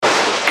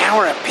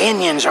Our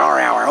opinions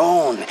are our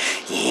own,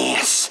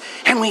 yes.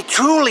 And we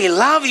truly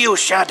love you,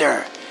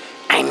 Shudder.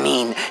 I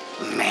mean,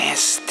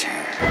 Master.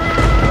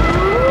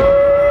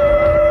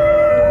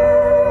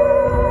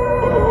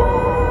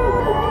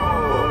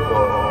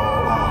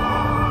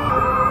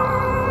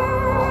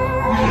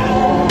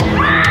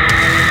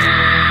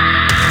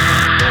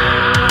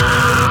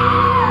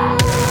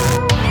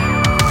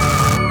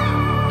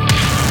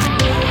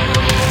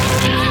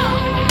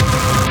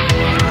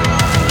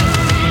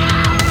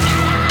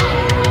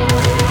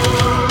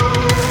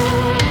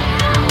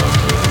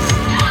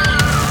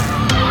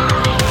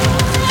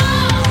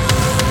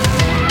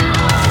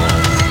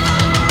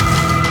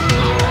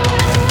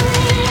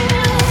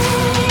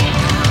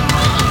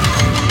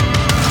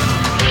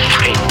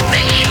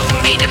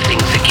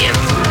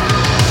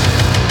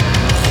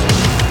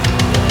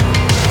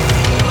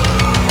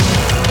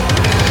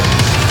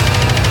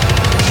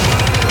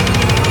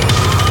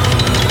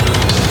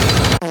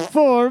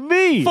 For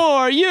me.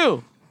 For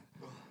you.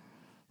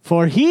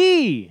 For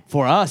he.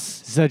 For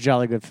us. He's a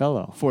jolly good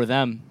fellow. For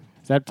them.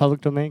 Is that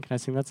public domain? Can I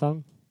sing that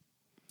song?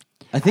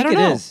 I think don't it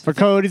know. is. For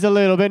Cody's a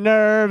little bit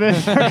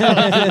nervous. I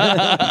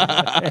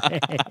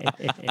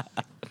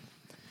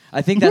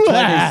think that's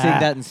why they sing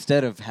that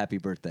instead of Happy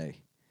Birthday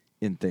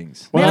in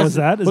things. What was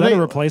that? Is well, that they-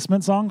 a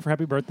replacement song for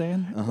Happy Birthday?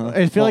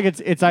 I feel like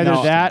it's either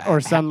no. that or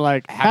some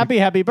like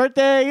happy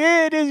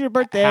birthday. It is your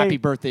birthday. Happy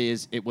Birthday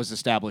it was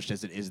established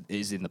as it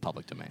is in the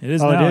public domain. It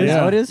is Oh, now. it is?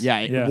 Yeah. Oh, it is? Yeah,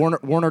 Yeah.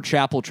 Warner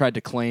Chappell tried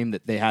to claim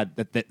that they had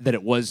that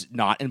it was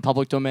not in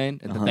public domain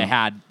and that they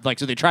had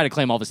so they tried to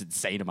claim all this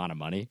insane amount of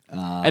money.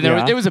 And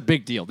Yeah. it was a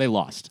big deal. They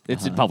lost.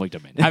 It's in public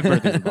domain. Happy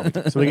Birthday in public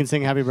domain. So we can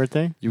sing happy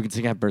birthday. You can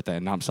sing Happy Birthday,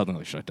 and now I'm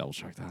suddenly should I double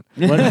check that?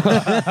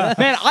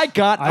 Man,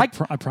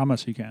 I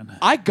promise you can.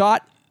 I got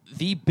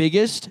the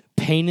biggest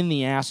pain in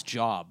the ass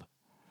job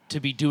to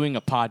be doing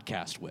a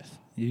podcast with.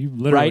 You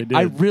literally Right? did.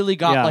 I really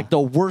got Yeah. like the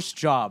worst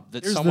job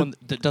that someone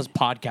that does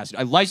podcasting.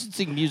 I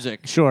licensing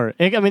music. Sure.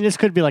 I mean, this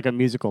could be like a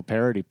musical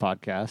parody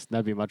podcast.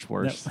 That'd be much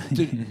worse.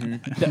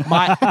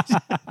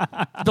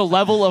 The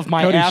level of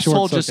my Cody's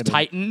asshole just short-circuited.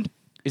 tightened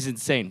is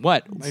insane.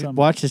 What? My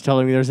watch is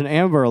telling me there's an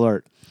Amber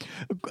Alert.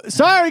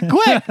 Sorry,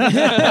 quick!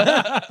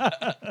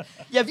 Yeah,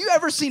 have you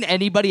ever seen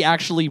anybody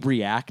actually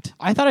react?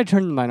 I thought I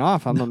turned mine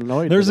off. I'm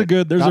annoyed. There's that a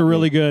it got me.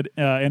 really good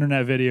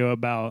internet video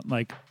about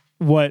like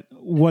what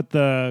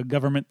the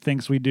government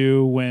thinks we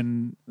do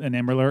when an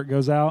Amber Alert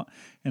goes out,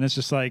 and it's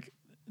just like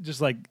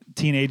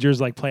teenagers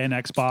like playing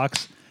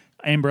Xbox.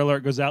 Amber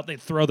Alert goes out, they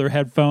throw their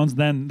headphones,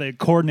 then they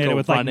coordinate Go it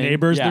with running, like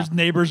neighbors. yeah. There's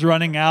neighbors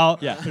running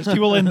out. Yeah. There's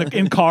people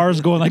in cars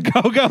going like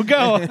go go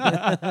go.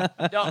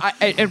 No,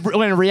 and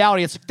when in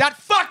reality, it's like, that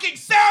fucking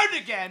sound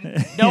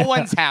again. No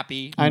one's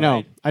happy. I know.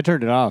 Right? I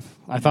turned it off.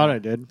 I thought I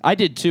did. I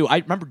did too. I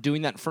remember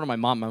doing that in front of my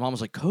mom. My mom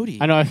was like, Cody.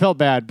 I know. I felt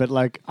bad, but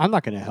like, I'm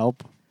not going to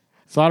help.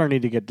 So I don't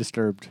need to get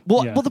disturbed.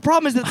 Well, Yeah. well, the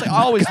problem is that it's like,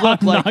 I always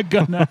look like. Not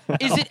gonna.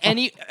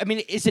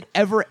 Is it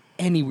ever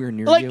anywhere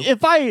near Like,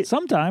 you?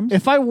 Sometimes.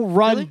 if I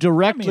run Really?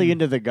 directly I mean-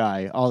 into the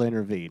guy, I'll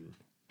intervene.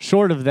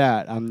 Short of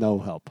that, I'm no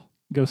help.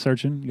 Go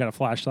searching. You got a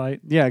flashlight.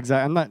 Yeah,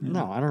 exactly. I'm not.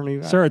 No, I don't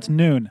even. Sir, it's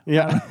noon.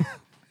 Yeah.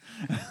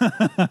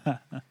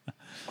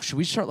 Should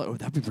we start?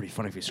 That'd be pretty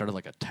funny if we started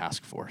like a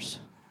task force.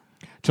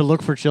 To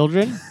look for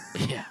children,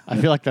 Yeah. I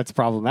feel like that's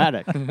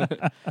problematic. I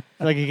feel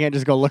like you can't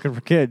just go looking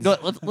for kids. No,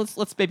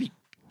 let's maybe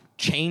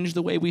change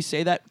the way we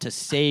say that to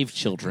save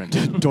children.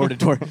 Door to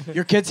door.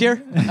 Your kid's here?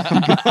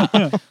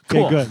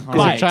 Cool. Okay, good. Is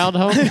Quiet. a child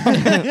home?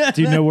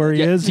 Do you know where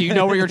he is? Do you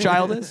know where your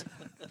child is?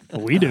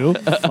 We do.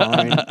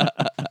 Fine.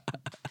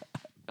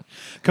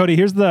 Cody,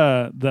 here's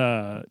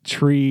the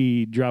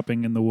tree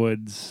dropping in the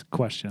woods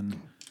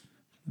question.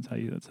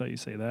 That's how you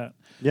say that.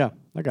 Yeah,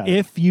 I got it.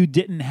 If you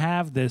didn't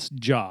have this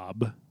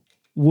job,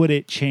 would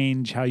it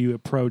change how you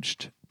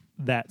approached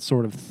that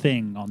sort of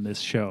thing on this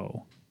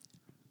show?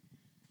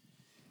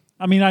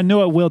 I mean, I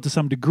know it will to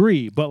some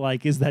degree, but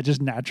like, is that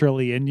just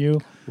naturally in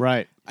you?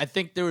 Right. I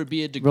think there would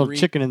be a degree. Real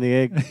chicken and the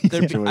egg I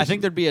situation.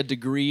 think there'd be a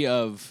degree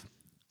of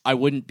I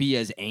wouldn't be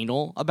as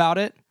anal about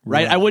it,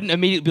 right? I wouldn't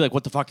immediately be like,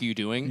 "What the fuck are you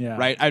doing?" Yeah.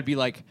 Right? I'd be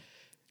like,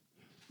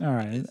 All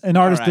right, an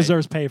artist right.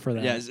 deserves pay for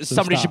that. "Yeah, so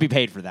somebody stop. should be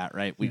paid for that,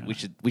 right? We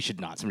should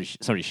not.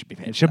 Somebody should be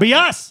paid. It should be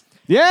us.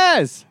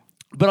 Yes.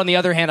 But on the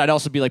other hand, I'd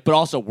also be like, but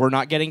also we're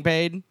not getting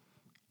paid.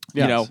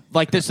 Yes. You know,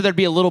 like this. So there'd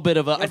be a little bit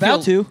of a.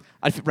 About to.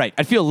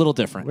 I'd feel a little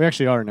different. We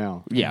actually are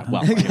now. Yeah.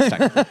 Well, I guess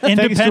technically.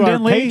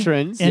 Independently,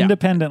 patrons. Yeah.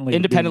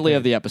 independently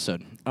of the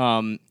episode.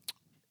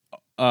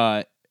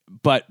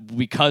 But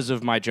because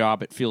of my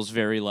job, it feels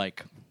very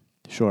like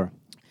Sure.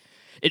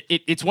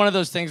 it's one of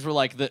those things where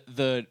like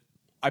the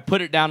I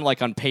put it down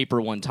like on paper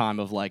one time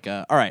of like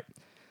all right,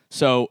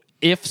 so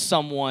if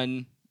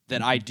someone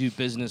that I do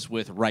business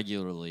with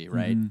regularly,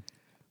 right,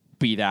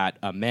 be that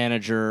a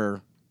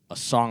manager, a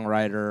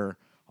songwriter,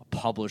 a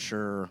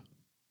publisher, a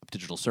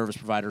digital service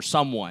provider,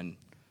 someone,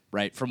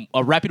 right, from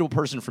a reputable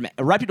person, from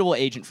a reputable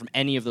agent from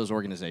any of those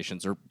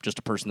organizations, or just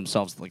a person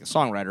themselves like a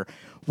songwriter,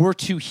 were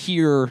to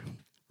hear,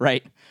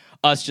 right,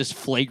 us just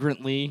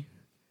flagrantly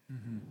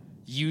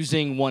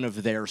using one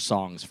of their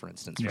songs, for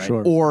instance, right?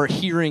 Sure. Or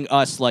hearing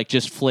us like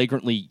just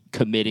flagrantly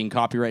committing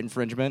copyright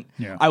infringement,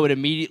 Yeah. I would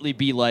immediately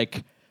be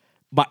like,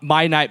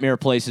 my nightmare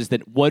place is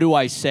that what do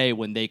I say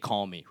when they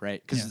call me,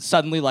 right? Because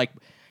suddenly, like,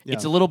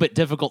 it's a little bit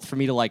difficult for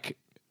me to like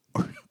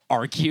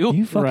argue.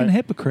 You fucking Right.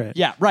 hypocrite.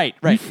 Yeah, right.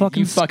 You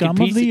fucking scum of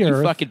piece the you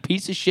earth. fucking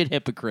piece of shit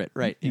hypocrite.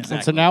 Right. Exactly.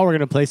 And so now we're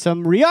gonna play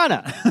some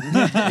Rihanna.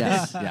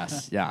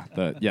 yes, yeah.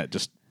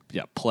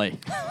 Play.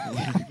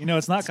 You know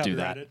it's not do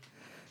that. copyrighted.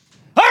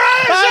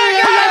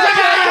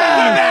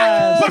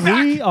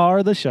 We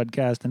are the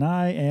Shudcast, and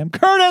I am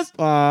Curtis.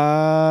 I'm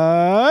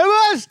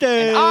Austin.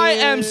 And I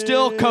am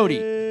still Cody.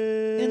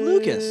 And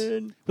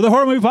Lucas. For the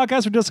Horror Movie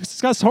Podcast, we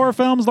discuss horror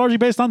films largely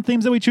based on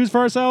themes that we choose for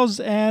ourselves,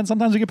 and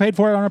sometimes we get paid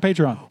for it on our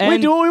Patreon. We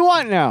And do what we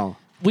want now.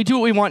 we do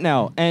what we want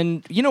now.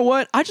 And you know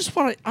what? I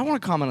want to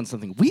comment on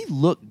something. We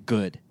look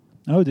good.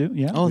 Oh, do?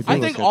 Yeah. Oh, I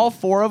think all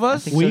four of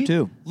us I think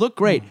so too. look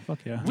great. Fuck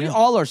yeah. We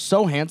all are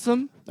so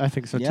handsome. I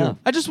think so Yeah. too.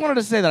 I just wanted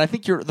to say that I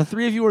think the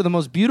three of you are the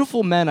most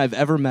beautiful men I've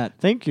ever met.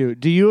 Thank you.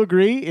 Do you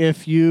agree?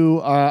 If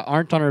you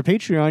aren't on our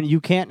Patreon, you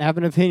can't have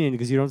an opinion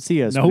because you don't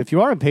see us. Nope. But if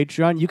you are on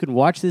Patreon, you can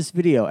watch this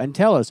video and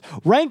tell us,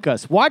 rank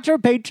us, watch our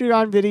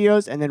Patreon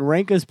videos, and then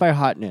rank us by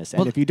hotness.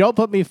 And if you don't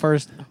put me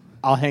first,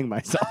 I'll hang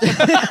myself.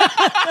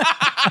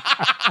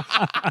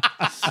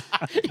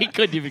 He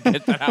couldn't even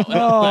get that out.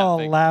 Oh,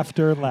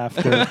 laughter.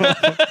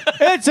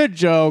 It's a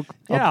joke.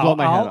 Yeah, I'll blow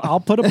my head off. I'll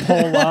put a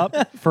poll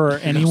up for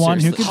anyone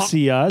who seriously. can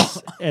see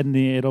us, and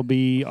it'll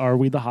be, are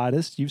we the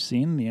hottest you've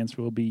seen? The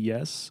answer will be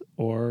yes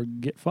or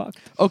get fucked.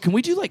 Oh, can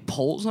we do like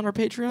polls on our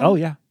Patreon? Oh,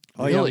 yeah.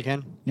 Oh, yeah, Really? we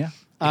can. Yeah.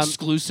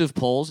 Exclusive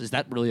polls. Is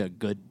that really a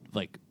good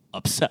like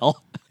upsell?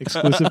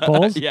 Exclusive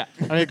polls? Yeah.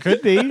 I mean, it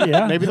could be.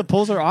 Yeah. Maybe the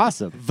polls are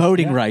awesome.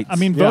 Voting Yeah. rights. I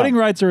mean, Yeah. voting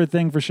rights are a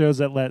thing for shows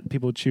that let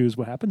people choose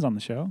what happens on the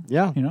show.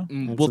 Yeah. You know?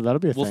 And so that'll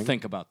be a We'll thing.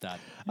 think about that.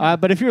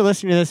 But if you're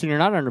listening to this and you're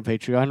not on our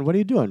Patreon, what are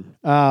you doing?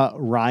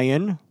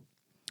 Ryan,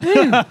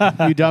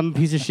 you dumb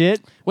piece of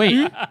shit.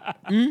 Wait,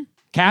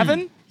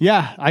 Kevin?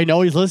 Yeah, I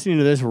know he's listening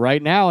to this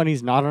right now and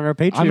he's not on our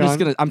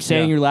Patreon. I'm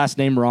saying Yeah. your last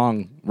name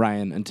wrong,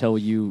 Ryan, until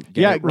you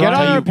get Yeah, it, get on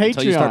until our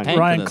until you start Patreon. paying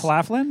Ryan for this.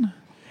 Claflin?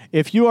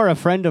 If you are a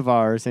friend of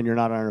ours and you're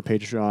not on our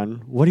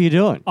Patreon, what are you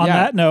doing? On Yeah.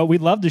 that note,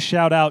 we'd love to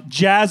shout out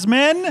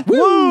Jasmine,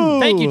 Woo!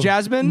 Thank you,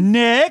 Jasmine.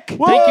 Nick, Thank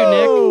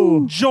you,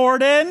 Nick.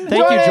 Jordan,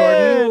 Thank you,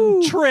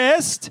 Jordan.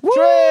 Trist,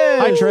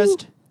 Hi,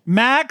 Trist.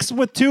 Max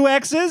with 2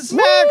 X's.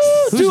 Max!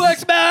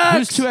 2X Max.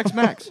 Who's 2X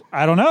Max?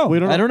 I don't know. We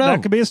don't- I don't know.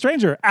 That could be a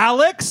stranger.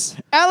 Alex.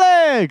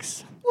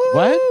 Alex!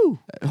 What?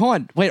 Hold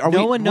on. Wait, are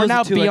No we? one We're knows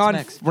now the 2X beyond.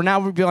 Max.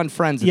 We're beyond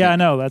friends. I Yeah, I think.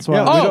 know. That's why.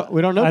 Yeah,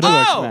 we don't know Oh!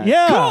 2X Max.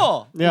 Yeah.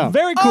 Cool. Yeah.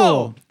 Very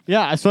cool.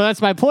 Yeah, so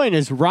that's my point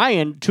is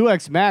Ryan,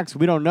 2X Max,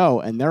 we don't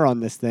know, and they're on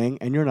this thing,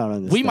 and you're not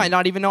on this We thing. might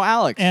not even know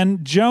Alex. And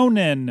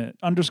Jonan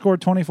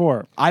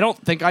 _24. I don't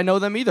think I know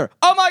them either.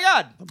 Oh my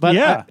God. But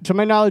Yeah. to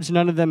my knowledge,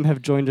 none of them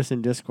have joined us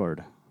in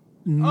Discord.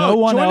 No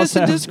one join else us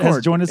in has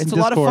Discord. joined us It's in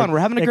a lot of Discord. fun. We're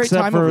having a great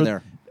except time for over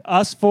there.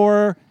 Us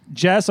four,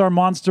 Jess, our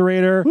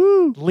monsterator,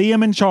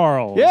 Liam and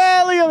Charles.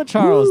 Yeah, Liam and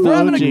Charles, the We're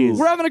having, OGs.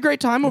 we're having a great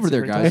time over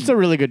there, guys. It's a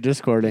really good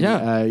Discord, and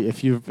Yeah.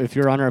 if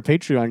you're on our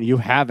Patreon, you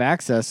have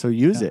access, so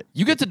use it.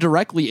 You get to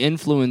directly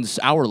influence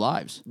our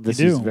lives. This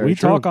We do. is very We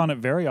true. talk on it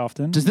very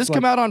often. Does this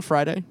come out on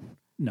Friday?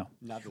 No,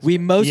 we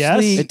mostly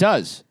Yes. It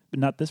does. but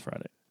not this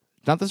Friday.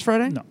 Not this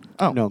Friday? No.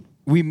 Oh. No,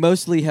 we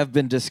mostly have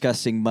been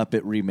discussing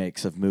Muppet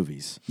remakes of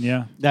movies.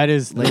 Yeah. that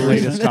is the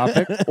latest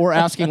topic. Or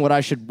asking what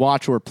I should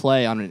watch or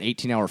play on an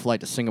 18-hour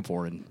flight to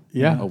Singapore in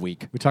a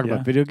week. We talk Yeah.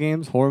 about video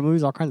games, horror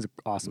movies, all kinds of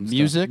awesome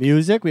Music. stuff.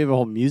 Music. We have a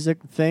whole music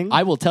thing.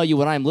 I will tell you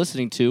what I'm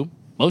listening to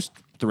mostly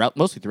throughout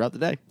the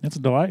day. It's a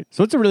delight.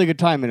 so it's a really good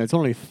time, and it's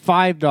only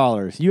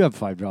 $5. You have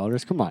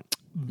 $5. Come on.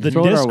 The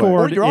Throw it our way.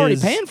 Discord Or you're already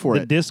is, paying for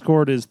the it.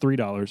 Discord is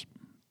 $3.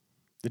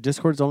 The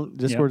Discord's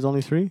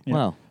only 3. Yeah.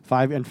 Wow.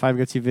 5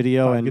 gets you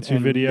video and Gets you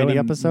and video mini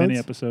and episodes. mini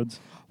episodes.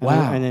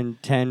 Wow. And then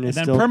 10 is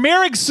And still. then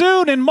premiering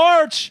soon in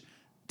March,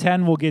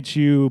 10 will get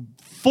you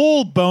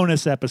full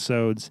bonus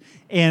episodes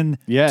and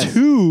Yes.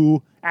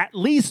 at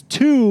least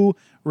two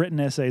written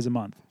essays a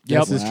month.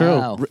 This is true.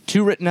 Wow.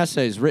 2 written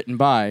essays written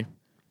by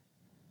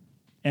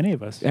Any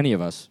of us. any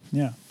of us.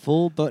 Yeah.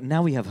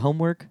 Now we have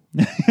homework.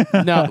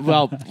 No,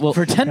 well,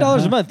 For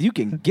 $10 a month, you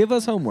can give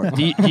us homework.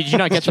 did you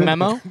not get the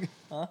memo?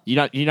 You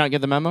not get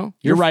the memo?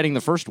 You're writing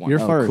the first one.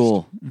 You're Oh, first.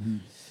 cool.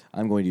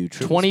 I'm going to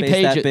triple 20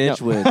 space that pages-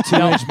 bitch no. with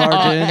 2-inch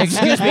margins.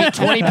 Excuse me,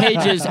 20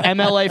 pages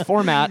MLA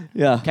format.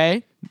 Yeah.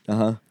 Okay.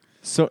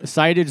 So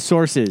cited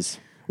sources.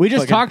 We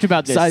just Fucking talked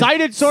about this. size-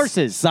 Cited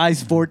sources.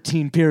 Size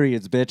 14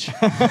 periods, bitch.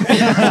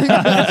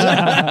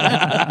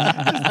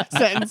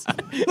 Sentence.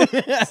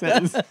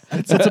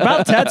 It's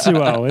about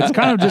Tetsuo. It's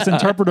kind of just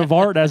interpretive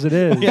art as it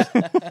is.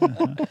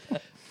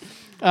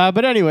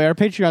 But anyway, our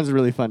Patreon's a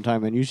really fun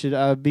time, and you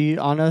should be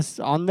on us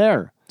on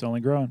there. It's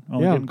only growing,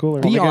 only Yeah. getting cooler.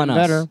 Only Be on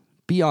getting us. better.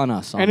 Be on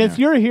us. And if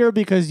you're here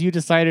because you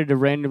decided to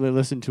randomly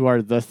listen to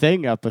our The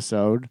Thing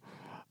episode,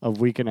 a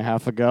week and a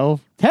half ago.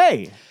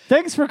 Hey,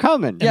 thanks for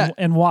coming. Yeah.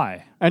 And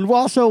why? And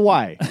also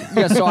why?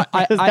 Yeah, so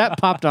That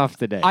popped off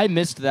today. I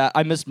missed that.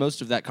 I missed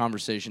most of that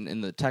conversation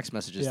in the text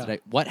messages today.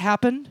 What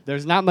happened?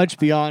 There's not much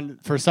beyond.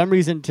 For some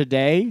reason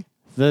today,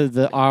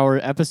 our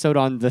episode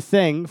on The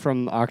Thing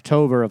from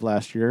October of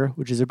last year,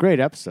 which is a great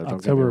episode.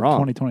 Don't get me October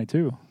wrong.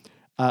 2022.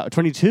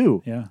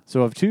 22. Yeah.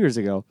 So of 2 years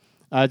ago.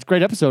 It's a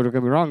great episode. Don't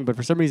get me wrong, but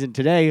for some reason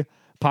today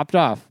popped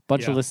off.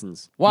 Bunch of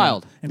listens.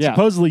 Wild. And Yeah.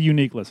 supposedly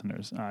unique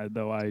listeners.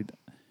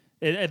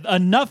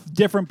 Enough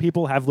different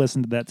people have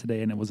listened to that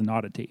today, and it was an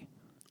oddity.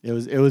 It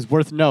was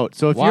worth note.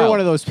 So if you're Wild. one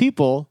of those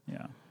people,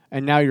 Yeah.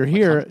 and now you're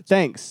here,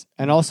 thanks.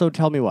 And also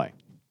tell me why.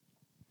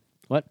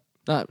 What?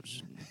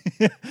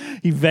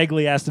 He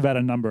vaguely asked about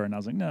a number, and I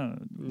was like, no.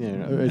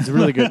 Yeah, it's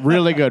really good,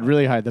 really good,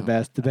 really high. The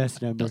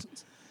best number.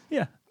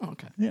 Yeah.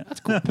 Okay. Yeah. That's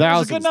cool.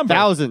 Thousands, It's a good number.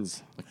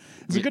 thousands.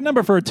 It's a good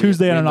number for a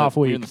Tuesday and an off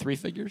We're week. in the 3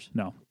 figures?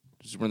 No.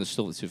 We're in the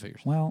still the 2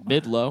 figures. Well,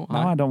 Mid, low, No,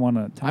 high? I don't want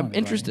to tell I'm anybody.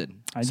 interested.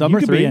 Some you are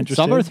could be 3. interested.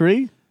 Some are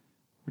 3.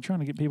 We're trying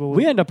to get people.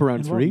 We end up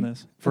around involved 3. in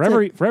this. For That's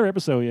every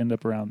episode, we end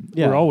up around.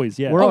 Yeah. We're always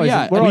We're Oh, always-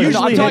 yeah. we're And always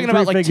usually I'm hit talking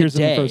about three like figures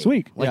in the today. first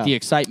week. Like Yeah. the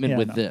excitement Yeah,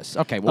 with no. this.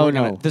 Okay, well, Oh,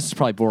 no. this is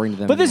probably boring to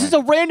them. But this is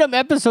anyway. a random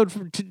episode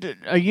from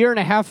a year and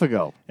a half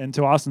ago. And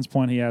to Austin's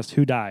point, he asked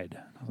who died.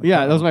 I was like,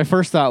 Yeah, that was my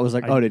first thought. Was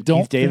like, I did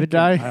don't Keith David think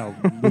die I'll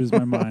lose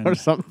my mind. or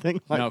something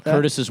like No, that?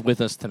 Curtis is with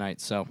us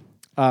tonight, so.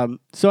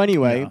 So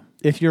anyway, Yeah.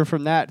 if you're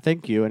from that,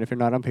 thank you. And if you're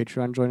not on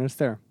Patreon, join us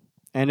there.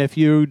 And if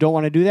you don't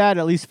want to do that,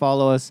 at least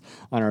follow us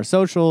on our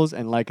socials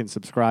and like and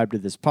subscribe to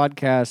this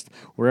podcast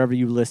wherever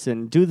you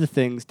listen. Do the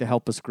things to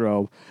help us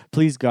grow.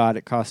 Please, God,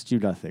 it costs you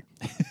nothing.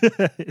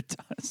 It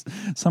does.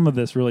 Some of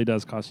this really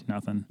does cost you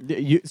nothing.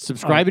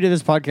 Subscribing to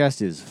this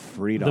podcast is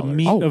free. The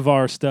meat of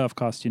our stuff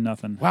costs you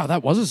nothing. Wow,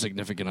 that was a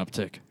significant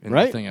uptick in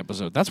Right? the Thing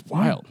episode. That's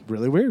wild.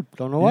 Really weird.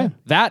 Don't know why.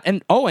 That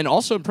and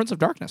also in Prince of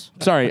Darkness.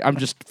 Sorry, I'm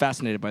just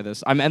fascinated by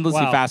this. I'm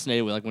endlessly Wow.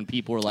 fascinated with like when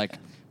people are like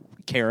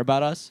care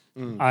about us.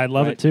 I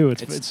love Right. it too.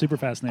 It's super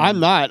fascinating. I'm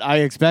not. I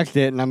expect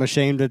it, and I'm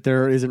ashamed that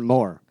there isn't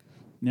more.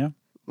 Yeah.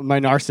 My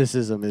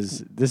narcissism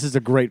is. This is a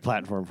great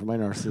platform for my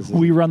narcissism.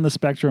 We run the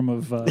spectrum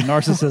of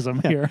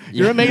narcissism here.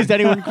 You're amazed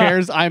anyone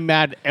cares. I'm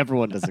mad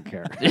everyone doesn't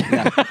care.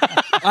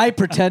 I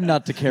pretend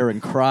not to care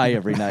and cry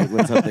every night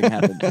when something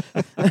happens.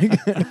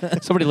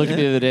 Somebody looked at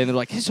me the other day and they're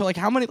like, hey, so like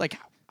how many like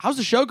how's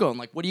the show going?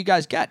 Like what do you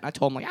guys get? And I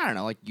told them like I don't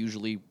know, like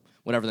usually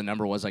whatever the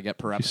number was I get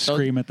per You episode.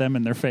 scream at them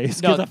in their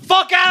face. No, Get the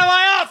fuck out of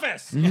my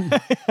office.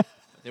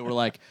 They were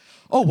like,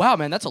 "Oh wow,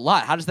 man, that's a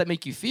lot. How does that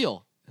make you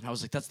feel?" And I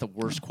was like, "That's the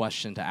worst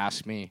question to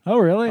ask me." Oh,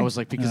 really? I was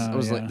like, because I Oh,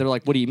 was yeah. like, they're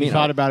like, "What do you mean?"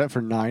 Thought about it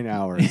for 9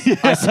 hours.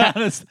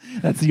 that's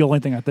the only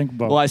thing I think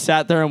about. Well, I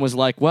sat there and was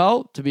like,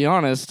 "Well, to be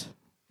honest,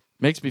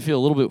 makes me feel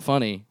a little bit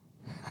funny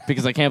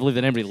because I can't believe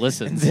that anybody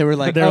listens." They were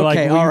like, They're like,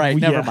 okay, we- all right,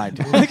 we- never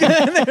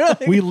yeah. mind.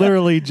 We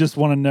literally just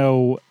want to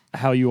know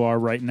how you are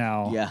right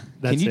now. Yeah.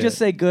 That's Can you it. just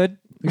say good?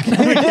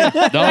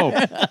 No,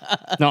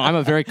 I'm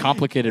a very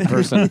complicated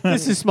person.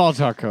 This is small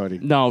talk, Cody.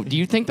 No, do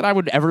you think that I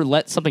would ever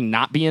let something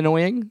not be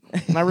annoying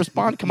when I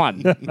respond? Come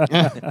on.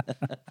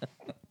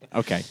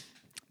 Okay.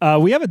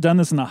 We haven't done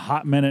this in a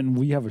hot minute, and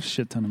we have a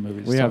shit ton of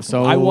movies. We to have talk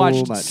so about. I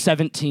watched much.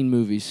 17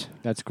 movies.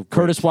 That's great.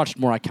 Curtis watched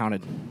more. I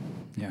counted.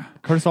 Yeah.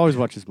 Curtis always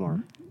watches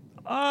more.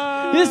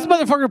 This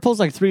motherfucker pulls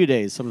like 3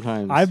 days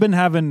sometimes. I've been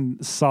having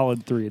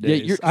solid 3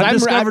 days. you're- I've I'm-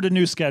 discovered a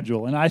new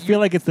schedule, and I feel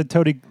like it's the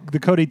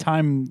Cody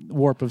time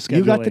warp of scheduling.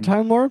 You got the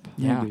time warp?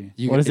 Yeah.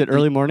 Maybe. What is it?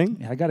 Early morning?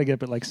 Yeah, I got to get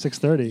up at like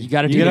 6:30. You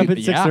got to do You get up the- at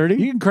yeah. 6:30?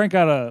 You can crank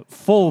out a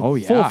full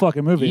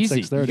fucking movie Easy.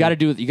 at 6:30. You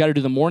got to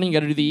do the morning. You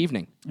got to do the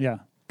evening. Yeah,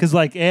 because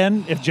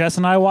and if Jess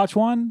and I watch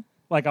one,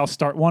 like I'll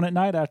start one at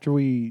night after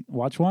we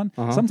watch one.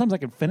 Sometimes I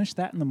can finish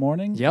that in the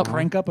morning. Yep.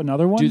 Crank up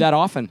another one. Do that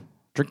often.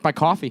 Drink my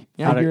coffee.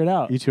 Yeah. Figure it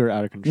out. You two are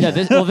out of control. Yeah.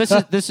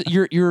 This.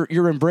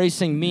 You're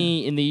embracing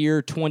me in the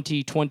year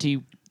 2020.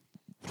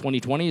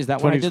 2020 is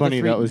that when I did the 2020,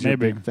 three? that was your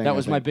Maybe. big thing. That I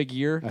was my think. big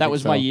year. I That think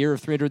was so. my year of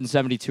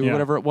 372 or Yeah.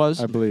 whatever it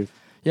was. I believe.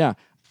 Yeah.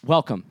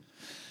 Welcome.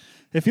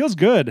 It feels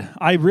good.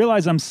 I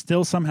realize I'm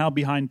still somehow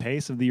behind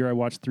pace of the year I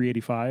watched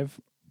 385.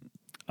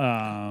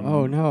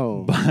 Oh,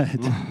 no.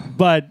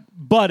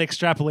 But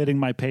extrapolating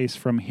my pace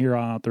from here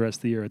on out the rest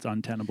of the year, it's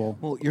untenable.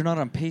 Well, you're not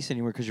on pace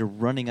anymore because you're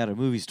running out of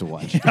movies to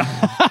watch.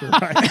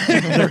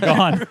 They're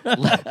gone.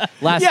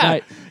 Last Yeah,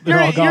 night.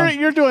 They're all gone.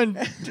 you're doing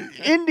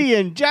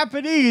Indian,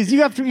 Japanese.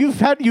 You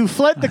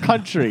fled the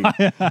country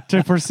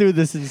to pursue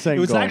this insane It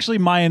was goal. actually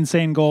my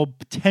insane goal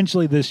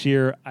potentially this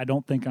year. I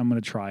don't think I'm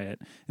going to try it.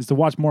 Is to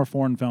watch more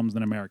foreign films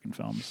than American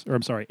films, or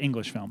I'm sorry,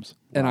 English films.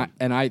 And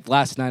I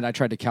last night I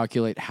tried to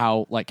calculate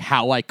how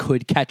I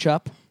could catch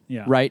up.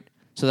 Yeah. Right.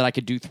 So that I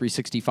could do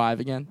 365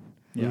 again.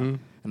 Yeah.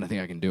 And I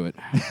think I can do it.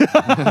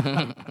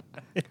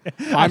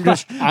 I'm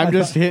just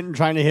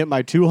trying to hit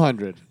my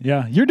 200.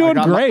 Yeah, you're doing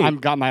great.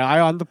 I've got my eye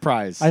on the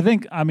prize. I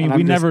think. I mean, And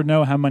we I'm never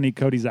know how many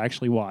Cody's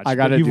actually watched. I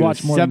got but to you've do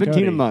watched more than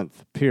 17 a Cody.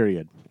 month.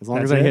 Period. As long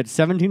That's as I it? hit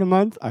 17 a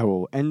month, I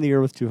will end the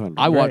year with 200.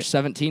 I Right. watched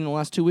 17 in the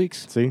last 2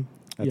 weeks. See,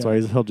 that's Yeah.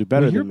 why he'll do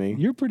better Well, than me.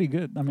 You're pretty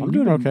good. I mean, I'm you've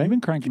doing been- okay. You've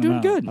been cranking You're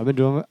them doing out.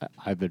 good.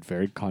 I've been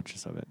very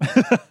conscious of it.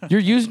 You're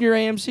using your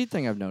AMC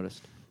thing, I've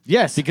noticed.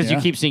 Yes. Because you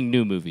Yeah. keep seeing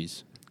new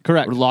movies.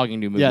 Correct. We're logging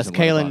new movies. Yes, in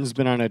Kalen's Letterboxd.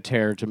 been on a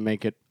tear to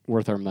make it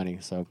worth our money.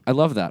 So I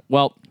love that.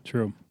 Well,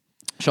 True.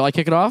 shall I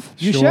kick it off?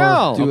 you Sure.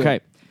 shall. Do it. Okay.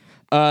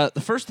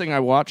 The first thing I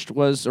watched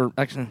was, or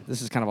actually,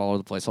 this is kind of all over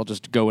the place. I'll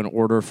just go in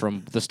order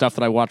from the stuff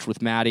that I watched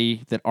with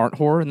Maddie that aren't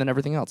horror, and then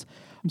everything else.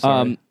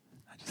 sorry.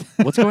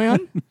 What's going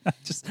on?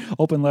 Just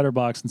open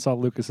Letterbox and saw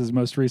Lucas's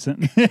most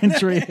recent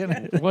entry in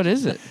it. What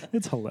is it?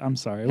 It's hilarious. I'm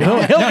sorry.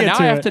 No, He'll now get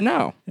to I have it. to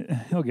know.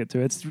 He'll get to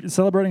it. It's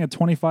celebrating a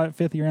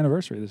 25th year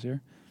anniversary this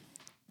year.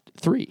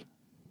 3.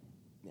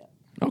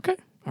 Okay.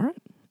 All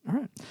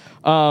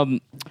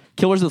right.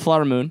 Killers of the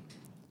Flower Moon.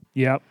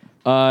 Yep.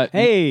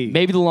 Hey.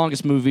 Maybe the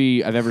longest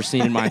movie I've ever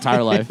seen in my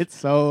entire life. It's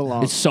so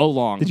long. It's so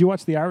long. Did you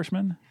watch The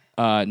Irishman?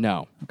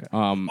 No. Okay.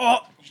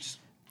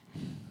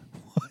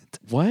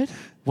 What?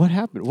 What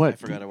happened? What? I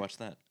forgot I watched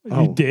that.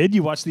 Oh. You did?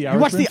 You watched The You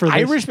Irishman? watched The for this?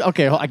 Irishman?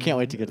 Okay, I can't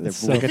wait to get there.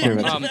 So We'll get there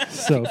funny. eventually.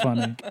 So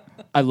funny.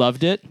 I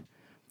loved it,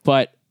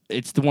 but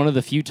it's one of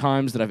the few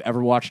times that I've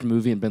ever watched a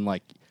movie and been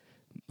like,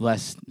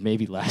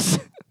 maybe less,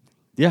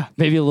 Yeah,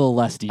 maybe a little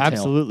less detail.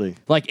 absolutely.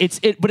 Like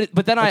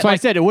but then That's why I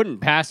like, said it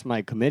wouldn't pass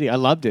my committee. I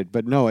loved it,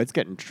 but no, it's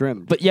getting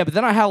trimmed. but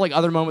then I had like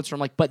other moments where I'm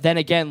like, but then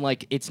again,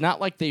 like it's not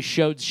like they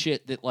showed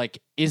shit that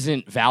like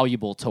isn't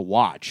valuable to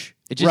watch.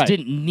 It just Right.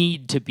 didn't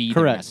need to be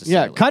there correct.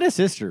 Yeah, necessarily. cut a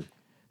sister.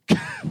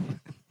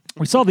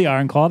 We saw The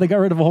Iron Claw. They got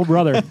rid of a whole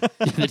brother.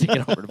 They did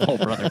get over the whole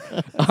brother.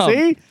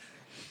 See?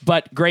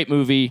 But great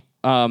movie.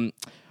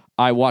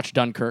 I watched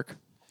Dunkirk.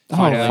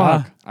 Finally.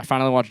 fuck. I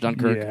finally watched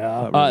Dunkirk.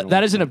 Yeah.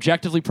 That is an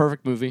objectively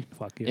perfect movie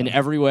Fuck yeah. in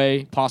every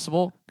way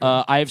possible.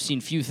 I have seen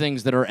few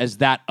things that are as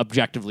that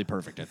objectively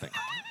perfect, I think.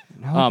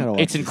 Now I gotta watch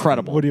It's this.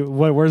 incredible.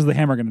 Where's the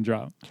hammer going to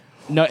drop?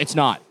 No, it's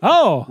not.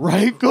 Oh.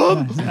 Right,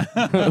 good.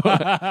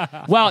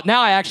 Well,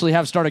 now I actually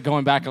have started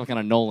going back like on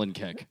a Nolan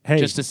kick Hey.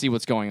 just to see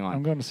what's going on.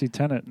 I'm going to see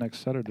Tenet next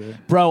Saturday.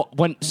 Bro,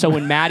 when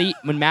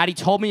Maddie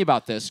told me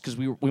about this, because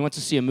we went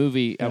to see a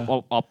movie,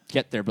 I'll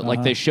get there, but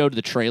like they showed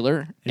the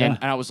trailer, Yeah.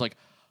 and I was like,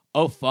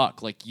 oh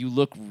fuck, like you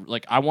look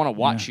like I want to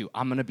watch you.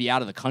 I'm gonna be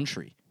out of the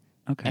country,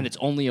 Okay. and it's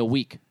only a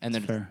week, and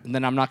fair.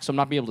 then I'm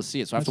not be able to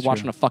see it, so I have That's to watch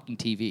true. on a fucking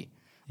TV.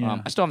 Yeah.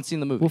 I still haven't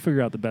seen the movie. We'll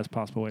figure out the best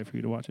possible way for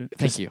you to watch it.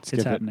 Thank you. It's Skip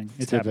it. happening.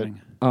 It's Skip it.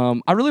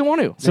 happening. I really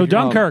want to. So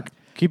Dunkirk,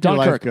 Keep your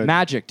life Dunkirk, good.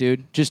 magic,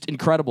 dude, just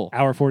incredible.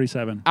 hour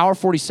 47. Hour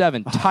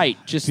 47, tight,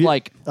 just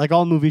like. Like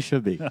all movies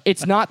should be.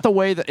 It's not the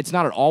way that it's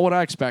not at all what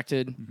I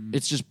expected. Mm-hmm.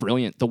 It's just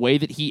brilliant. The way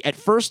that at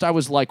first I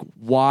was like,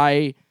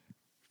 why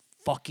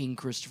fucking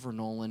Christopher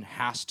Nolan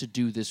has to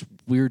do this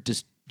weird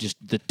this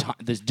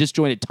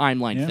disjointed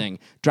timeline Yeah. thing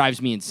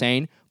drives me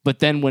insane. But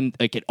then when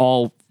it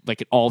all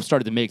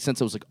started to make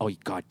sense, I was like, oh,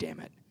 god damn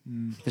it.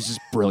 This is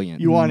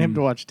brilliant. You want him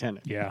to watch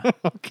Tenet. Yeah.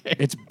 Okay.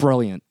 It's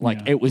brilliant.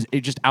 Like Yeah.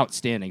 it just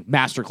outstanding.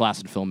 Masterclass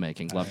in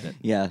filmmaking. Loved it.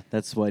 Yeah,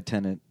 that's why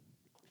Tenet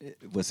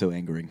was so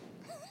angering.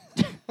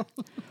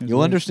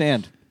 You'll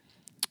understand.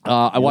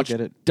 I watched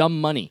get it. Dumb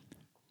Money,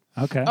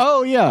 Okay.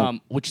 Oh, yeah.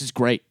 which is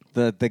great.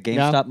 The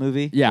GameStop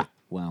movie? Yeah.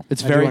 Wow.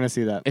 It's I do very wanna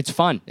see that. It's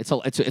fun. It's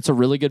a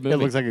really good movie. It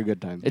looks like a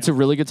good time. It's a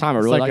really good time. I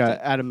It's really like liked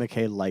a Adam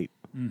McKay light.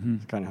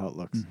 That's kind of how it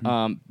looks.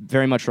 it.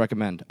 Very much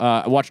recommend.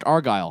 I watched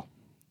Argyle,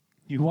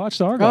 You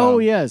watched Argyle. Oh,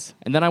 yes.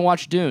 and then I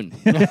watched Dune.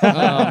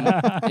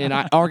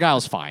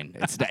 Argyle's fine.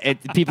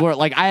 People are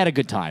like, I had a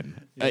good time.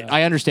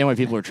 I understand why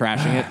people are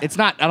trashing it. It's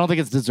not. I don't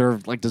think it's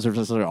deserves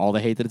necessarily all the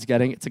hate that it's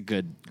getting. It's a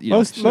good.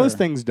 Most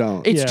things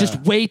don't. It's Yeah.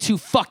 just way too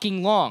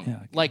fucking long. Yeah.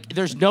 Like,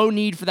 there's no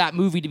need for that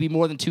movie to be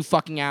more than 2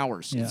 fucking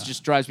hours. Yeah. It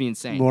just drives me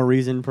insane. More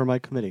reason for my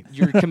committee.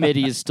 Your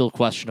committee is still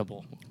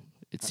questionable.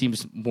 It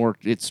seems more.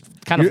 It's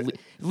kind of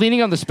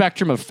leaning on the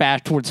spectrum of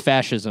towards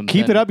fascism.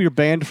 Keep than- it up. You're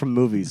banned from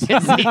movies.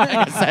 like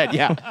I said,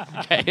 yeah.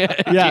 Okay.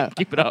 Yeah.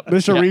 keep it up.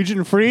 Mr. Yeah.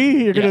 Region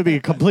free, you're going to be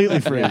completely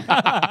free.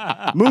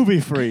 Movie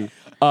free.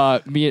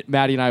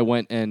 Maddie and I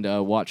went and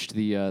watched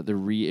the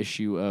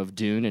reissue of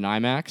Dune in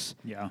IMAX.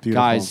 Yeah. Beautiful.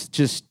 Guys,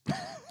 just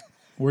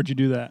Where'd you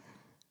do that?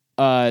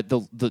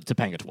 the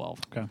Topanga 12.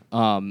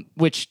 Okay.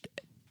 Which,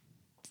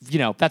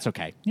 that's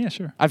okay. Yeah,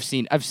 sure. I've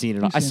seen it. I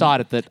seen saw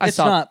it at the. It's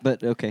not,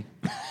 but okay.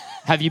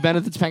 Have you been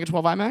at the Topanga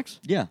 12 IMAX?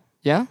 Yeah.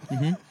 Yeah.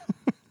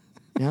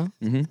 Yeah.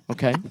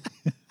 Okay.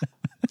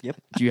 Yep.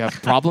 Do you have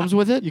problems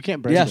with it? You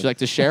can't break Yeah. Would you like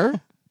to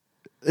share?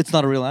 It's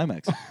not a real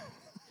IMAX.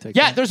 Take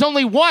Yeah. that. There's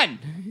only one.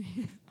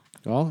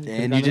 Well,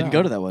 And you didn't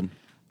go to that one.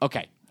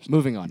 Okay.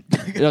 Moving on.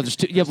 There's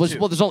two. Yeah.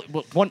 Well, there's only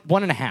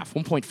 1.5,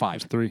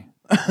 1.5. 3.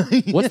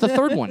 What's the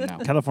third one now?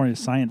 California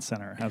Science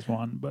Center has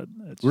one, but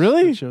it's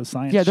Really? it shows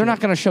science. Yeah, they're shit. not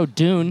going to show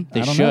Dune.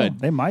 They I don't should. know.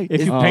 They might.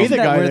 If you pay Isn't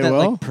the that guy, where they that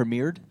will. like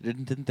premiered?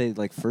 Didn't they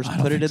like first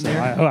put it in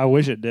there? I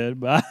wish it did,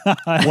 but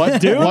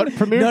What, dude? What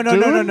premiere?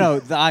 No.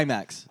 The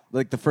IMAX.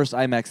 Like the first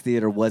IMAX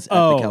theater was at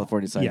the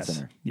California Science yes,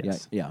 Center.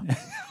 yes. Yeah. I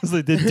was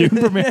like, did Dune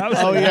premiere? I was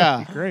Oh, like, yeah.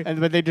 that'd be great.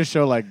 But they just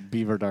show like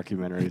beaver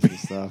documentaries and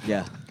stuff.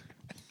 Yeah.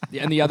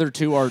 And the other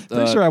two are.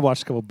 Pretty sure I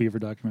watched a couple Beaver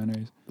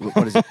documentaries.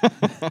 What is it?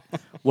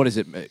 What is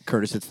it,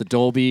 Curtis? It's the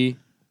Dolby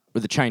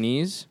or the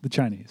Chinese. The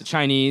Chinese. The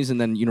Chinese, and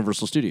then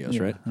Universal Studios,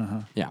 Yeah, right?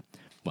 uh-huh. Yeah.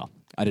 Well,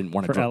 I didn't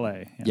want to For draw.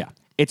 LA. Yeah.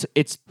 It's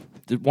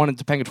the one at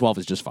Topanga 12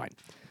 is just fine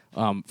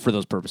for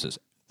those purposes.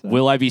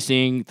 Will I be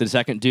seeing the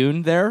second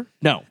Dune there?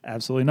 No,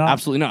 Absolutely not.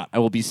 absolutely not. I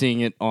will be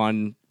seeing it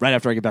on right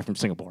after I get back from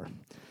Singapore.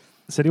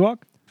 City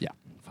Walk? Yeah.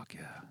 Fuck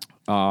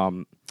yeah.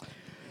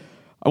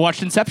 I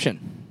watched Inception,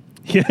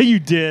 Yeah, you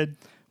did.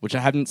 which I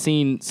haven't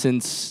seen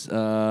since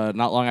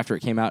not long after it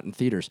came out in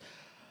theaters.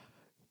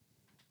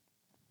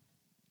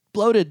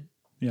 Bloated.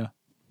 Yeah.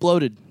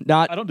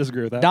 Not I don't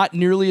disagree with that. not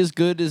nearly as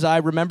good as I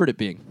remembered it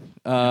being.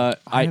 I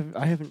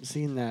haven't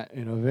seen that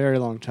in a very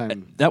long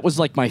time. That was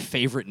like my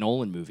favorite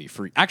Nolan movie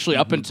for actually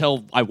up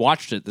until I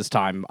watched it this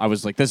time. I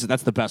was like, that's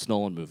the best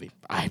Nolan movie.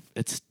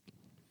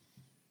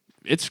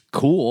 It's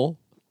cool.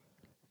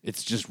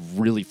 It's just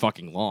really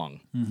fucking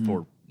long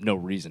for no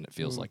reason. It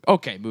feels like.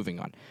 Okay, moving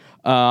on.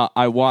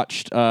 I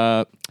watched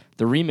the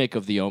remake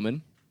of The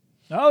Omen.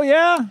 Oh,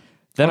 yeah.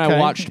 Then I Okay.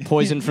 watched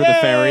Poison for the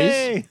Fairies.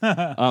 Yay!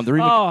 The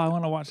remake, I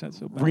want to watch that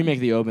so bad. remake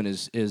of The Omen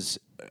is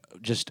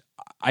just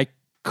I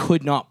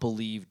could not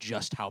believe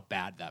just how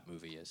bad that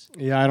movie is.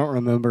 Yeah, I don't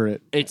remember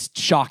it. It's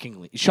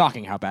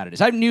shocking how bad it is.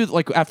 I knew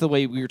like after the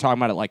way we were talking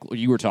about it, like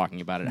you were talking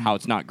about it, how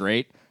it's not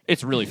great.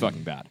 It's really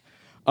fucking bad.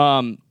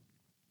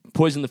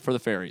 Poison for the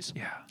Fairies.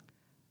 Yeah.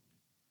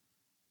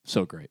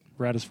 So great.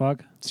 Rad as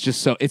fuck. It's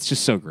just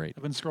so great.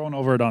 I've been scrolling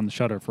over it on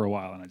Shudder for a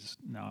while, and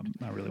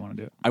I really want to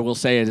do it. I will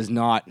say it is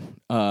not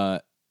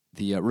the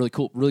really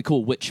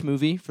cool witch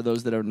movie for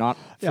those that are not.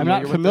 I'm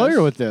not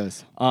familiar with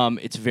this.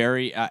 It's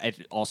very.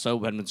 It also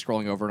had been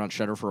scrolling over it on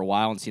Shudder for a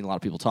while and seen a lot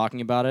of people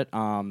talking about it.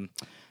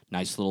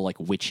 Nice little like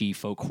witchy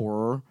folk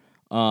horror.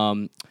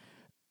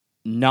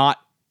 Not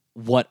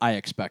what I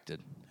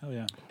expected. Hell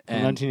yeah.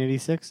 And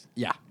 1986?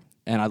 yeah,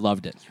 and I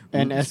loved it.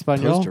 And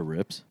Espanol? Poster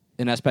rips.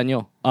 In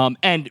Espanol.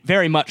 And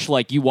very much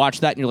like you watch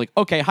that and you're like,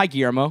 okay, hi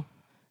Guillermo.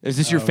 Is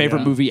this your favorite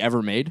yeah. movie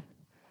ever made?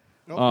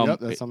 Yep,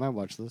 that's on my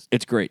watch list.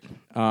 It's great.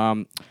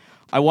 I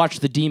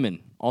watched The Demon,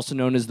 also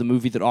known as the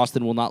movie that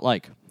Austin will not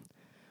like.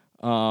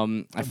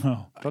 No.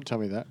 Don't tell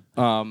me that.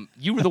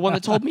 You were the one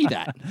that told me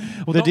that.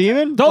 The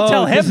Demon? Don't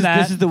tell this him is, that.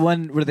 This is the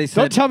one where they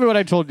said Don't tell me what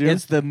I told you.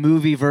 it's the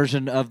movie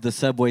version of the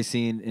subway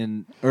scene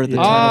in or the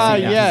Ah, tunnel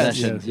scene in yes.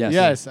 Possession.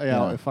 Yes.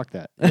 Yeah, fuck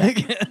that.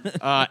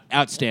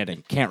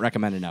 Outstanding. Can't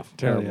recommend enough.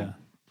 Hell yeah.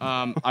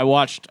 I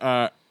watched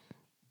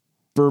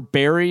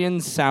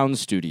Barbarian Sound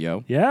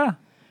Studio, Yeah.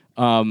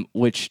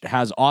 which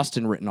has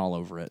Austin written all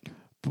over it.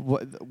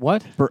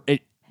 What?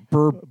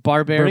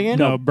 Barbarian?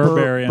 No,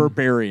 Barbarian. Barbarian.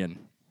 Barbarian.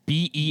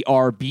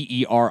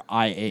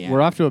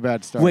 We're off to a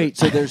bad start. Wait,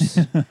 so there's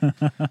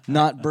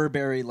not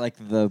Burberry like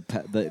the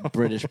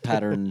British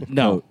pattern.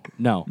 No.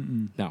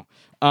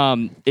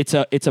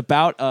 It's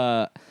about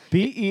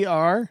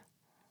BER?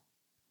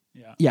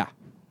 yeah.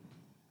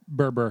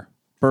 Berber.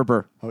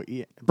 Berber. Oh,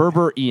 yeah.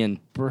 Berber Ian.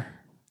 Bur.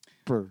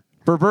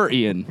 Berber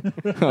Ian.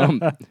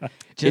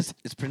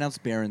 It's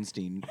pronounced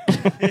Berenstein.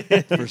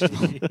 First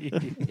of all,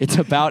 It's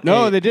about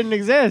No, they didn't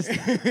exist.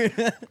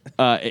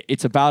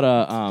 it's about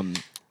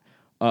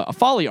a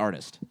Foley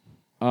artist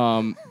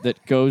that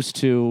goes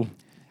to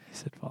He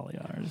said Foley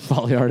artist.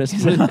 Foley artist.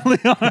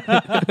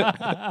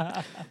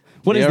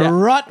 What is they're that?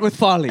 rot with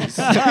follies.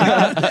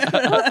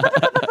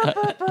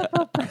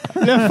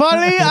 The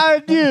funny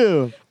I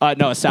do.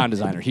 No, a sound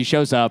designer. He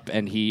shows up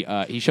and he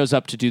shows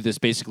up to do this,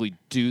 basically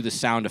do the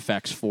sound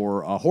effects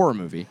for a horror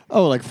movie.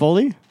 Oh, like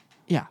Foley?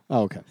 Yeah,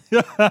 Oh, okay.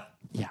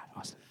 yeah,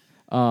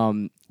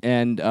 Austin.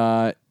 And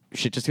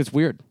shit just gets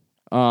weird.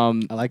 I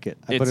like it.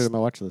 I put it It's- on my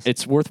watch list.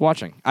 It's worth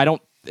watching. I'm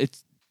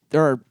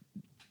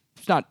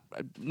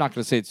not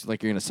going to say it's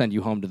like you're going to send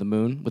you home to the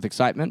moon with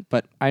excitement,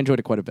 but I enjoyed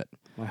it quite a bit.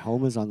 My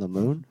home is on the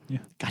moon?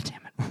 God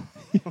damn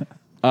it.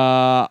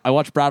 I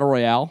watched Battle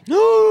Royale, Yeah,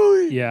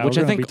 which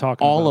we're I gonna be think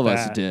talking all of about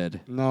us that.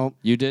 did. No.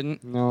 You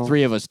didn't? No.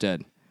 3 of us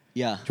did.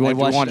 Yeah, you want- I do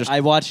you want watched. just- I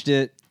watched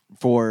it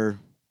for.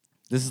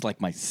 This is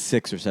like my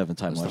 6th or 7th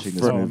time watching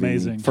this Oh, movie.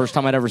 amazing. First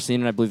time I'd ever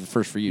seen it, I believe the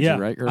first for you Yeah.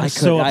 too, right? Kurt? I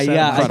so upset.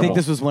 I Incredible. think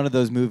this was one of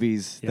those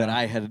movies that Yeah.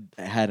 I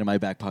had in my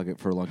back pocket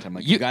for a long time.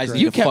 Like You guys, you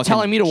need to kept fucking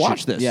telling me to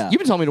watch this. Yeah, You've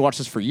been telling me to watch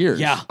this for years.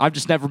 Yeah. I've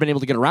just never been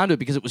able to get around to it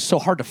because it was so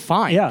hard to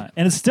find. Yeah,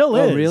 and it still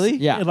Oh, is. really?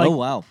 Yeah. It, like, Oh,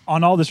 wow.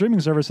 On all the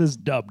streaming services,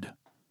 dubbed.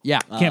 Yeah.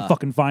 Can't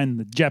fucking find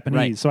the Japanese.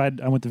 Right. So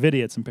I went to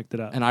Vidiots and picked it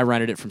up. And I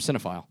rented it from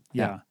Cinephile.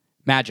 Yeah.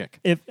 Magic.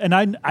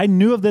 I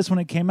knew of this when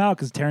it came out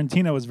because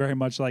Tarantino was very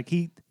much like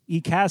he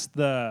cast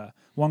the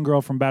one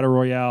girl from Battle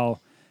Royale,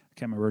 I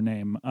can't remember her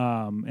name,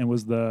 and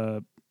was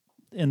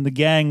in the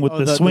gang with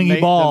Oh, the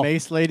swingy ball. The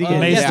mace lady? The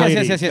mace yes, lady.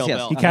 yes, yes, yes, Kill yes.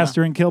 Bill. He cast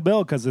her in Kill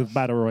Bill because of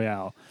Battle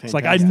Royale. It's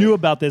like I Fantastic. knew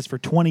about this for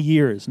 20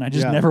 years and I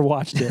just Yeah. never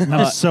watched it. And I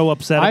was so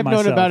upset at I've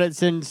myself. known about it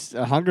since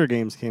Hunger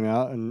Games came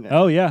out. And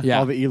Oh, yeah. Yeah.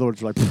 all the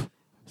E-Lords were like, "Pfft,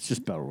 it's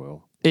just Battle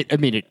Royale.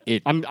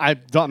 I'm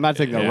I'm not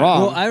saying they're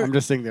wrong. Well, I'm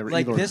just saying they were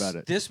like E-Lords about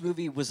it. this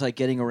movie was like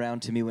getting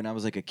around to me when I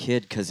was like a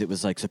kid because it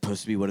was like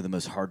supposed to be one of the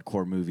most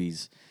hardcore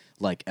movies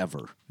like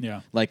ever.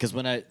 Yeah. Like because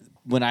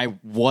when I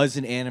was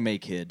an anime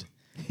kid,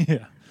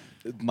 Yeah.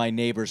 my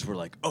neighbors were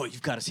like, "Oh,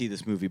 you've got to see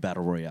this movie,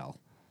 Battle Royale."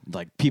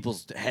 Like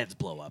people's heads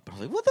blow up. I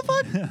was like, "What the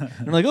fuck?"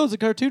 And I'm like, "Oh, it's a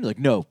cartoon." They're like,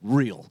 "No,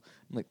 real."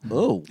 I'm like,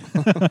 "Oh,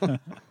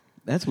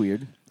 that's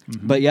weird."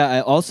 But yeah,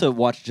 I also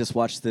watched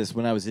this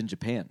when I was in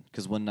Japan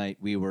because one night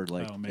we were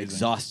like Oh, amazing.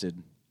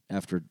 exhausted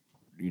after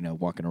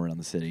walking around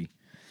the city,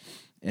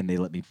 and they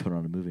let me put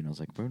on a movie, and I was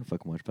like, we're gonna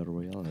fucking watch Battle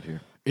Royale out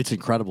here. It's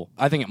incredible.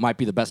 I think it might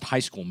be the best high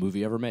school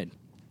movie ever made.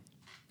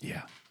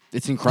 Yeah.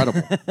 It's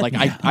incredible.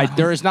 Like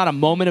there is not a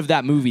moment of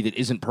that movie that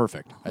isn't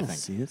perfect. I think.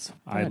 See, it's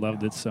I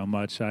loved it so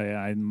much.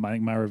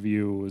 My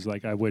review was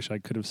like, I wish I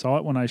could have saw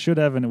it when I should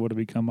have, and it would have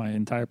become my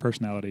entire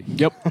personality.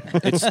 Yep.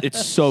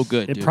 It's so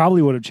good. It dude.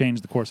 probably would have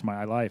changed the course of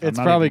my life. it's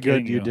I'm not probably even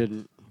kidding good you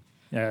didn't.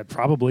 Yeah,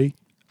 probably.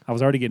 I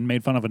was already getting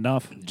made fun of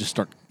enough. Just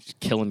start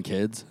killing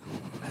kids.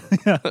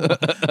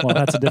 Well,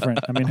 that's a different.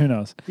 I mean, who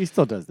knows? He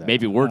still does that.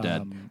 Maybe we're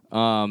dead.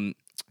 I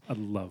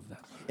love that.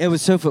 It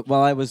was so fun.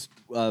 While I was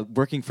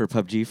working for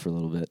PUBG for a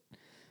little bit,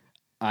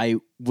 I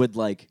would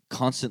like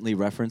constantly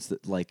reference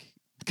that, like,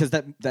 because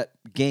that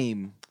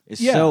game is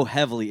so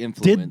heavily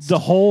influenced. Did the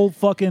whole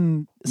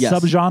fucking Yes.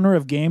 subgenre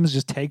of games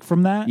just take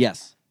from that?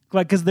 Yes.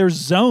 Like, because there's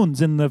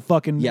zones in the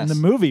fucking in Yes. the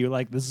movie.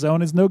 Like, this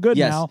zone is no good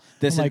Yes. now.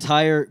 This I'm like,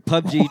 entire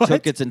PUBG what?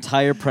 took its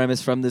entire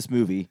premise from this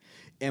movie.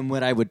 And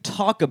when I would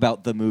talk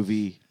about the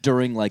movie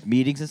during like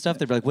meetings and stuff,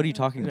 they'd be like, "What are you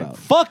talking about?"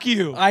 fuck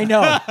you. I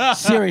know,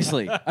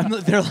 seriously.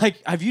 They're like,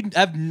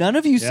 "Have none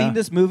of you Yeah. seen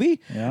this movie?"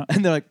 Yeah.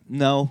 And they're like,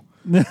 "No."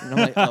 And I'm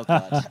like, "Oh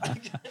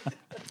god."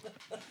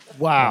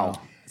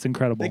 Wow. It's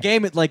incredible. The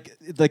game, like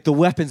the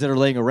weapons that are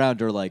laying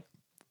around are like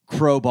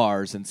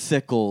crowbars and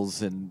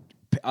sickles and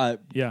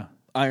Yeah.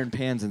 iron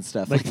pans and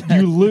stuff. Like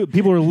that.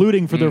 people are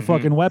looting for their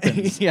fucking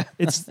weapons. Yeah.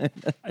 It's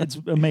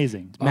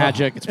amazing.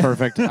 Magic. It's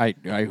perfect.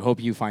 I hope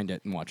you find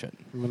it and watch it.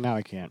 Well, now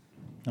I can't.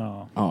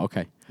 Oh. Oh,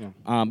 okay.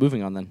 Yeah.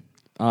 Moving on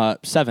then.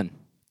 7.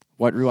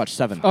 What rewatch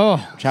 7? Oh,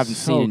 which I haven't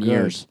so seen in good.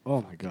 years.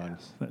 Oh my god.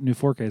 That new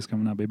 4K is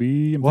coming out,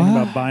 baby. I'm thinking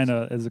What? about buying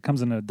as it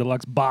comes in a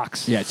deluxe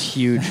box. Yeah, it's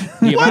huge.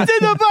 What's in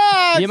the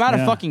box? The amount of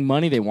Yeah. fucking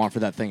money they want for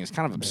that thing is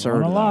kind of They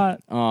absurd. want a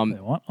lot. though.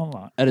 They want a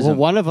lot. That is Well, a-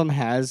 one of them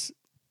has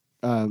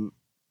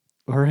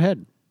her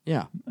head.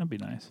 yeah. That'd be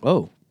nice.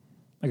 Oh,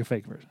 Like a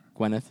fake version.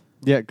 Gwyneth.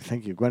 Yeah,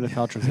 thank you. Gwyneth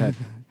Paltrow's head.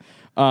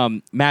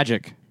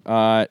 Magic.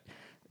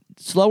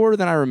 Slower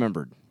than I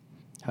remembered.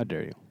 How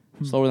dare you?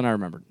 Slower than I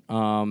remembered.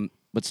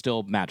 But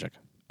still magic.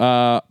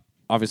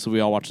 Obviously, we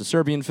all watched the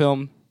Serbian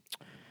film.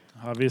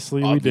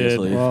 Obviously, Obviously.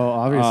 we did. Well,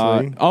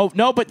 obviously. Oh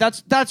no, but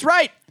that's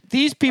right.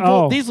 These people,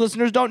 Oh. these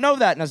listeners don't know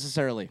that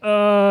necessarily.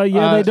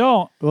 They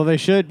don't. Well, they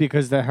should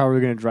because how are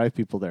we going to drive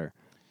people there?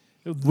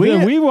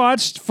 We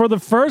watched for the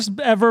first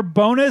ever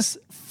bonus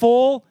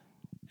full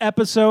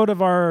episode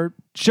of our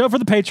show for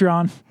the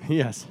Patreon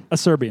Yes. a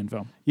Serbian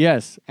film.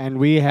 Yes. And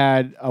we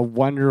had a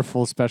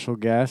wonderful special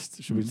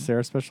guest. Should we say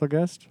our special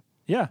guest?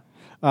 Yeah.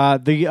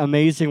 The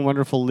amazing,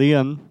 wonderful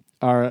Liam,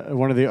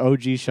 one of the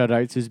OG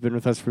Shuttites who's been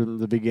with us from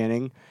the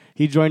beginning.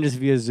 He joined us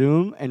via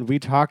Zoom, and we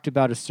talked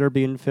about a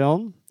Serbian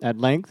film at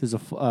length. It's a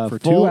For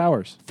full, 2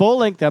 hours.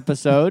 full-length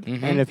episode.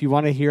 And if you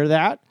want to hear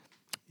that,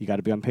 you got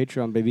to be on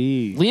Patreon,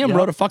 baby. Liam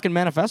wrote a fucking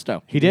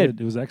manifesto. He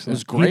did. It was excellent.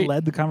 was great. He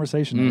led the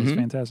conversation. It was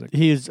fantastic.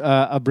 He is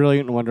a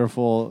brilliant and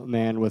wonderful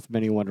man with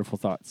many wonderful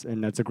thoughts,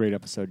 and that's a great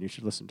episode. You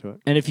should listen to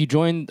it. And if you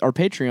join our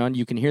Patreon,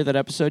 you can hear that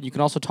episode. You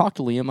can also talk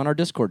to Liam on our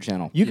Discord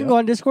channel. You can go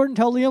on Discord and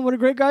tell Liam what a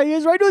great guy he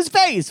is right to his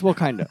face. Well,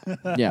 kind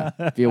of. Yeah,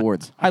 via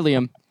words. Hi,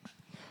 Liam.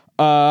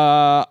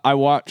 I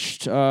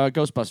watched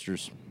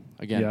Ghostbusters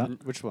again. Yeah.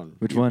 Which one?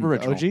 Which one?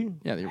 Original. OG? Yeah,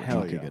 the original. Hell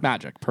Okay, yeah. good.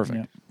 Magic.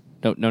 Perfect.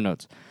 Yeah. No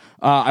notes.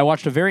 I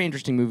watched a very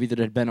interesting movie that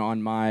had been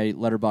on my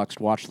Letterboxd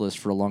watch list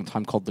for a long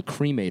time called The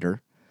Cremator,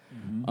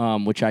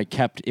 which I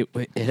kept. It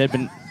had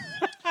been.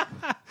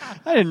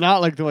 I did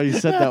not like the way you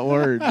said that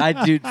word.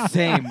 I do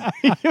same.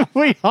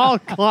 We all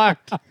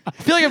clocked. I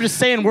feel like I'm just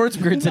saying words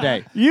weird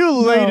today. You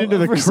laid into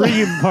the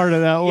cream part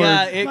of that word.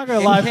 Yeah, I'm not it gonna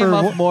lie, came for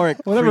off more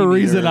whatever creamier.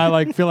 reason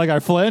I feel like I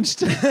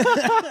flinched.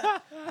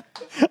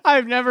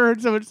 I've never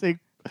heard someone say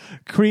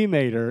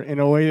cremator in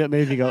a way that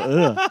made me go,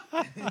 ugh.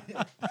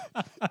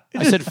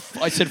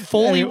 I said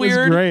fully It was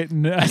weird. great.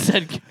 I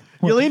said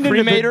You leaned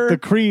into cremator. the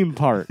cream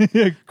part.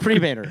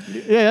 Cremator.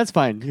 Yeah, that's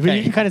fine. But Okay.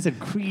 you kind of said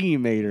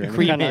cremator. and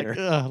I'm kinda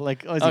Cremator.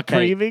 Like, oh, is Okay. it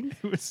creaming?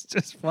 It was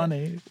just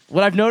funny.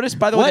 What I've noticed,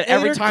 by the way, What that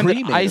every ate a time that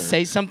I cremator?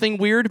 say something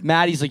weird,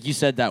 Maddie's like, "You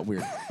said that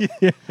weird."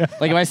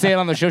 Like if I say it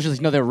on the show, she's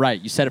like, "No, they're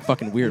right. You said it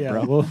fucking weird, Yeah,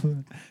 bro." well,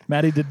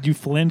 Maddie, did you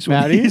flinch when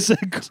Maddie? he said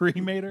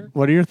cremator?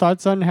 What are your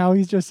thoughts on how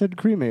he's just said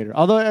cremator?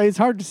 Although it's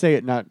hard to say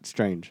it not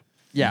strange.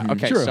 Yeah.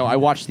 Okay. True. So I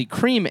watched the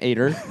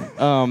Cremator.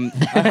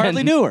 I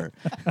hardly knew her.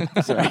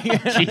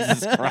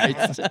 Jesus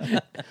Christ.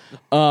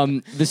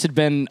 This had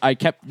been. I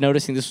kept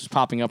noticing this was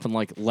popping up in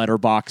like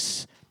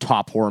Letterbox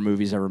top horror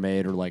movies ever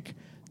made, or like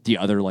the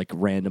other like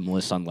random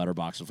lists on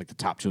Letterbox of like the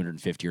top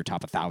 250 or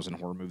top 1,000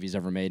 horror movies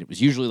ever made. It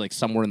was usually like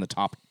somewhere in the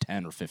top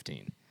 10 or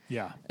 15.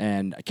 Yeah.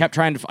 And I kept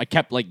I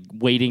kept like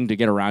waiting to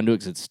get around to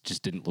it because it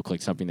just didn't look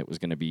like something that was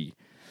going to be,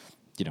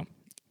 you know,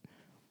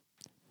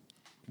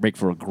 make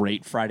for a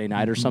great Friday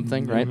night or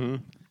something, right?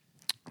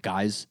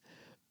 Guys,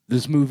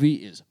 this movie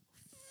is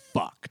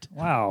fucked.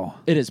 Wow.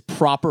 It is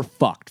proper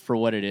fucked for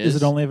what it is.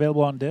 Is it only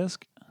available on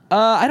disc?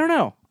 I don't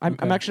know. I'm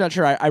Okay. actually not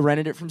sure. I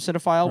rented it from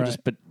Cinephile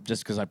Right.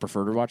 just because I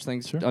prefer to watch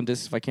things Sure. on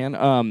disc if I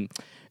can.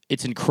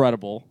 It's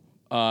incredible.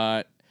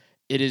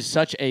 It is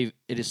such a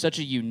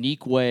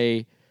unique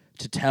way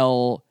to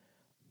tell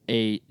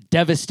a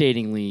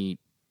devastatingly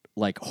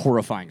like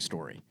horrifying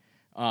story.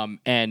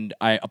 And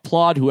I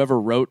applaud whoever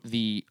wrote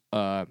the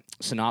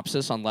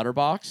synopsis on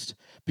Letterboxd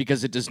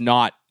because it does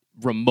not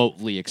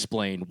remotely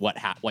explain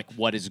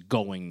what is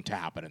going to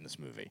happen in this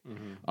movie.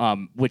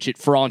 Which it,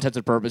 for all intents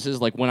and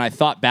purposes, like when I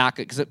thought back,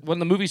 because when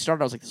the movie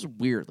started, I was like, this is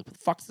weird. Like, what the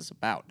fuck's this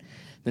about?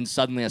 Then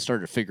suddenly I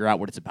started to figure out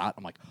what it's about.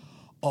 I'm like,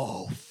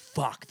 oh,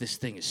 fuck, this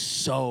thing is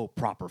so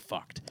proper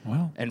fucked.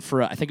 Wow. And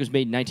for, I think it was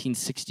made in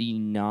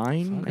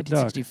 1969, Fuck a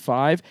duck.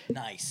 1965.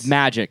 Nice.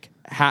 Magic.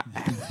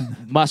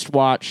 Must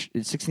watch.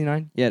 It's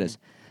 69? Yeah, it is.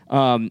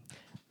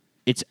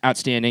 It's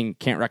outstanding.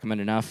 Can't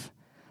recommend enough.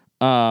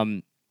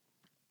 I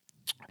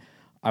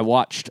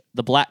watched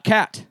The Black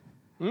Cat,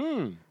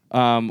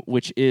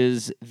 which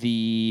is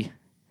the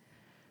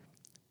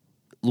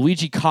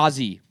Luigi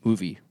Cozzi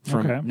movie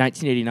from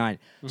 1989.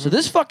 So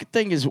this fucking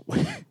thing is...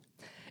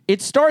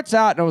 It starts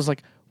out, and I was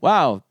like,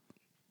 wow,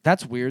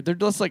 that's weird. They're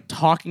just, like,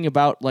 talking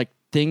about, like,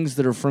 things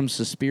that are from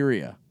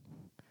Suspiria.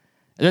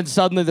 And then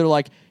suddenly they're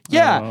like,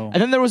 yeah. Oh.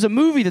 And then there was a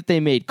movie that they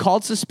made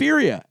called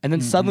Suspiria. And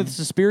then suddenly the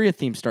Suspiria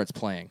theme starts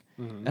playing.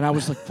 And I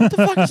was like, what the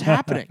fuck is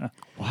happening?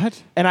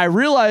 What? And I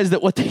realized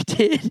that what they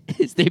did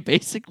is they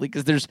basically,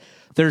 because there's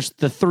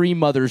the Three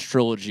Mothers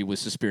trilogy with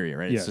Suspiria,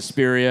 right? Yes. It's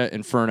Suspiria,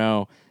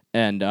 Inferno,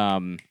 and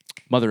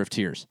Mother of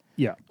Tears.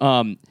 Yeah.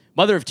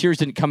 Mother of Tears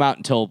didn't come out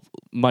until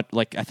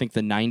I think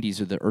the 90s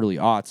or the early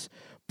aughts.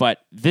 But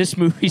this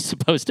movie's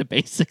supposed to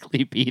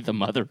basically be the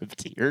Mother of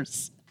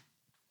Tears.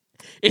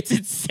 It's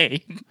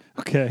insane.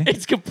 Okay.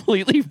 It's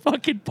completely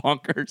fucking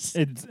bonkers.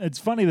 It's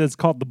funny that it's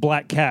called The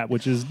Black Cat,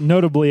 which is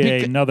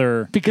notably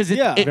another... Because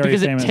very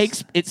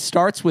famous. it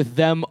starts with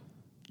them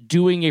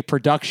doing a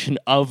production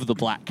of The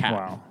Black Cat.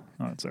 Wow.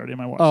 Oh, it's already in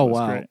my watch Oh, list.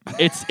 wow. Great.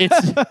 It's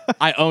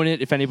I own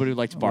it if anybody would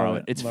like to borrow Love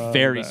it. it. It's Love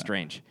very that.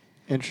 strange.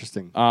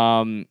 Interesting.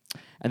 And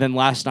then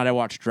last night I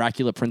watched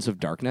Dracula Prince of How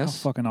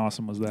Darkness, fucking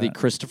awesome was that? the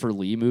Christopher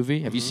Lee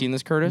movie. Have you seen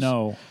this, Curtis?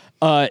 No.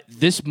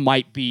 This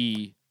might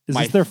be Is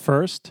this their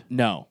first?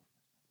 No,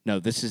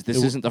 this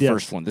isn't the yes.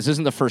 first one. This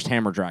isn't the first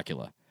Hammer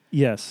Dracula.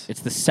 Yes. It's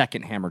the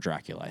second Hammer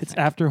Dracula. I It's think.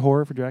 after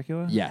Horror for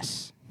Dracula?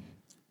 Yes.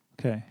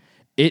 Okay.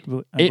 I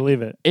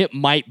believe it. It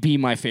might be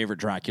my favorite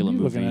Dracula What are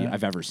you looking movie at?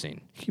 I've ever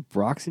seen. Keep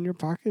rocks in your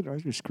pocket? Or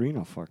is your screen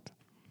all fucked?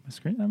 My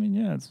screen? I mean,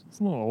 yeah, it's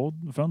a little old.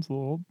 The phone's a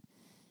little old.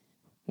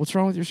 What's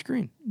wrong with your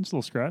screen? It's a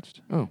little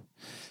scratched. Oh.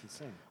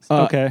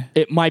 Okay.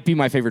 It might be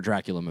my favorite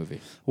Dracula movie.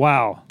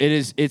 Wow. It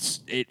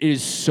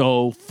is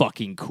so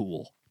fucking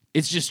cool.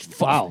 It's just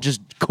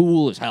just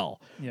cool as hell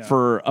Yeah.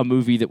 for a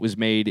movie that was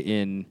made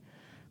in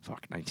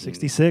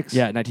 66.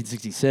 Yeah,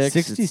 1966.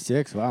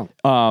 66,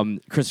 wow.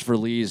 Christopher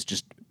Lee is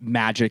just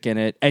magic in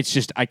it. It's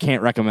just I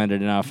can't recommend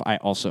it enough. I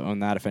also own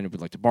that if anybody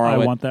would like to borrow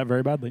I it. want that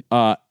very badly.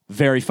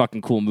 Very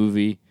fucking cool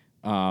movie.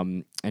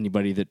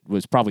 Anybody that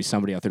was probably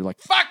somebody out there like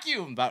fuck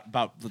you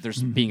about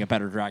there's being a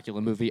better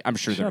Dracula movie. I'm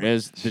sure there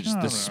is.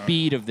 The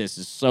speed of this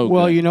is so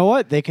Well, good. you know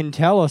what? They can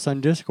tell us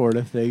on Discord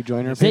if they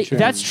join our Patreon.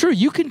 That's true.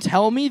 You can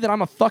tell me that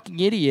I'm a fucking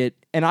idiot,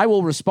 and I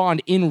will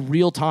respond in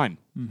real time.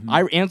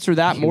 I answer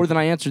that more than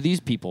I answer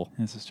these people.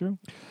 This is true.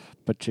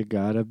 But you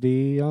gotta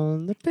be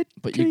on the Patreon.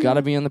 But you got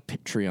to be on the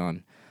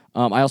Patreon.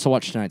 I also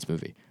watched tonight's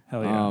movie.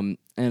 Hell yeah.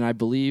 And I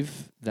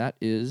believe that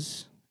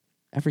is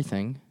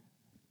everything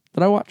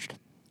that I watched.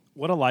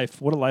 What a life.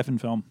 What a life in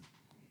film.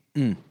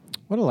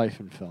 What a life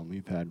in film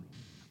you've had.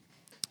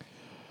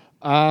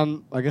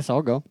 I guess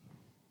I'll go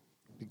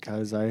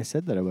because I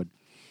said that I would.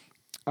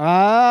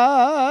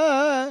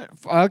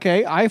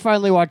 Okay, I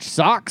finally watched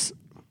Socks.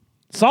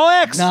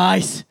 Saw X!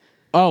 Nice.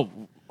 Oh,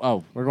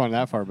 We're going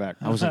that far back.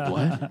 I was like,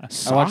 what? I watched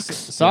Socks?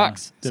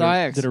 Socks. Did Saw it,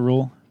 X. did it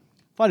rule?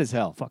 Fun as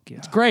hell. Fuck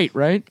yeah. Great,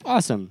 right?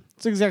 Awesome.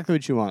 It's exactly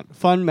what you want.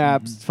 Fun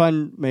maps,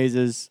 fun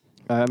mazes.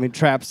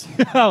 Traps.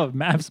 Oh,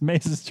 maps,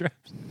 mazes,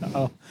 traps.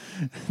 Oh,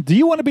 do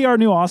you want to be our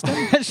new Austin?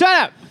 Shut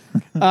up.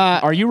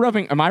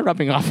 Am I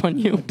rubbing off on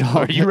you?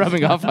 Are you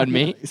rubbing off on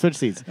me? Switch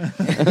seats.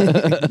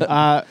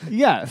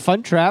 Yeah,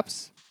 fun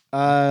traps.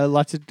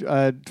 Lots of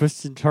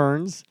twists and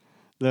turns.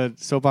 The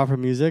soap opera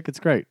music. It's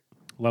great.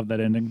 Love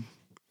that ending.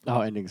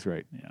 Oh, ending's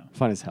great. Yeah.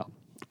 Fun as hell.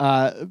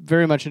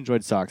 Very much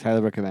enjoyed Socks.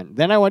 Highly recommend.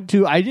 Then I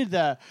did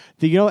the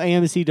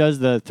AMC does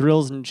the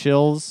Thrills and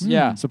Chills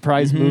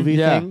surprise movie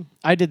thing.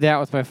 I did that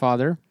with my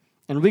father,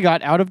 and we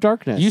got Out of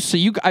Darkness.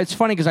 It's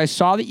funny because I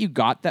saw that you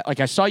got that. Like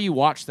I saw you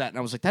watch that, and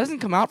I was like, that doesn't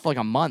come out for like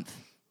a month,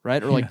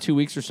 right? Or like 2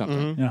 weeks or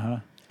something. Uh-huh.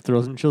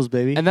 Thrills and Chills,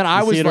 baby. And then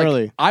I You was see it like,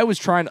 early. I was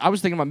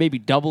thinking about maybe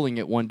doubling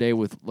it one day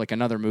with like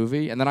another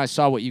movie, and then I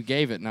saw what you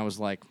gave it, and I was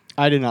like,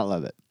 I did not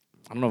love it.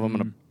 I don't know if I'm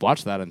gonna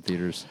watch that in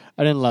theaters.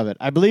 I didn't love it.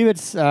 I believe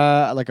it's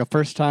like a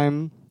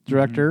first-time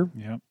director.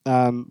 Yeah.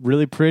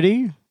 Really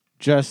pretty,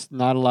 just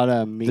not a lot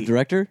of meat. The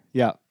director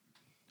Yeah.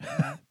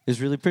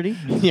 is really pretty.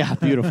 Yeah,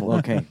 beautiful.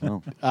 Okay.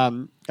 Well,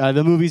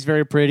 The movie's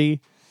very pretty.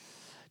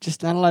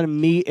 Just not a lot of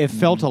meat. It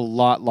felt a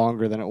lot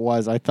longer than it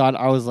was. I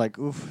was like,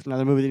 oof,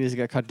 another movie that needs to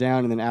get cut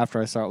down. And then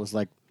after I saw it, was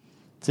like,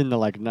 it's into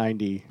like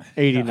 90,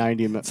 80,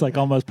 90. It's like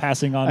almost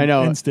passing on I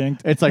know.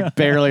 instinct. It's like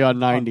barely on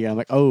 90. I'm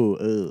like,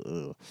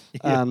 oh.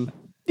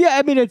 Yeah,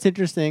 I mean it's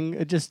interesting.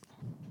 It just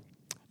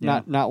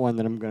not one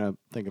that I'm gonna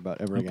think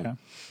about ever again.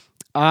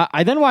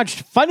 I then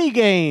watched Funny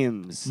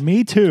Games.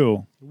 Me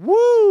too.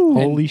 Woo!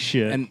 Holy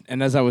shit.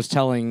 And as I was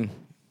telling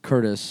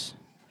Curtis,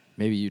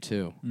 maybe you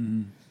too.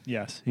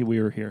 Yes, we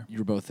were here. You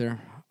were both there.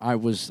 I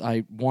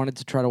wanted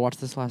to try to watch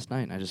this last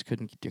night, and I just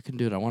couldn't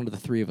do it. I wanted the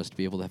three of us to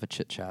be able to have a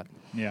chit chat.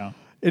 Yeah.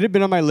 It had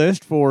been on my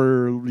list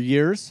for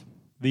years.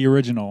 The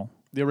original.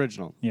 The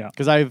original. Yeah.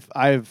 Because I've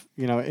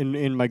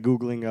in my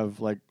Googling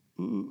of like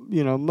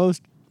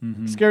most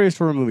scariest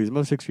horror movies,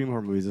 most extreme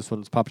horror movies, this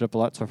one's popped up a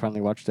lot, so I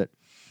finally watched it.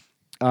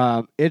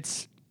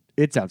 It's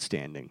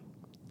outstanding.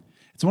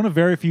 It's one of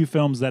very few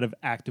films that have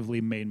actively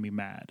made me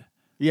mad.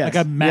 Yes.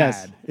 Like I'm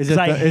mad. Yes.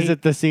 Is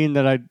it the scene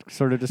that I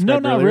sort of described? No,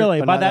 not earlier, really.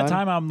 but By not that on?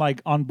 time, I'm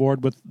like on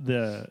board with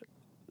the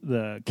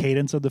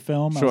cadence of the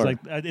film. I Sure. was like,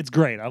 it's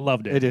great. I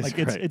loved it. It is like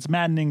great. it's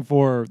maddening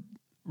for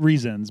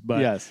reasons,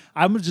 but Yes.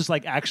 I was just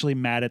like actually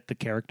mad at the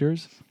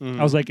characters.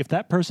 I was like, if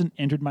that person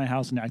entered my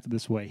house and acted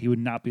this way, he would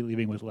not be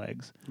leaving with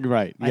legs.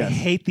 Right. I Yes.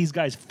 hate these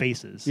guys'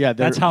 faces. Yeah,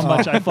 that's how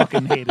much I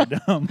fucking hated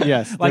them.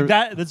 Yes, like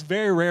they're- that's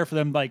very rare for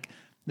them. Like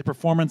the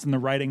performance and the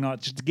writing, not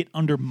just to get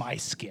under my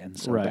skin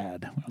so Right.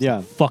 bad. I was Yeah.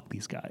 like, fuck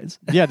these guys.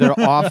 Yeah, they're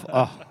off.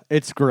 Oh,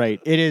 it's great.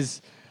 It is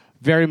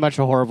very much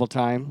a horrible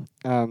time.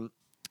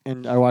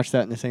 And I watched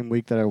that in the same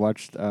week that I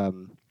watched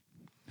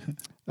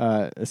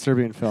a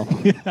Serbian film.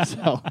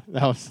 So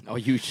that was Oh,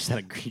 you just had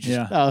a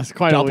Yeah. that was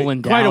quite a Doubling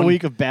week, quite a down.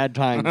 week of bad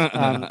times.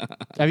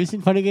 Have you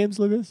seen Funny Games,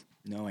 Lucas?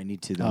 No, I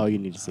need to. Though. Oh, you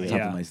need to see it. Top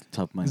Yeah. of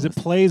my Because it list.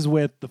 plays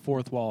with the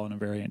fourth wall in a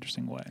very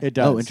interesting way. It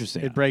does. Oh,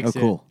 interesting. It breaks. Oh,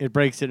 cool. It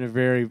breaks it in a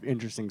very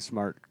interesting,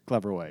 smart,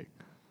 clever way.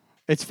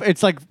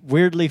 It's like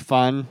weirdly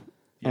fun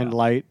and Yeah.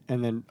 light,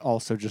 and then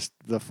also just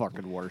the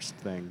fucking worst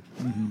thing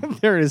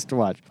there is to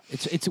watch.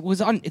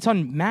 It's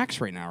on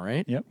Max right now,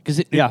 right? Yep.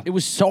 Because Yeah. it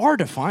was so hard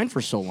to find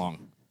for so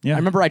long. Yeah. I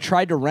remember I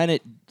tried to rent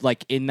it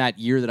like in that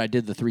year that I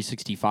did the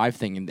 365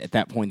 thing, and at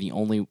that point the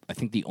only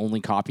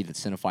copy that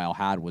Cinephile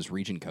had was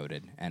region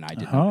coded, and I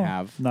didn't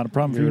have not a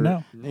problem for you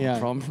now. Yeah.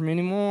 problem for me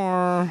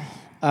anymore.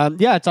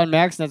 Yeah, it's on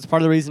Max, and that's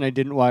part of the reason I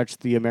didn't watch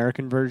the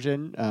American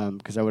version,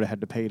 because I would have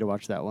had to pay to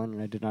watch that one,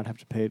 and I did not have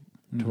to pay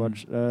to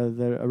watch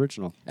the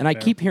original. And I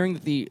keep hearing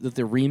that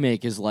the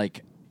remake is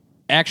like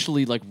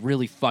actually like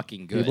really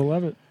fucking good. People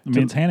love it. I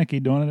mean, it's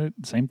Haneke doing it.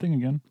 Same thing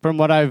again.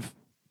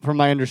 From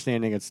my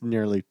understanding, it's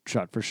nearly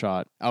shot for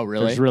shot. Oh,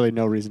 really? There's really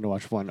no reason to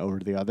watch one over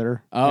the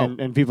other. Oh.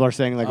 And people are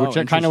saying like Oh, kind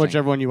of interesting.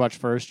 whichever one you watch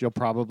first, you'll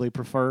probably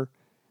prefer.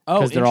 Oh,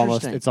 Because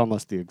interesting. it's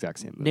almost the exact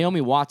same movie.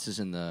 Naomi Watts is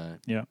in the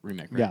Yeah.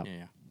 remake, right?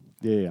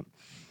 Yeah.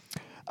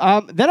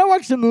 Yeah. Then I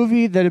watched a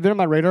movie that had been on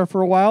my radar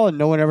for a while and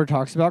no one ever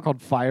talks about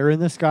called Fire in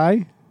the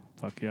Sky.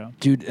 Fuck yeah.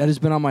 Dude, that has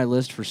been on my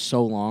list for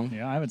so long.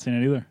 Yeah, I haven't seen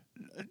it either.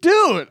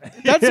 Dude,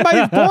 that's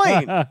my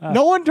point.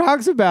 No one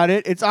talks about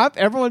it. It's off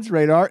everyone's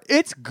radar.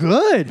 It's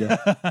good.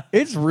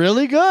 It's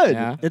really good.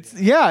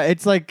 Yeah?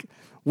 It's like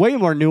way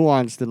more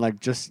nuanced than like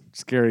just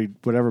scary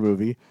whatever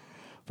movie.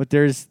 But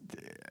it's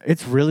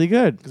really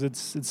good. Because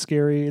it's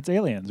scary. It's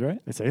aliens,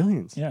 right? It's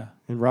aliens. Yeah.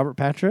 And Robert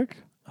Patrick,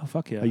 Oh,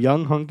 fuck yeah. a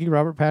young hunky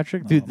Robert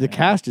Patrick. Dude, the man.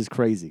 cast is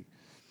crazy.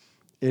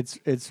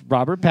 It's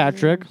Robert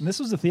Patrick. And this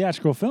was a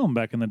theatrical film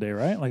back in the day,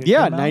 right? Like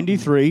Yeah,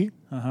 93.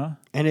 Uh-huh.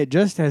 And it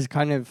just has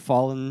kind of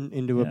fallen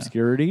into Yeah.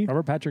 obscurity.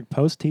 Robert Patrick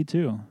post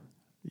T2.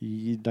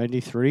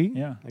 93?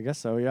 Yeah. I guess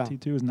so, yeah.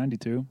 T2 is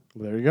 92.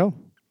 Well, there you go.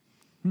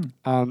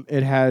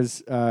 It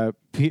has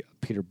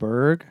Peter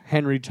Berg,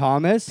 Henry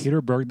Thomas.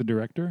 Peter Berg, the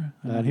director.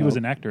 He no. was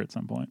an actor at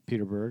some point.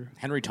 Peter Berg.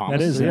 Henry Thomas.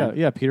 That is So, him.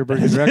 yeah, Peter Berg,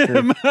 the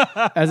director,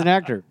 as an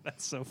actor.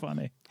 That's so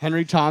funny.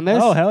 Henry Thomas.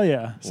 Oh, hell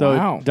yeah. So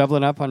Wow.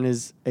 doubling up on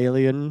his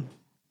alien.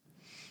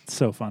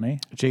 So funny.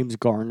 James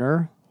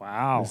Garner.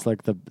 Wow. It's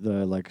like the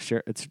like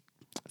share. It's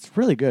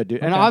really good,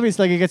 dude. And Okay.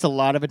 obviously, like, it gets a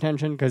lot of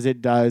attention because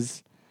it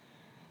does.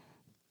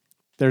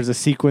 There's a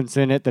sequence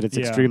in it that it's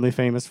Yeah. extremely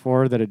famous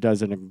for that it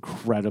does an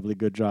incredibly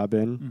good job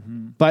in.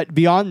 Mm-hmm. But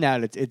beyond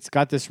that, it's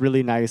got this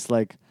really nice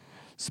like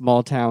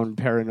small town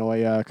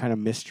paranoia kind of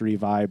mystery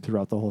vibe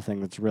throughout the whole thing.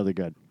 That's really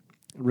good,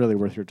 really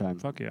worth your time.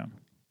 Fuck yeah.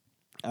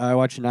 I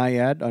watched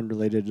Naiad,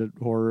 unrelated to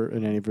horror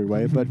in any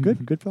way, but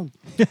good film.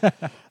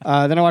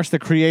 Then I watched The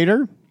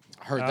Creator.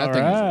 I heard that All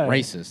thing right. was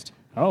racist.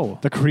 Oh.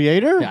 The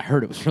Creator? Yeah, I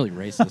heard it was really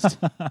racist.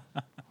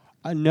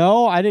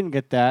 No, I didn't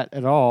get that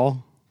at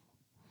all.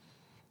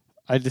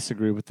 I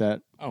disagree with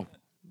that. Oh.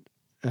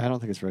 I don't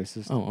think it's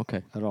racist Oh,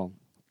 okay. at all.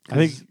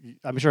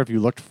 I'm sure if you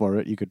looked for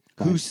it, you could.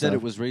 Who find said stuff.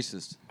 it was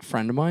racist? A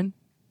friend of mine.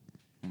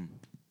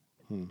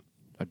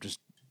 I just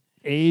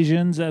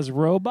Asians as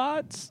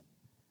robots?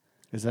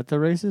 Is that the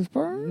racist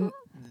part?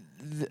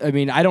 I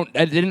mean,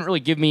 it didn't really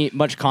give me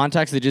much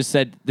context. They just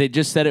said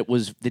it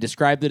was. They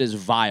described it as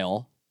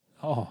vile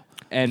Oh.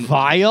 and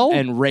Vile?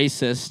 and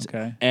racist.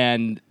 Okay.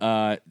 And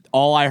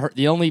all I heard,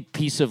 the only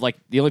piece of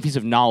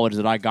knowledge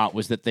that I got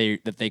was that they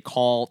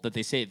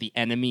say the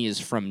enemy is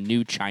from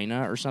New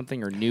China or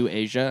something, or New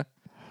Asia.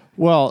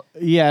 Well,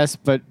 yes,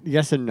 but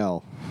yes and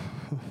no.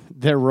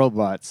 They're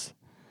robots.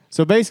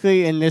 So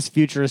basically, in this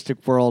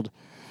futuristic world,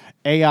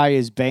 AI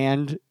is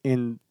banned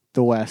in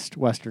the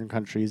Western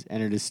countries,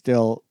 and it is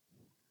still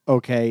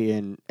okay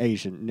in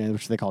Asian,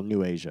 which they call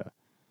New Asia,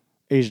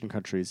 Asian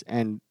countries.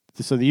 And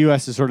so the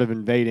U.S. is sort of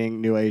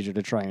invading New Asia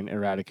to try and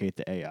eradicate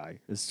the AI,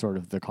 is sort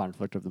of the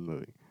conflict of the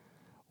movie.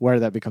 Where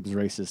that becomes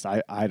racist,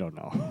 I don't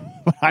know.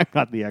 I'm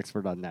not the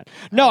expert on that.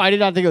 No, I did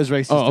not think it was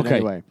racist in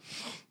any way.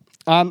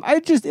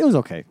 It was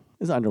okay. It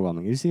was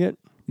underwhelming. You see it?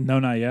 No,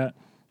 not yet.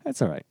 That's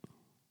all right.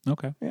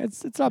 Okay. Yeah,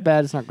 it's not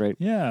bad. It's not great.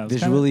 Yeah.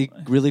 Visually,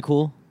 really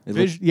cool.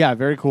 Yeah,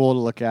 very cool to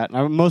look at. And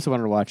I mostly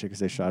wanted to watch it because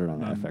they shot it on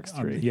the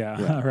FX3.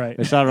 Yeah, right.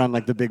 They shot it on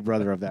like the big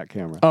brother of that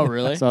camera. Oh,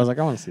 really? So I was like,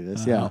 I want to see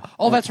this. Yeah.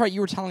 Oh, that's right.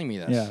 You were telling me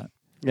this. Yeah.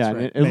 Yeah, and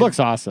right. it looks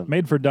awesome.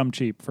 Made for dumb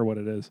cheap for what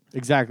it is.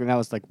 Exactly. And that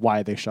was like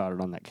why they shot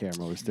it on that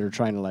camera, was they were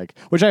trying to like,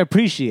 which I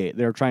appreciate.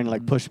 They were trying to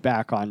like push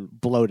back on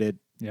bloated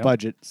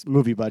budgets,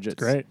 movie budgets.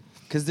 Great.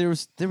 Because there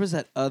was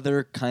that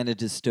other kind of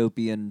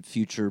dystopian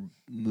future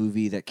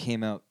movie that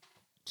came out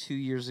 2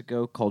 years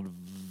ago called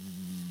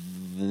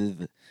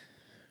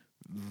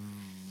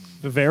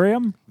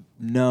Vivarium?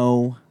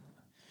 No.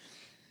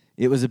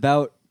 It was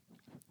about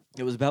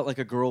like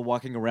a girl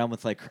walking around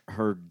with like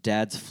her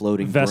dad's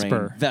floating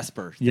Vesper. brain.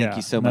 Vesper. Yeah. Thank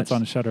you so and much. That's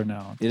on Shudder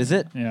now. Is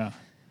it? Yeah.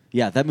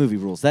 Yeah, that movie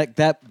rules. That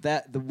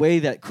the way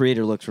that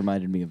creator looks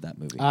reminded me of that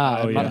movie.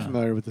 I'm yeah. not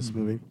familiar with this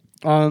movie.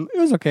 It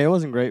was okay. It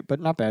wasn't great, but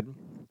not bad.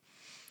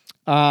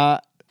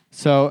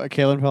 So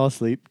Kaylin fell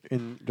asleep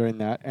during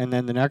that, and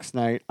then the next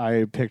night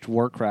I picked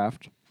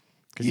Warcraft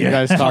because you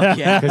guys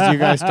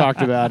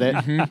talked about it,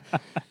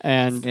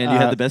 and you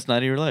had the best night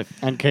of your life.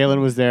 And Kaylin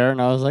was there,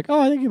 and I was like,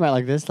 "Oh, I think you might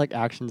like this, like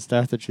action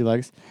stuff that she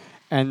likes."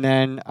 And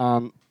then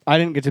I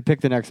didn't get to pick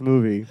the next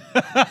movie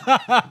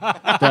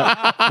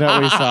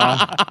that we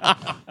saw.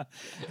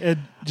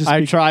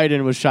 I tried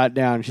and was shot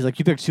down. She's like,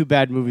 "You picked 2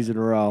 bad movies in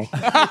a row."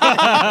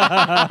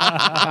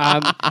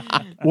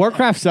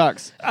 Warcraft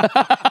sucks.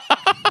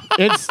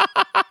 It's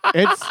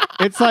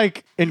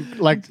like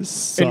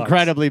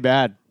incredibly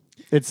bad.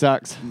 It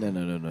sucks.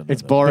 No.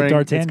 It's boring.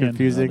 But It's D'Artagnan.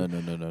 confusing.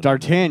 No.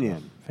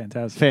 D'Artagnan.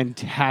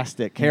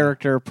 Fantastic.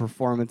 Character,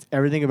 performance,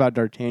 everything about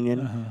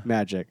D'Artagnan,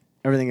 magic.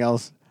 Everything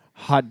else,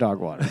 hot dog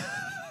water.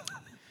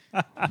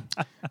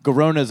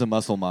 Garona's a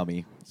muscle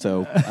mommy,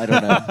 so I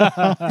don't know.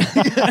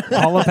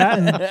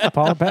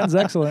 Paula Patton's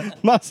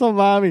excellent. Muscle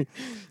mommy.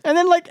 And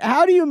then, like,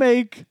 how do you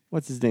make,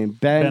 what's his name?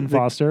 Ben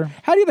Foster.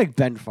 How do you make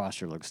Ben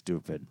Foster look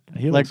stupid?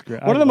 He like, looks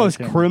great. One of the most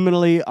him.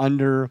 criminally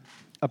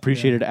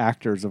underappreciated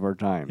actors of our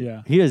time.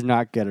 Yeah. He does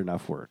not get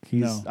enough work.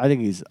 No. I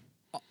think he's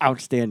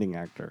outstanding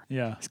actor.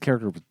 Yeah. His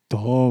character was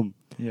dumb.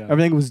 Yeah.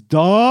 Everything was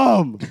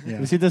dumb. Yeah.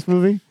 You see this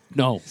movie?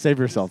 No. Save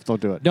yourself.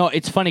 Don't do it. No,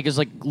 it's funny because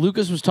like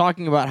Lucas was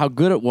talking about how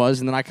good it was,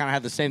 and then I kind of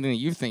had the same thing that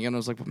you think, and I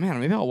was like, "But man,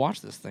 maybe I'll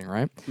watch this thing,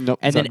 right?" Nope.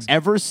 And then Sucks.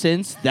 ever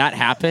since that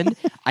happened,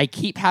 I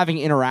keep having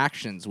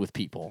interactions with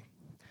people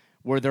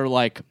where they're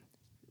like,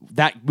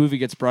 that movie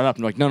gets brought up,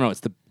 and they're like, "No, it's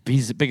the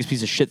biggest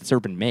piece of shit that's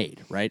ever been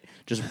made," right?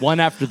 Just one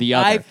after the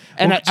other.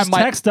 Just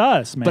text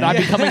us, man. But I'm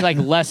becoming like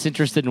less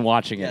interested in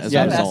watching it as a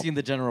I'm result. asking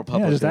the general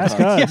public. just ask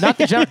us. Not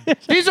the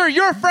These are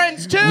your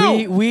friends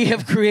too. We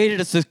have created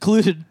a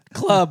secluded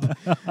club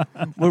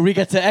where we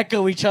get to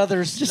echo each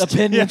other's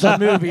opinions on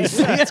movies.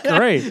 That's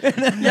great.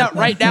 Yeah,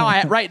 right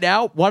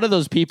now, one of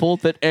those people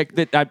that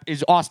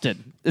is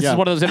Austin. This is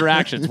one of those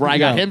interactions where I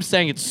got him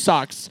saying it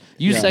sucks,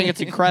 you saying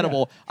it's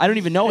incredible. I don't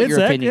even know what your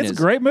opinion is. It's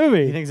a great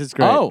movie. He thinks it's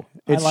great. Oh.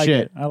 It's I like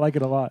shit. it. I like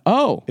it a lot.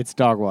 Oh, It's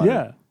dog water.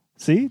 Yeah.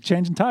 See?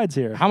 Changing tides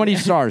here. how many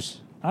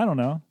stars? I don't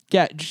know.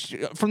 Yeah, just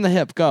from the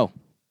hip, go.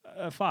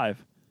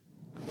 5.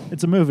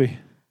 It's a movie.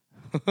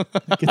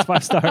 It gets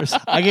 5 stars.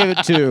 I gave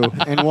it 2,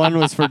 and 1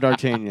 was for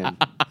D'Artagnan.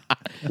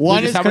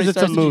 One Lucas, is how many because it's a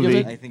stars did you give movie.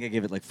 it? I think I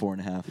gave it like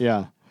 4.5.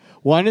 Yeah.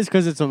 1 is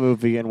because it's a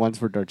movie, and 1's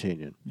for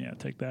D'Artagnan. Yeah,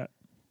 take that.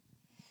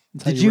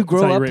 That's Did how you that's how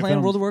grow up rate playing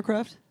films. World of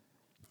Warcraft?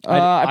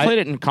 I played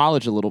it in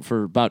college a little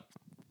for about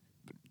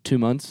 2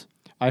 months.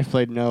 I've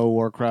played no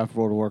Warcraft,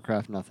 World of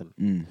Warcraft,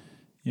 nothing.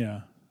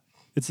 Yeah.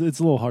 It's a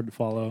little hard to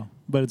follow,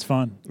 but it's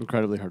fun.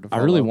 Incredibly hard to I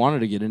follow. really wanted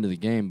to get into the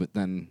game, but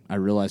then I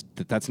realized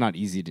that that's not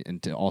easy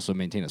to also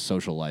maintain a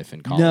social life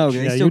in college. No,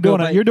 Yeah, still go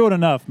by- you're doing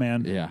enough,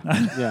 man. Yeah.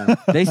 Yeah.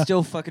 They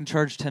still fucking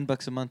charge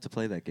 $10 a month to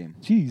play that game.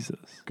 Jesus.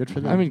 Good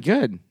for them. I mean,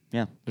 good.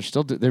 Yeah. They're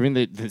still.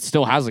 It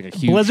still has like a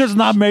huge. Blizzard's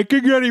not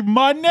making any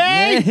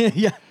money.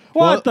 Yeah.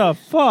 What the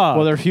fuck?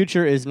 well, their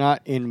future is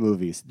not in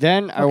movies.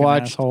 Then I Fucking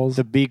watched assholes.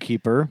 The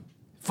Beekeeper.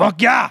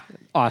 Fuck yeah.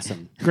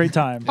 Awesome. Great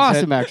time.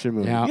 Awesome action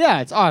movie. Yeah.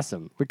 Yeah, it's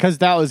awesome. Because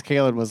that was,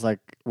 Kaylin was like,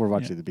 we're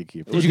watching The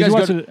Beekeeper. Did you guys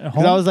watch go it at Because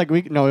home? I was like,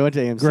 we went to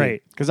AMC.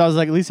 Great. Because I was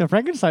like, Lisa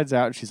Frankenstein's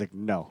out. And she's like,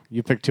 no,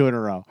 you picked 2 in a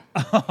row.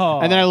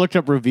 And then I looked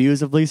up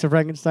reviews of Lisa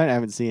Frankenstein. I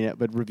haven't seen it,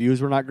 but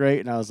reviews were not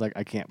great. And I was like,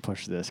 I can't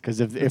push this. Because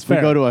if we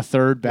fair. go to a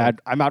third bad,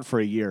 I'm out for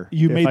a year.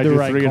 You if made I the do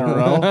right 3 in a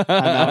call. row, I'm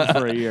out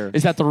for a year.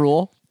 Is that the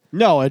rule?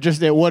 No,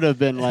 it would have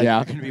been like, Yeah.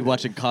 You're going to be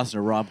watching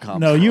Costner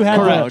rom-coms. No, you had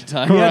for a long to.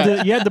 time.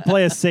 You had to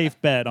play a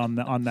safe bet on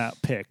that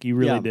pick. You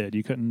really Yeah. did.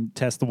 You couldn't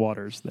test the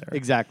waters there.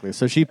 Exactly.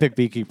 So she picked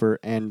Beekeeper,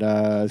 and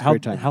it's a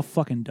great time. How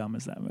fucking dumb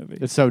is that movie?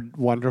 It's so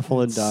wonderful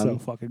and It's dumb. so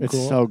fucking It's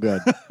cool. so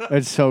good.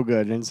 It's so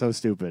good and so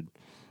stupid,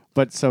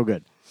 but so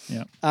good.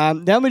 Yeah.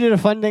 Then we did a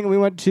fun thing. We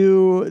went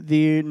to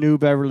the New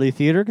Beverly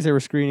Theater because they were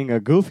screening a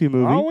Goofy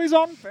movie. Always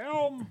on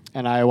film.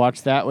 And I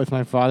watched that with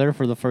my father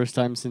for the first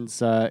time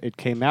since it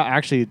came out.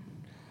 Actually,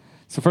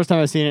 it's the first time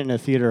I've seen it in a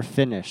theater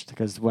finished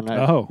because when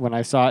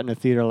I saw it in a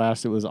theater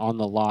last, it was on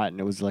the lot and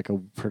it was like a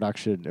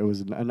production. It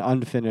was an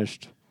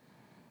unfinished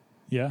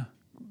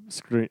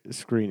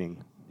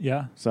screening.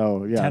 Yeah.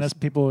 So, yeah.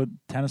 People with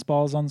tennis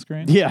balls on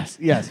screen? Yes.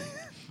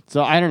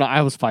 So, I don't know.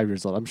 I was 5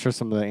 years old. I'm sure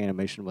some of the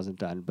animation wasn't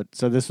done. But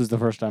so this was the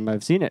first time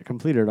I've seen it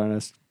completed on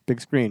a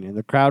big screen. And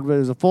the crowd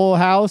was a full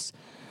house.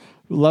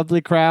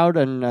 Lovely crowd,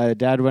 and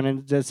Dad went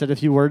in and said a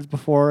few words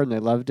before, and they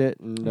loved it.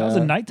 And That was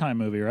a nighttime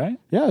movie, right?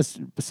 Yeah, it's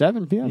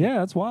 7 p.m. Yeah,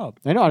 that's wild.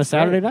 I know, on a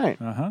Saturday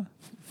night. Uh-huh.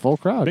 Full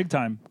crowd. Big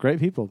time. Great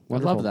people.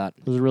 Wonderful. love that.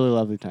 It was a really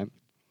lovely time.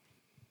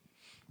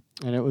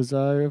 And it was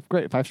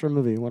great. 5-star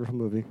movie. Wonderful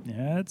movie.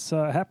 Yeah, it's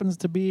happens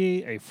to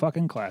be a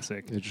fucking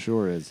classic. It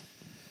sure is.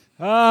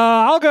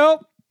 I'll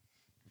go.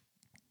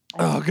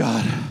 Oh,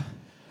 God.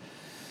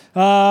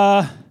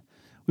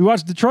 We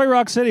watched Detroit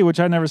Rock City, which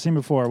I'd never seen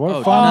before.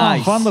 What a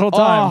fun little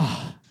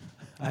time.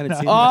 I haven't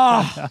seen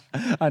that.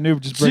 I knew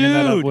just bringing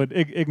that up would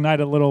ignite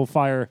a little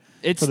fire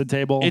for the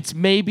table. It's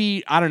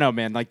maybe, I don't know,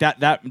 man. Like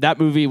that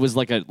movie was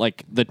like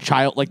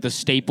the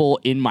staple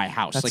in my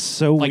house. That's like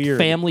so weird.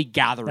 Family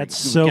gatherings.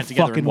 That's we would so get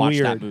together fucking and watch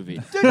weird. that movie.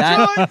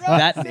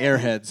 that and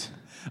Airheads.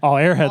 Oh,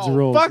 Airheads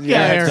rules. Fuck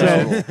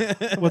yeah,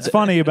 So, what's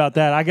funny about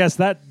that, I guess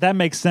that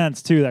makes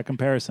sense, too, that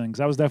comparison,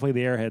 because I was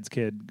definitely the Airheads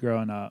kid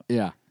growing up.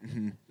 Yeah.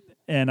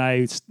 And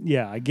I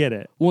get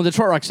it. Well,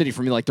 Detroit Rock City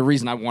for me, like the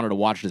reason I wanted to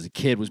watch it as a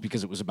kid was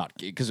because it was about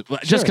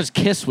just because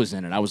Kiss was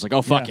in it. I was like,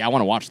 oh fuck yeah, I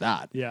want to watch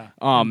that. Yeah.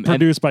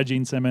 Produced by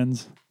Gene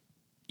Simmons.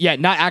 Yeah,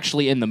 not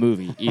actually in the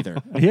movie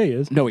either. Yeah, he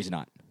is. No, he's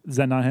not. Is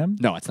that not him?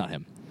 No, it's not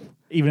him.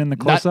 Even in the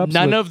close-ups?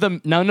 None of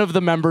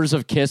the members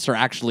of Kiss are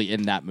actually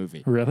in that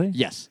movie. Really?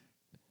 Yes.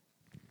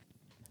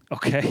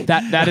 Okay.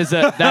 That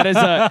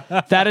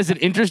is an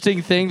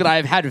interesting thing that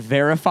I've had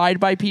verified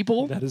by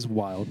people. That is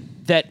wild.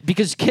 That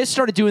because Kiss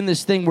started doing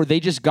this thing where they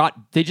just got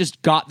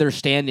their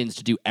stand-ins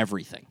to do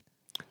everything.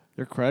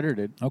 They're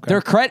credited. Okay.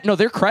 They're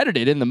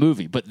credited in the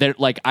movie, but they're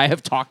like I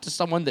have talked to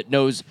someone that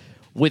knows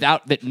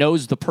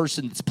the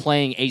person that's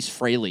playing Ace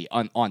Frehley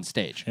on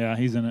stage. Yeah,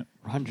 he's in it.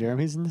 Ron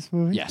Jeremy's in this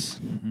movie? Yes.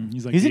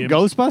 Mm-hmm. He's in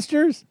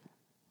Ghostbusters?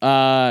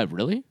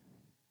 Really?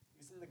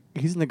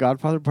 He's in The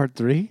Godfather Part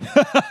 3?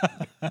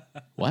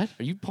 What?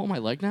 Are you pulling my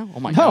leg now? Oh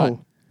my No.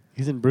 god.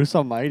 He's in Bruce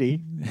Almighty.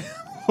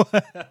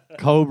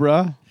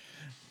 Cobra.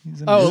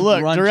 He's in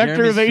Look, Ron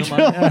director of Jeremy's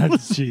Angel.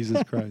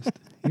 Jesus Christ.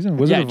 He's in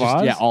Wizard of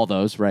Oz? Yeah, all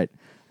those, right.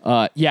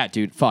 Yeah,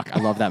 dude, fuck. I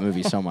love that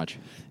movie so much.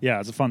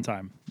 Yeah, it's a fun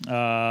time.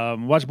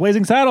 Watch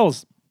Blazing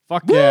Saddles.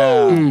 Fuck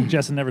yeah.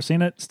 Jess had never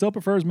seen it. Still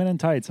prefers Men in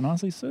Tights. And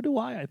honestly, so do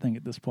I think,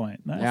 at this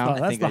point. That's Yeah,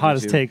 that's the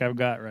hottest take I've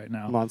got right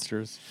now.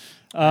 Monsters.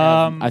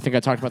 I think I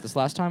talked about this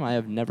last time. I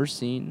have never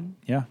seen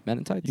Yeah. Men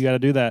in Tights. You got to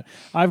do that.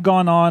 I've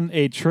gone on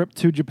a trip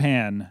to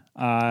Japan.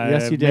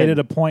 Yes, you did. Made it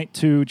a point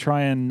to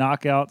try and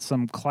knock out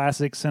some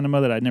classic cinema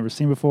that I'd never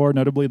seen before,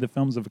 notably the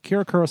films of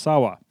Akira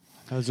Kurosawa.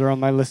 Those are on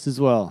my list as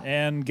well.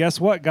 And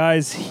guess what,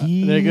 guys?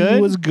 He They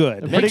good? was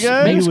good. Pretty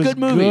good? He Makes was good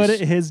movies. good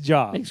at his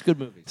job. Makes good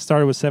movies.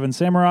 Started with Seven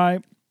Samurai.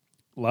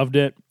 Loved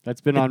it. That's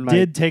been on my...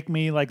 Did take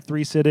me like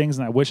 3 sittings,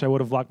 and I wish I would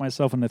have locked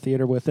myself in the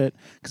theater with it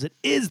because it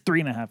is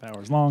 3.5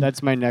 hours long.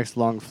 That's my next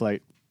long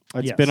flight.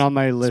 It's Yes. been on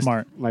my list,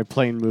 Smart. my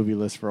plane movie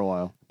list for a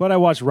while. But I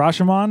watched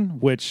Rashomon,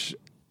 which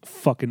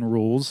fucking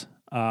rules.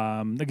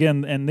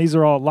 Again, and these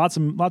are all lots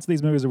of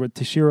these movies are with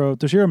Toshiro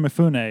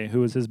Mifune,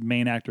 who is his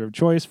main actor of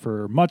choice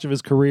for much of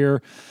his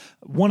career.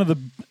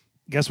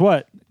 Guess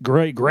what?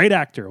 Great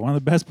actor. One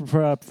of the best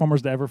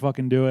performers to ever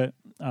fucking do it.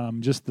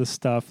 Just the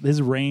stuff,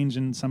 his range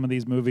in some of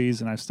these movies,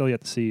 and I've still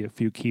yet to see a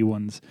few key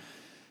ones.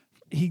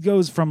 He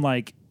goes from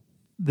like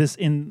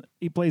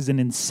he plays an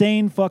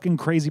insane fucking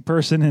crazy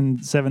person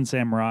in Seven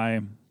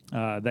Samurai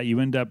that you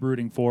end up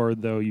rooting for,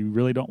 though you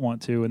really don't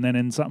want to. And then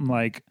in something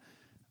like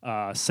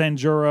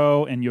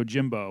Sanjuro and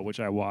Yojimbo, which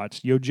I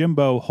watched,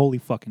 Yojimbo, holy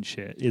fucking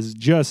shit, is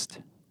just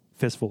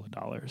fistful of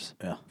dollars.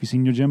 Yeah. Have you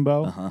seen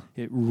Yojimbo? Uh-huh.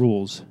 It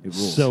rules. It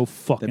rules. So That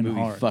fucking movie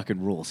hard.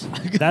 fucking rules.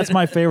 That's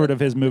my favorite of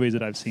his movies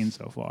that I've seen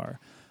so far.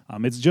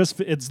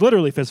 It's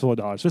literally Fistful of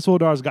Dollars. Fistful of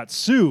Dollars got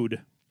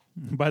sued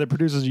by the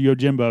producers of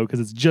Yojimbo because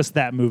it's just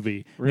that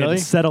movie. They had Really?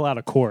 to settle out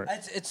of court.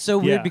 It's so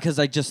weird Yeah. because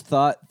I just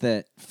thought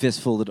that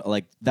Fistful,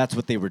 like that's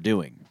what they were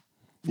doing,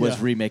 was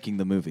Yeah. remaking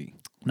the movie.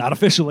 Not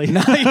officially.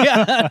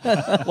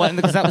 Well, and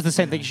because that was the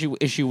same thing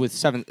issue with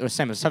Seven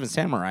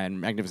Samurai and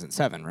Magnificent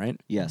Seven, right?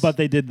 Yes, But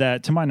they did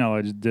that, to my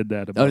knowledge, did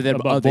that above,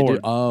 above they board.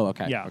 did. Oh,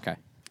 okay. Yeah. Okay.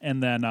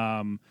 And then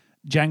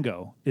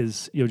Django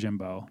is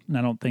Yojimbo. And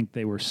I don't think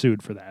they were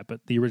sued for that, but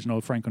the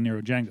original Franco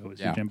Nero Django is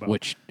Yeah.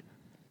 Yojimbo.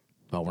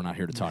 Well, we're not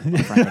here to talk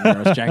about Franco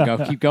Nero's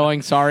Django. Keep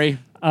going. Sorry.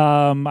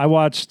 I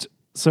watched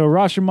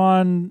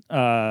Rashomon,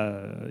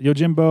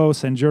 Yojimbo,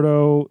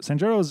 Sanjuro.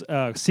 Sanjuro's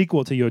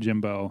sequel to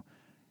Yojimbo.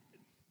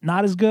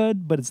 Not as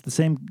good, but it's the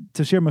same.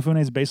 Toshiro Mifune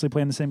is basically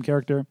playing the same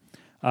character.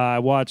 I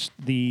watched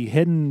the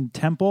Hidden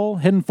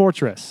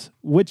Fortress,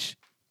 which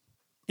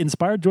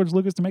inspired George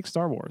Lucas to make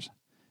Star Wars.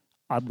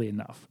 oddly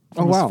enough.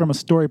 Oh, wow. From a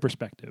story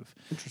perspective.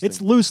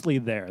 It's loosely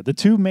there. The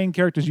two main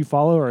characters you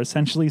follow are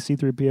essentially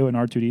C-3PO and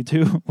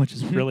R2-D2, which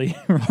is really,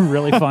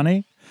 really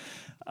funny.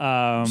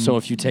 So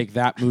if you take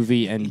that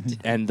movie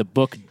and the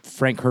book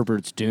Frank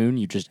Herbert's Dune,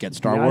 you just get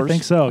Star Wars? I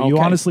think so. You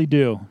Okay. honestly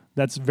do.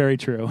 That's very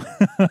true.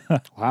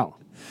 Wow.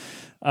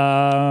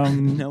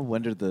 No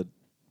wonder the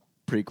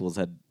prequels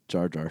had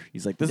Jar Jar.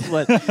 He's like, this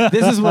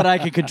is what I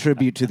can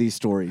contribute to these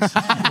stories.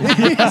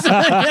 This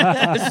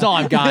is all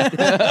I've got.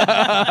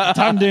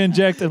 Time to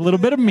inject a little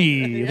bit of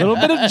me, a little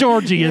bit of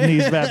Georgie in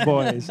these bad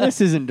boys.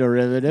 This isn't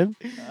derivative.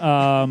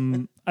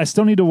 I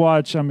still need to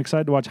watch. I'm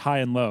excited to watch High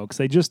and Low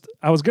because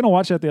I was going to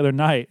watch that the other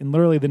night, and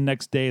literally the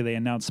next day they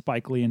announced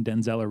Spike Lee and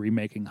Denzel are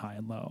remaking High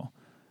and Low.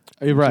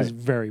 You're Which right. is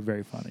very,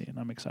 very funny, and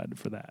I'm excited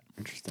for that.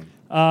 Interesting.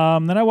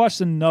 Then I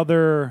watched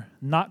another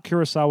not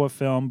Kurosawa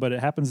film, but it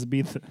happens to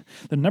be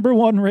the number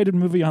 1 rated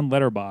movie on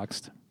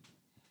Letterboxd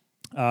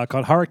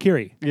called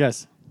Harakiri.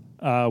 Yes.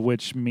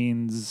 Which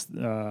means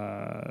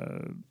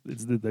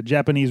it's the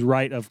Japanese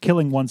rite of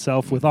killing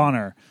oneself with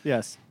honor.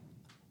 Yes.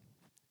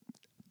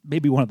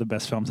 Maybe one of the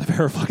best films I've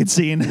ever fucking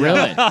seen.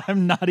 Really?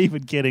 I'm not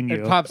even kidding you.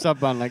 It pops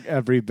up on like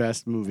every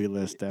best movie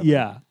list ever.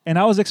 Yeah. And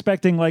I was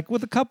expecting, like,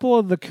 with a couple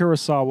of the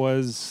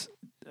Kurosawas,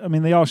 I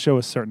mean, they all show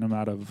a certain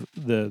amount of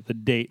the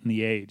date and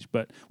the age.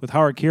 But with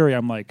Harakiri,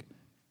 I'm like,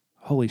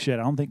 holy shit,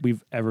 I don't think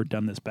we've ever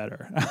done this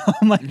better.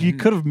 I'm like, you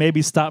could have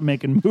maybe stopped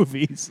making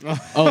movies.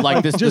 Oh,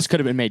 like this could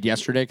have been made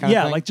yesterday kind of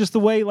Yeah, thing? like just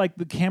the way, like,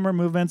 the camera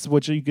movements,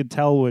 which you could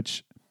tell,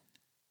 which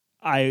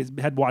I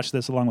had watched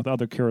this along with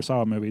other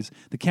Kurosawa movies.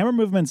 The camera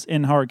movements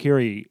in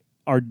Harakiri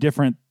are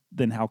different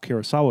than how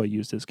Kurosawa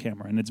used his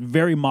camera. And it's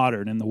very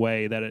modern in the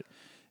way that it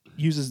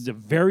uses a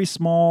very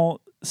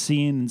small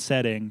scene and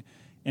setting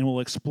and will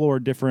explore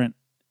different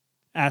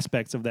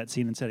aspects of that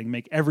scene and setting,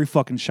 make every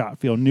fucking shot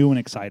feel new and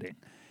exciting.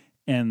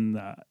 And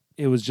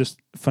it was just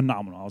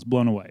phenomenal. I was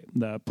blown away.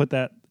 Put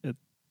that at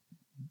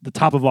the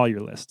top of all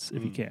your lists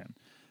if you can.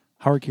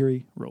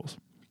 Harakiri rules.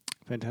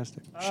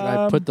 Fantastic. Should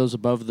I put those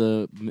above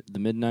the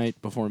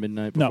midnight, before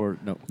midnight? No.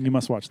 No. You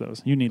must watch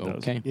those. You need those.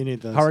 Okay. You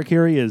need those.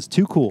 Harakiri is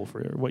too cool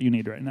for what you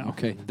need right now.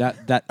 Okay.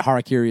 That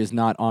Harakiri is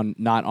not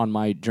on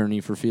my journey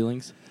for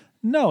feelings?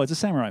 No, it's a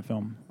samurai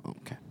film.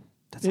 Okay.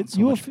 That It, sounds so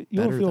you will much f- you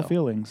will better, feel though.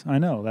 feelings. I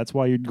know. That's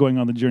why you're going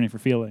on the journey for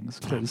feelings.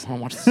 I 'cause- want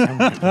to watch the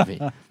samurai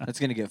movie. That's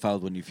gonna get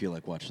filed when you feel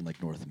like watching like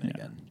Northman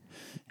again.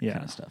 yeah,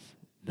 Kind of stuff.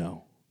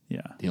 No.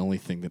 yeah. The only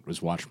thing that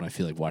was watched when I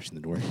feel like watching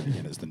the Northman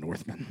again is the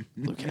Northman.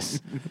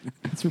 Lucas.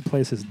 Let's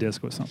replace his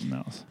disc with something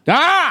else.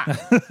 Ah!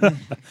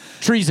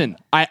 Treason.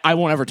 I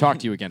won't ever talk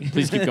to you again.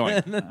 Please keep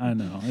going. I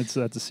know. That's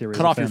a serious.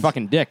 Cut off your offense.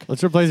 fucking dick.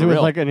 Let's replace For it with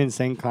real. like an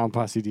Insane Clown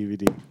Posse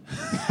DVD.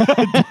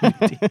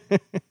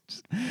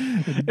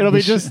 It'll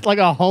be just like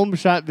a home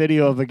shot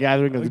video of the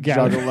gathering of the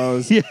Gathering.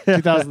 Juggalos, Yeah.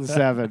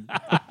 2007.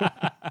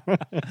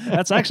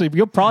 That's actually.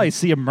 You'll probably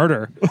see a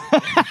murder.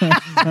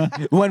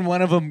 When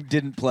one of them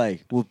didn't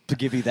play, we'll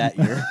give you that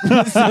year.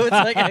 So it's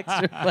like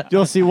extra fun.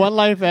 You'll see one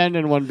life end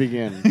and one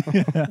begin.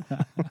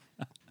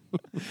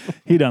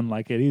 He doesn't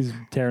like it. He's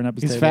tearing up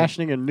his He's table.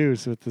 fashioning a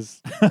noose with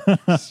this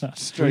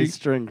straight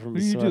string from What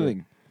are his you sweater.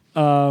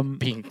 doing?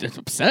 Being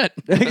upset.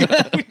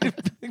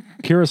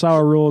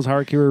 Kurosawa rules.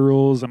 Harakiri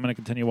rules. I'm going to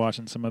continue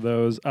watching some of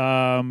those.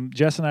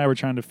 Jess and I were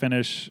trying to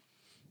finish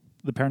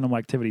the Paranormal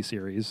Activity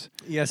series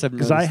Yes, I've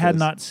because I noticed had this.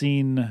 not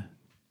seen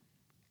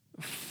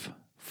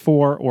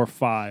 4 or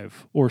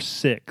 5 or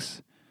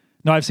 6.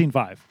 No, I've seen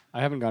 5.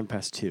 I haven't gone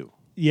past 2.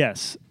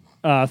 Yes.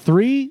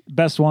 3,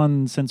 best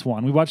one since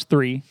 1. We watched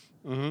 3,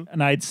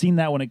 and I had seen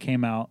that when it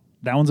came out.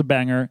 That one's a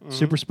banger,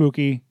 super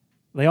spooky.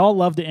 They all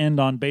love to end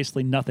on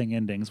basically nothing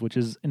endings, which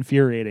is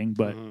infuriating,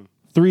 but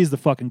 3 is the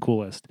fucking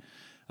coolest.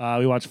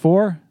 We watched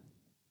 4.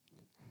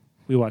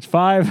 We watched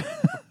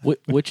 5.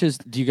 Which is,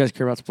 do you guys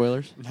care about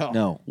spoilers?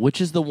 No.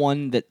 Which is the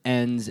one that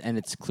ends and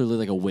it's clearly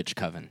like a witch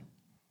coven?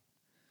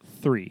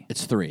 3.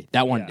 It's 3.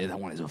 That one, Yeah. that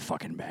one is a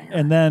fucking banger.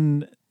 And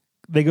then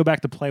they go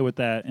back to play with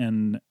that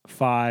in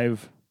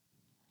 5.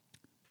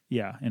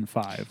 Yeah, in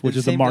 5, which the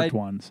is the same marked guy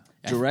ones.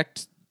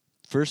 Direct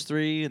first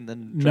 3 and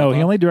then No, drop he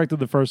off? only directed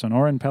the first one.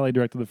 Oren Peli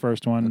directed the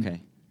first one.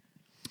 Okay.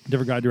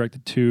 Different guy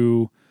directed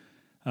 2.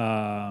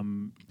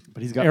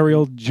 But he's got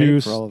Ariel paid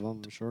Juice. for all of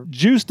them, I'm sure.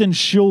 Joost and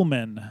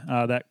Schulman,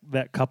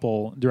 that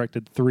couple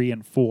directed 3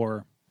 and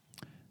 4.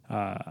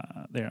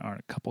 They aren't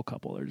a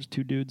couple. They're just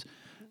 2 dudes.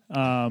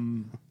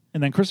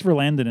 And then Christopher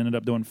Landon ended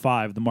up doing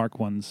 5, the Mark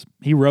ones.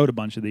 He wrote a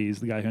bunch of these.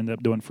 The guy who ended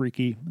up doing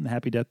Freaky and the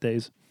Happy Death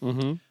Days.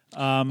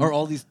 Are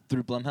all these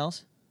through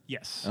Blumhouse?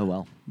 Yes. Oh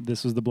well.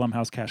 This was the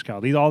Blumhouse cash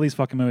cow. All these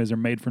fucking movies are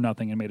made for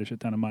nothing and made a shit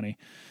ton of money.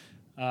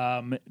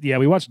 Yeah,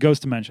 we watched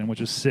Ghost Dimension,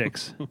 which is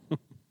 6.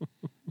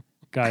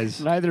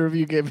 Guys, Neither of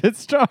you gave it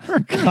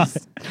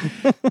stars.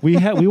 we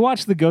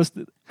watched the Ghost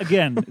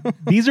again.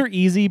 These are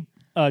easy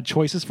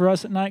choices for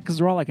us at night because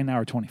they're all like an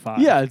hour 25.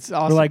 Yeah, it's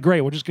awesome. We're like,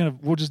 great. We'll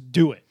just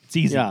do it. It's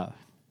easy. Yeah.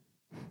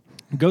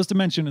 Ghost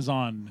Dimension is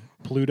on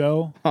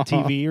Pluto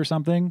TV or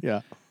something.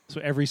 Yeah. So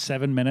every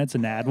 7 minutes,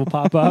 an ad will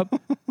pop up.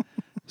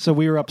 So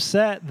we were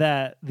upset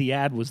that the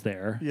ad was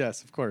there.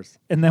 Yes, of course.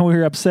 And then we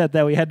were upset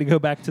that we had to go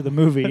back to the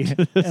movie.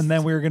 And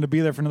then we were going to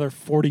be there for another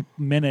 40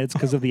 minutes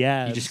because of the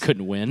ads. You just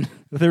couldn't win.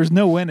 There was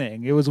no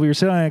winning. It was we were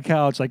sitting on a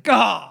couch like,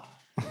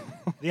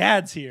 the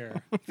ad's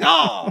here.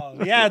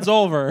 The ad's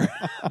over.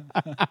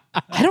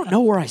 I don't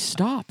know where I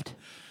stopped.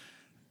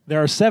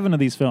 There are 7 of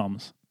these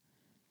films.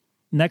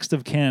 Next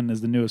of Kin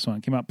is the newest one.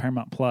 It came out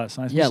Paramount Plus.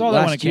 And I Yeah, saw that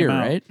when last it came year,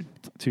 out right?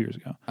 2 years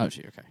ago. Oh,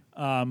 gee, okay.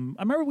 I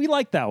remember we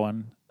liked that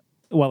one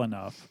well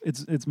enough.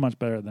 It's much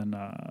better than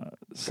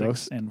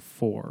 6 and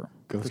 4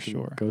 for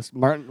sure.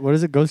 Martin, what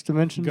is it? Ghost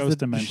Dimension? Ghost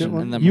Dimension.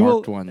 And the You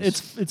marked will-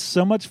 ones. It's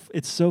so much.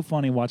 It's so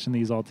funny watching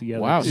these all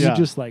together. Wow. You're Yeah.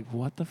 just like,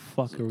 what the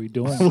fuck are we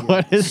doing? here?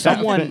 What is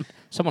happening?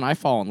 Someone I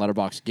follow on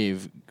Letterboxd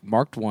gave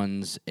Marked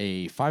Ones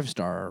a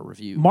 5-star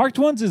review. Marked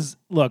ones is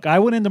look. I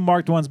went into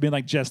marked ones being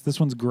like, Jess, this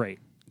one's great.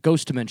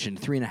 Ghost Dimension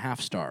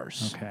 3.5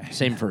 stars. Okay.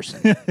 Same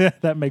person.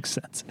 That makes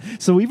sense.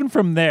 So even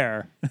from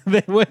there,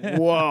 they went,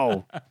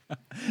 Whoa.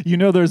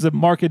 there's a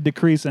marked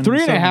decrease in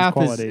 3.5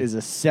 quality. is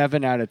a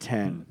 7 out of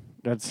 10.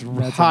 That's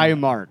high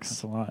marks.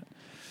 That's a lot.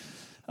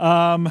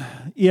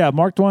 Yeah,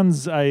 marked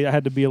ones I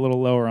had to be a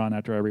little lower on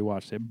after I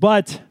rewatched it,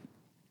 but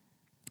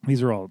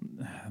they're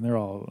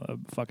all a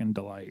fucking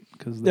delight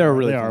because They're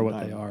really they are fun what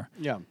time. they are.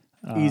 Yeah.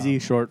 Easy,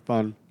 short,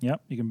 fun.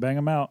 Yep, you can bang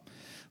them out.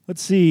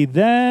 Let's see.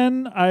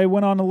 Then I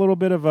went on a little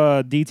bit of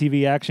a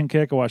DTV action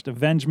kick. I watched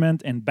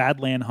Avengement and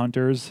Badland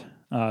Hunters.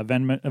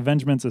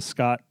 Avengement's a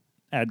Scott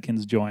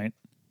Adkins joint.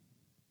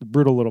 A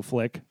brutal little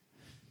flick.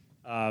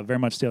 Very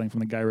much stealing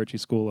from the Guy Ritchie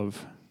school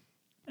of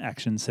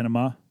action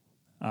cinema.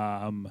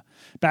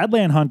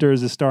 Badland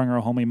Hunters is starring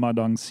our homie Ma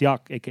Dong-seok,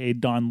 a.k.a.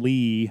 Don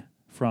Lee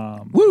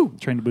from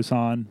Train to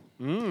Busan.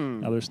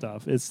 Other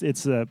stuff.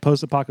 It's a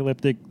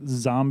post-apocalyptic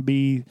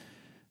zombie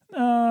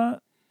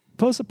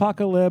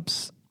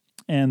post-apocalypse,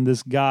 and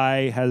this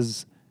guy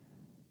has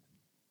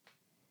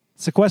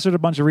sequestered a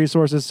bunch of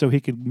resources so he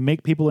could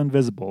make people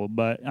invisible.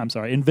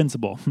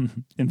 Invincible.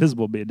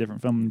 Invisible would be a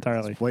different film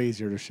entirely. It's way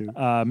easier to shoot.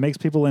 Makes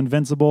people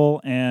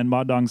invincible, and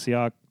Ma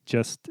Dong-seok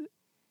just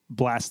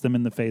blasts them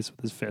in the face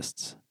with his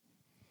fists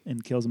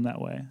and kills them that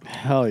way.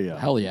 Hell yeah.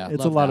 Hell yeah.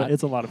 It's Love that.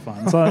 it's a lot of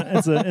fun. So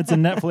it's a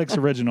Netflix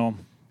original.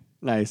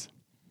 Nice.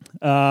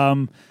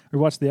 We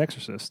watched The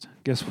Exorcist.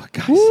 Guess what,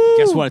 guys?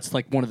 Guess what? It's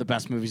like one of the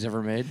best movies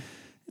ever made.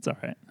 It's all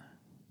right.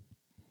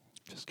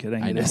 Just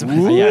kidding. I It know. is.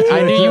 Yeah,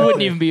 I knew you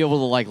wouldn't even be able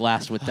to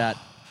last with that.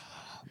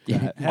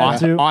 Had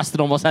to.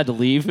 Austin almost had to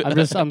leave.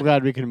 I'm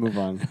glad we can move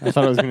on. I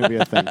thought it was going to be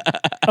a thing.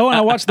 Oh, and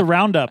I watched The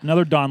Roundup,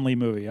 another Don Lee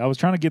movie. I was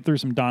trying to get through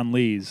some Don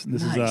Lees.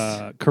 This is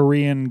a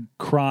Korean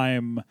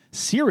crime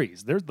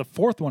series. There's the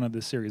 4th one of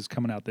this series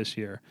coming out this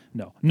year.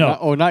 No.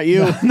 Not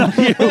you. Not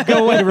you.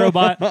 Go away,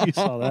 robot. You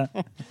saw that.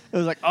 It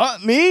was like,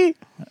 me?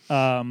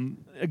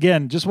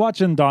 Again, just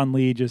watching Don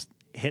Lee just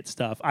hit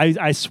stuff.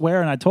 I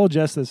swear, and I told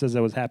Jess this as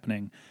it was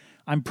happening,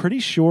 I'm pretty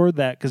sure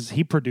that, because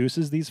he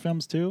produces these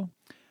films too,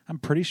 I'm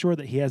pretty sure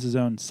that he has his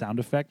own sound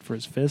effect for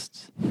his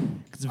fists.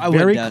 It's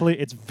very clear.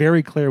 It's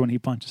very clear when he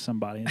punches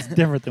somebody. It's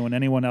different than when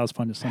anyone else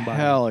punches somebody.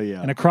 Hell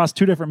yeah. And across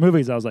 2 different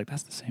movies, I was like,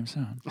 that's the same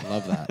sound. I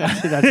love that.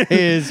 That's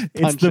his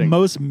punching. It's the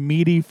most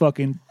meaty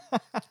fucking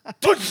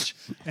punch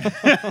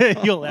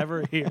you'll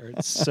ever hear.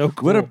 It's so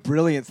cool. What a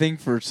brilliant thing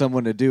for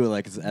someone to do,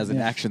 like as an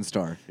action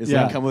star, is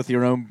Yeah. come with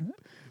your own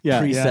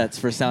Yeah. presets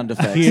for sound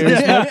effects.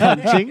 Here's my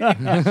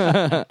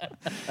punching.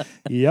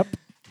 Yep.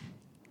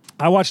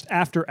 I watched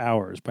After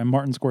Hours by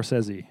Martin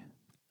Scorsese.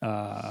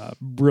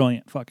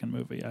 Brilliant fucking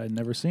movie. I had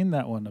never seen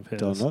that one of his.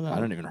 Don't know that. I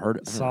don't even heard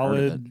it.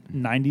 Solid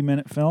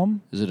 90-minute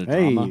film. Is it a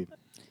drama? Hey.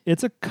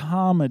 It's a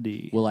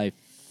comedy. Will I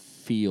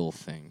feel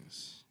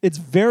things? It's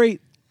very...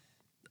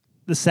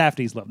 The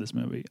Safdies love this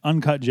movie.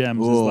 Uncut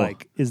Gems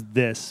is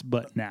this,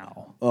 but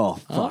now. Oh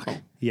fuck! Oh.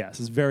 Yes,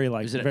 it's very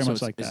much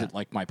like that. Is it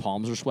like my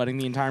palms are sweating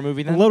the entire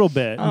movie then? A little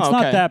bit. Oh, It's okay.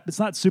 not that. It's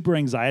not super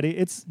anxiety.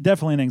 It's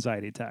definitely an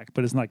anxiety attack,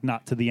 but it's like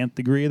not to the nth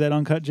degree that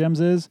Uncut Gems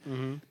is.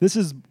 Mm-hmm. This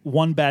is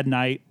one bad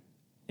night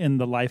in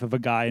the life of a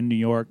guy in New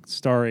York,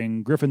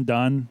 starring Griffin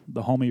Dunn,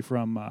 the homie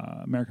from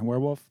American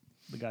Werewolf,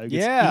 the guy who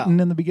gets eaten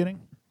in the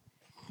beginning.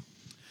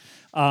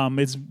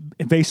 It's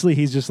basically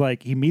he's just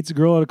like he meets a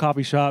girl at a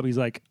coffee shop. He's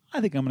like, I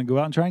think I'm gonna go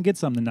out and try and get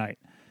some tonight.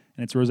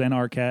 And it's Rosanna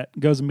Arquette.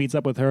 Goes and meets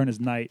up with her, and his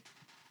night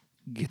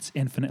gets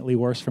infinitely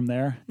worse from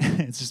there.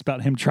 It's just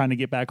about him trying to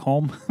get back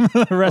home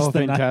the rest of the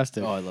night.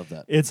 Fantastic. Oh, I love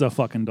that. It's a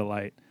fucking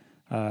delight.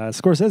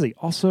 Scorsese,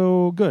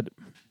 also good.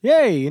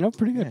 Yay,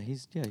 pretty good.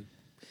 He's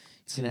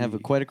gonna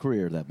have quite a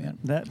career. That man.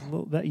 That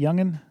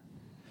youngin.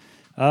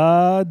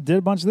 Did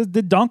a bunch of this.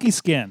 Did Donkey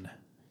Skin.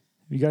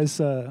 You guys?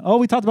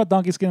 We talked about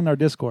Donkey Skin in our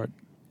Discord.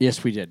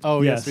 Yes, we did.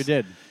 Oh, yes, we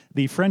did.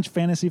 The French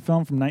fantasy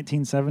film from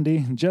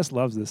 1970. Jess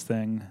loves this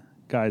thing.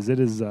 Guys, it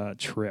is a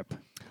trip.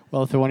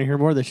 Well, if they want to hear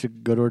more, they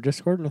should go to our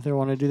Discord. And if they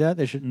want to do that,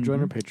 they should join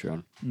our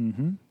Patreon.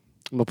 Mm-hmm.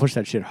 We'll push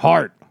that shit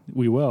hard.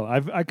 We will.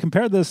 I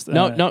compared this.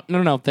 No.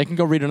 They can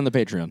go read it on the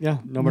Patreon. Yeah,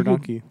 no more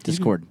donkey.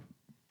 Discord.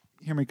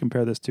 Hear me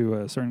compare this to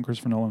a certain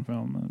Christopher Nolan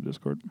film on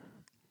Discord.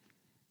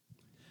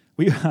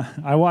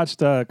 I watched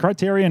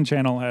Criterion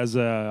Channel has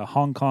a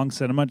Hong Kong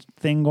cinema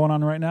thing going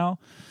on right now.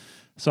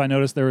 So I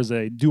noticed there was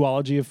a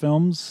duology of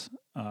films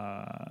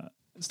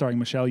starring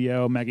Michelle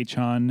Yeoh, Maggie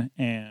Chun,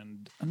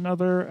 and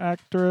another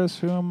actress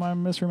who am I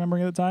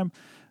misremembering at the time.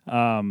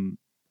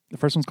 The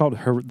first one's called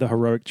The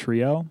Heroic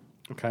Trio.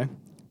 Okay.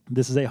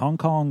 This is a Hong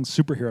Kong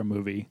superhero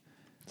movie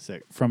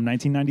Sick. from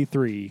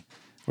 1993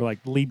 where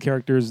like the lead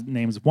character's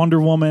name's Wonder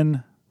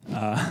Woman.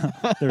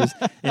 There's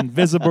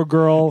Invisible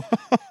Girl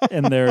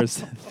and there's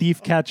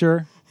Thief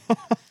Catcher.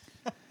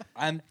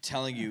 I'm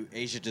telling you,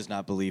 Asia does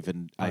not believe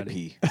in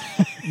IP.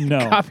 No.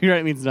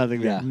 Copyright means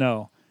nothing. Yeah. Yeah.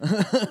 No.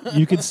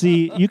 You could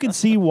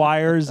see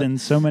wires in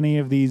so many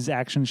of these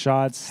action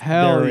shots.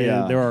 Hell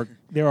yeah.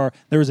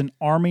 There is an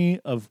army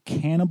of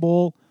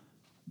cannibal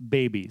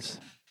babies.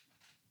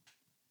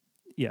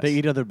 Yes. They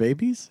eat other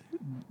babies?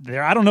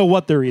 I don't know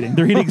what they're eating.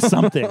 They're eating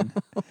something.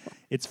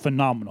 It's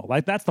phenomenal.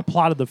 Like that's the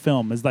plot of the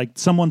film is like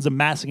someone's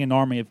amassing an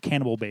army of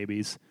cannibal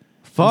babies.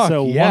 Fuck, And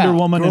so yeah. Wonder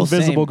Woman, Girl,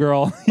 Invisible same.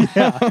 Girl.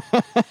 Yeah.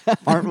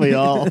 Aren't we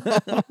all?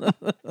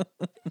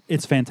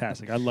 It's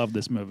fantastic. I love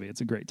this movie.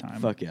 It's a great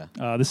time. Fuck yeah.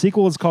 The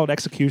sequel is called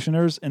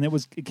Executioners, and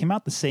it came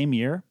out the same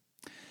year.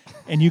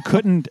 And you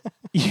couldn't.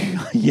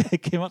 Yeah,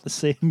 it came out the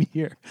same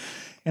year,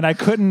 and I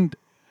couldn't.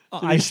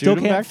 I they still shoot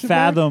 'em can't back to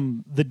back?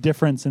 fathom the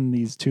difference in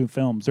these two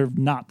films. They're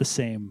not the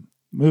same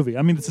movie.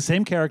 I mean, it's the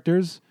same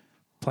characters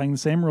playing the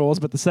same roles,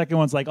 but the second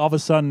one's like all of a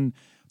sudden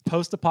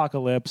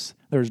post-apocalypse.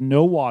 There's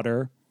no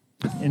water,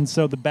 and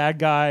so the bad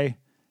guy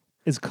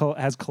has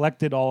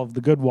collected all of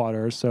the good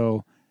water.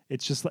 So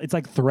it's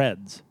like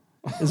Threads.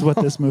 Is what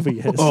this movie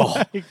is.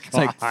 It's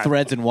like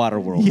Threads in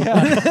Waterworld.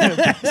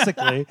 Yeah,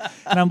 basically.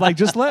 And I'm like,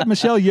 just let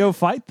Michelle Yeoh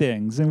fight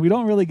things, and we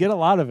don't really get a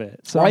lot of it.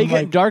 So Why are I'm you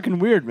getting like, dark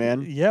and weird,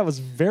 man? yeah, it was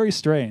very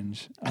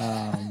strange.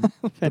 But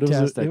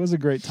Fantastic. it was a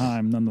great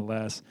time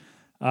nonetheless.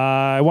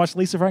 I watched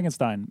Lisa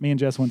Frankenstein. Me and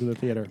Jess went to the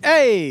theater.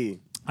 Hey!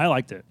 I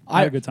liked it. I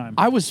had a good time.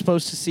 I was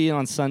supposed to see it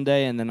on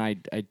Sunday, and then I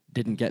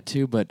didn't get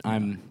to, but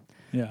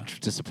yeah.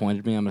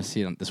 disappointed me. I'm going to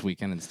see it this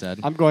weekend instead.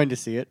 I'm going to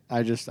see it.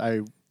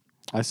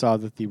 I saw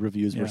that the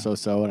reviews were Yeah.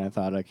 so-so, and I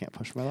thought I can't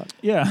push my luck.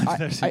 Yeah. I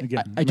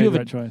do have the a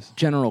right choice.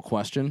 general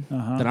question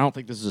Uh-huh. that I don't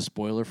think this is a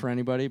spoiler for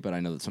anybody, but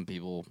I know that some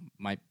people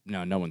might.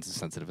 No one's as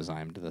sensitive as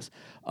I am to this.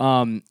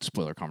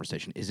 Spoiler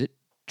conversation. Is it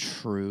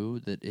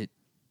true that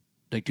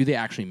do they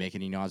actually make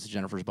any nods to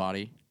Jennifer's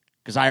body?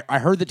 Because I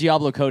heard that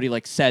Diablo Cody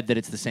said that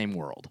it's the same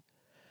world,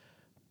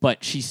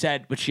 but she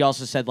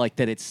also said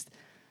that it's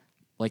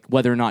like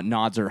whether or not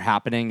nods are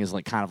happening is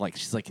kind of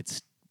she's like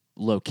it's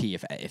low key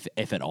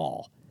if at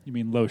all. You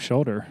mean low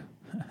shoulder?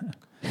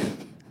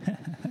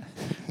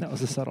 That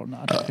was a subtle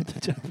nod.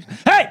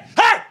 Hey!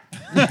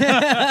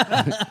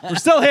 We're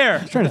still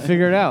here. Trying to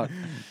figure it out.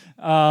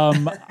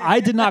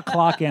 I did not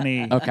clock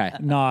any Okay.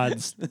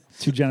 nods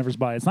to Jennifer's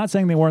body. It's not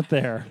saying they weren't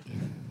there.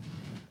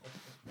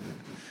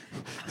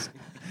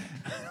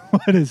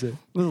 What is it?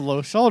 With a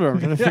low shoulder. I'm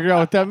trying to figure out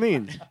what that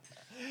means.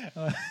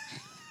 I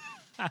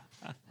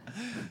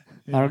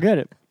don't get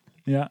it.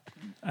 Yeah.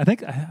 I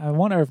think I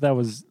wonder if that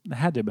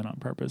had to have been on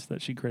purpose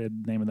that she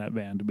created the name of that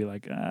band to be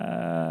like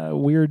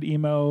weird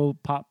emo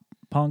pop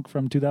punk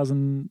from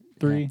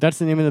 2003. That's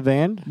the name of the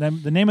band?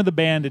 The name of the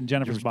band in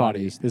Jennifer's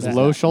Body Is that-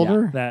 Low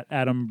Shoulder? that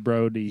Adam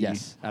Brody.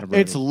 Yes, Adam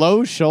Brody. It's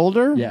Low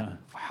Shoulder? Yeah.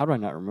 How do I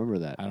not remember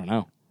that? I don't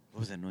know.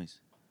 What was that noise?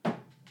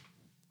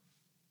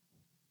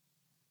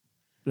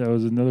 That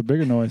was another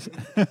bigger noise.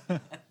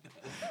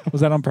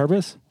 Was that on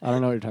purpose? I don't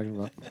know what you're talking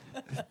about.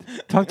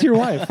 Talk to your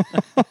wife.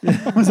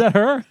 Was that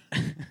her?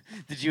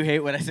 Did you hate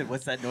when I said,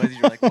 "What's that noise?" You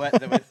were like, "What?"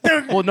 That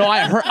went, Well, no,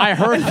 I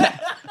heard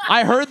that.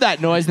 I heard that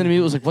noise, then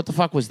immediately was like, "What the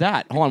fuck was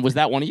that?" Hold on, was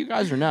that one of you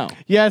guys or no?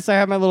 Yes, I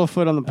have my little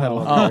foot on the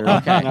pedal. Oh, there,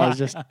 okay. And I was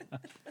just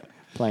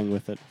playing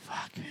with it.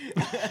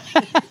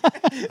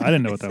 I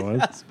didn't know what that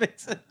was.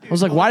 I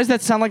was like, "Why does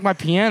that sound like my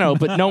piano?"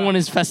 But no one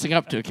is fessing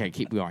up to. Okay,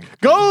 keep going.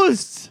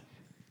 Ghosts!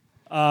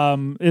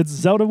 It's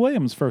Zelda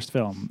Williams' first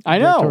film. I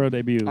know. Directorial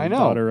debut. I know.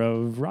 Daughter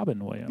of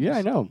Robin Williams. Yeah,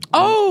 I know.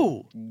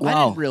 Oh, I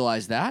Wow. didn't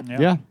realize that.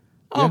 Yeah.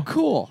 Oh,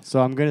 cool. So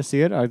I'm going to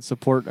see it. I'd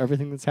support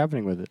everything that's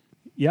happening with it.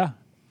 Yeah.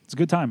 It's a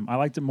good time. I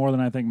liked it more than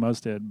I think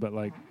most did. But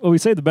we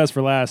saved the best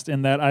for last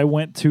in that I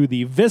went to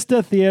the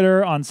Vista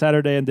Theater on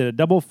Saturday and did a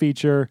double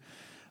feature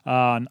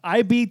on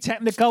IB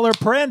Technicolor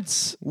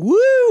prints.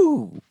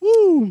 Woo!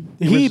 Woo!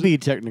 Hebe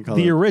Technicolor.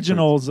 The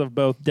originals of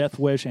both Death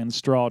Wish and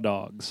Straw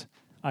Dogs.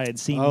 I had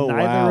seen Oh,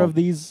 neither wow. of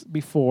these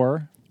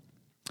before.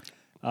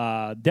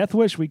 Death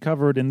Wish we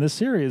covered in this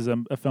series, a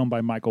film by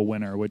Michael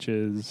Winner, which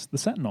is The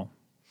Sentinel.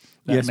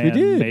 That Yes, we man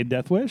did. made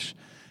Death Wish.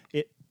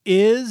 It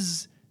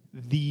is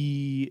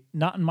the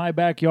not in my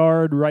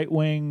backyard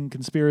right-wing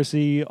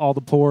conspiracy. All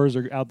the poors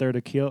are out there to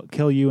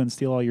kill you and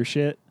steal all your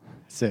shit.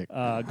 Sick.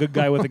 Good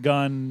guy with a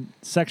gun,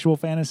 sexual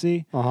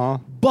fantasy. Uh-huh.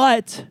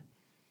 But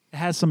it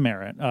has some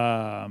merit.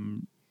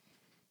 Charles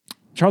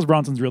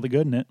Bronson's really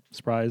good in it.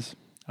 Surprise.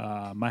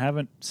 I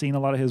haven't seen a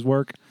lot of his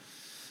work,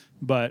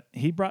 but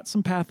he brought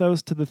some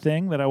pathos to the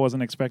thing that I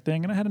wasn't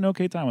expecting, and I had an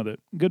okay time with it.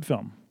 Good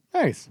film.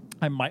 Nice.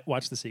 I might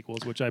watch the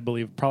sequels, which I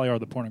believe probably are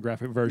the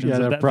pornographic versions Yeah,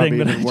 of they're that probably thing.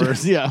 That even I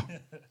worse. Yeah.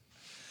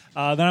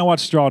 Then I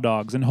watched Straw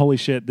Dogs, and holy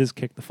shit, this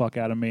kicked the fuck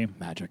out of me.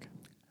 Magic.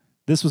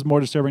 This was more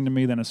disturbing to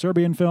me than a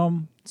Serbian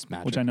film, It's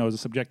magic. which I know is a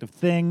subjective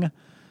thing.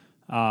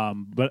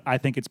 But I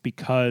think it's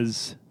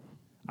because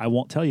I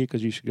won't tell you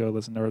because you should go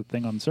listen to our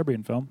thing on the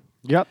Serbian film.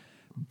 Yep.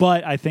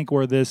 But I think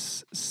where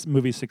this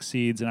movie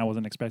succeeds, and I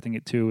wasn't expecting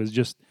it to, is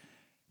just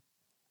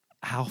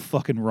how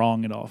fucking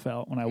wrong it all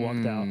felt when I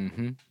walked out.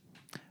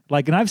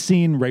 Like, and I've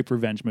seen rape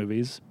revenge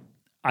movies.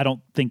 I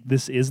don't think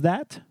this is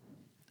that,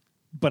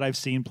 but I've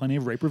seen plenty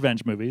of rape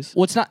revenge movies.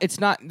 Well, it's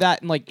not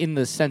that like in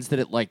the sense that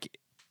it like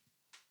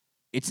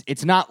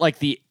it's not like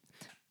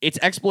it's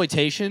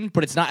exploitation,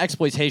 but it's not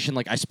exploitation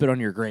like I spit on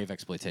your grave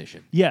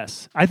exploitation.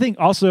 Yes. I think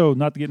also,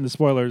 not to get into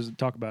spoilers and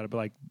talk about it, but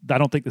like, I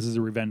don't think this is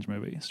a revenge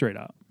movie, straight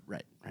up.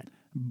 Right.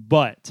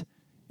 But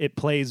it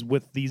plays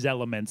with these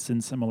elements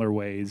in similar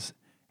ways.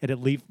 It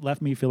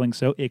left me feeling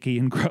so icky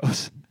and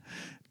gross,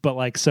 but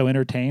like so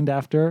entertained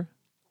after.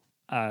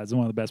 It's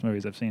one of the best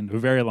movies I've seen in a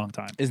very long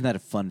time. Isn't that a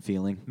fun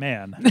feeling?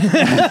 Man.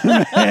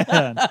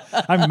 Man.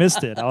 I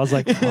missed it. I was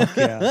like, fuck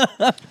yeah.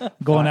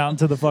 Going out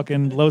into the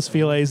fucking Los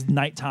Feliz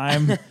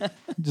nighttime,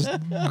 just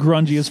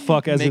grungy as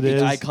fuck as Making it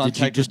is. eye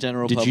contact with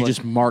general Did public. you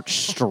just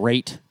march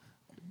straight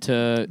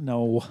to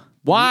No.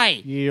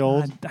 why?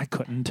 Yield. I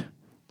couldn't.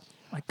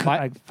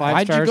 Five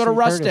Why'd you stars go to from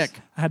Rustic?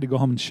 Curtis. I had to go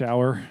home and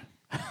shower.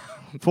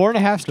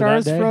 4.5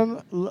 stars day?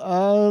 from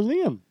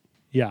Liam.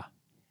 Yeah.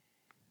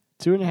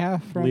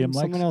 2.5 from Liam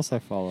someone likes- else I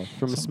follow.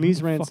 From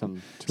Smeeze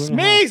Ransom. 2.5.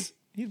 Smeeze!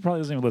 He probably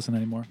doesn't even listen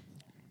anymore.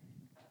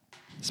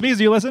 Smeeze,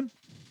 do you listen?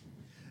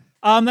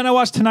 Then I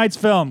watched tonight's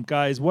film.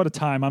 Guys, what a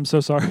time. I'm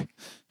so sorry.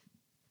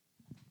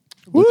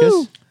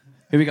 Lucas?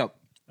 Here we go.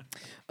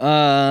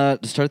 To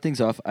start things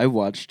off, I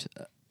watched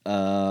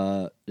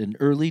an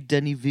early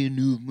Denis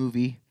Villeneuve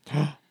movie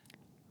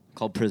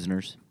called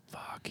Prisoners.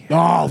 Fuck yeah.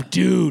 Oh,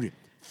 dude.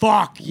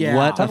 Fuck yeah.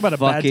 What Talk about a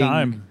bad fucking-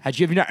 time. Had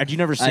you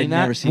never seen I'd that?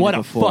 never seen what it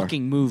a before.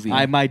 fucking movie.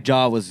 My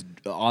jaw was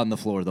on the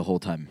floor the whole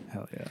time.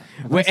 Hell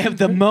yeah. At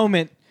the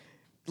moment,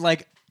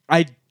 like,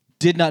 I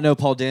did not know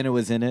Paul Dano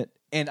was in it,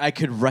 and I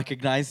could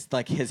recognize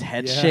like his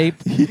head Yeah. shape.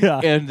 Yeah.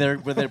 And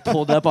when they're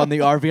pulled up on the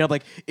RV, I'm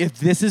like, if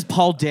this is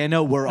Paul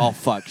Dano, we're all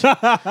fucked.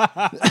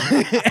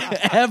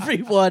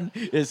 Everyone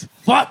is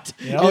fucked.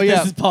 Yeah. If Oh, yeah.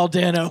 This is Paul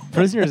Dano.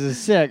 Prisoners is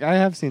sick. I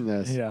have seen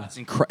this. Yeah. It's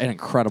an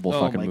incredible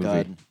Oh fucking my movie.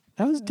 god.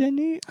 That was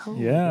Denis. Oh,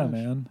 Yeah, gosh.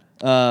 man.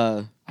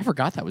 I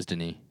forgot that was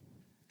Denis.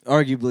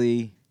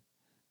 Arguably,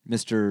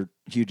 Mr.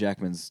 Hugh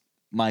Jackman's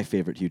my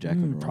favorite Hugh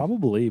Jackman role.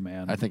 Probably,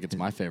 man. I think it's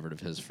my favorite of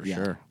his for Yeah.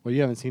 sure. Well,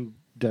 you haven't seen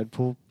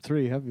Deadpool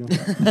 3, have you?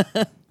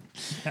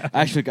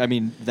 Actually, I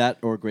mean, that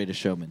or Greatest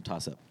Showman,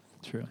 toss up.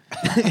 True.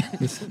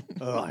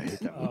 Oh, I hate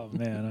that. Oh,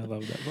 man. I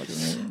love that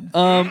fucking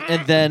movie.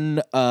 And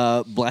then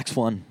Black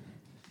Swan.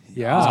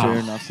 Yeah.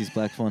 Mr. Aronofsky's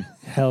Black Swan.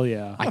 Hell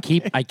yeah. I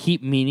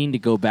keep meaning to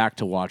go back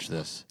to watch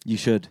this. You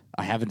should.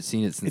 I haven't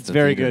seen it since It's the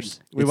very theaters.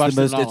 good. We It's watched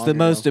the it most, not it's long the ago.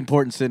 most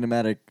important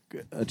cinematic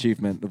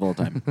achievement of all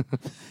time.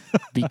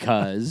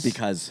 because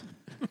because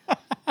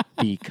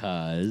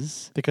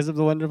Because of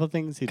the wonderful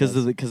things he because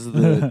does.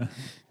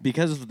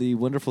 of the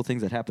wonderful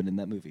things that happened in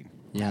that movie.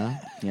 yeah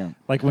Yeah.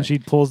 Like when she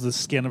pulls the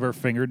skin of her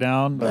finger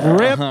down.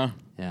 Rip. Uh-huh.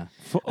 yeah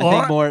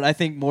I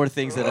think more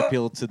things that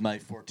appeal to my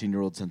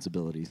 14-year-old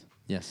sensibilities.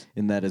 yes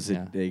And that is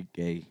Yeah.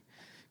 a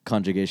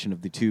conjugation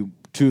of the two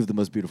of the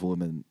most beautiful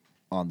women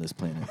on this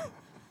planet.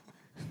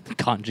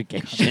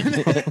 conjugation.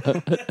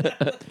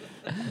 I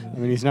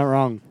mean, he's not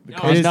wrong. No,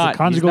 It he's is- not.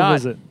 Conjugal not.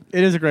 visit.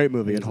 It is a great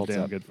movie. It It's a holds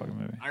damn up. good fucking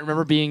movie. I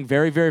remember being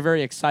very, very,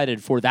 very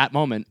excited for that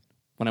moment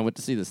when I went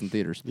to see this in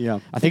theaters. Yeah.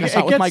 I think I It saw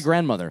it with my gets-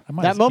 grandmother. I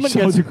might That have moment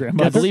showed gets- your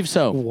grandmother. I believe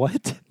so.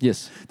 What?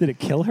 Yes, Did it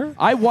kill her?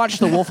 I watched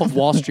The Wolf of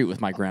Wall Street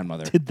with my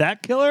grandmother. Did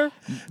that kill her?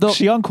 The- Was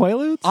she on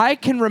Quaaludes? I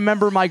can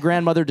remember my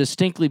grandmother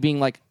distinctly being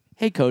like,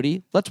 "Hey,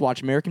 Cody, let's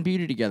watch American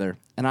Beauty together,"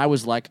 and I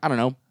was like, I don't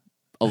know,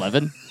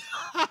 11.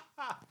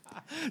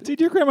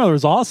 Dude, your grandmother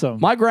was awesome.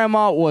 My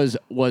grandma was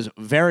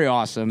very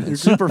awesome and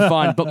super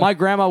fun, but my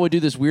grandma would do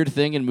this weird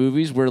thing in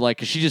movies where like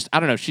she just I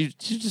don't know she's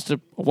just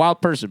a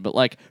wild person. But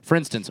like for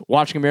instance,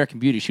 watching American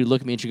Beauty, she would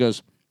look at me and she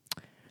goes,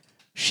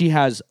 "She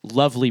has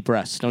lovely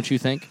breasts, don't you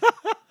think?"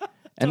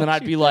 And then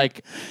I'd be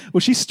like,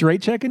 Was she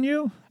straight checking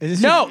you?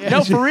 "No,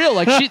 for real.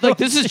 Like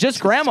this is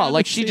just grandma.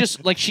 Like she just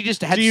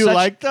had. Do you such,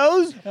 like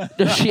those?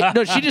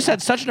 she just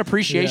had such an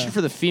appreciation Yeah.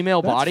 for the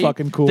female That's body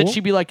fucking cool. that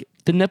she'd be like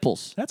the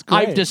nipples. That's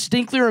I great.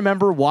 distinctly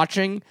remember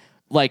watching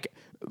like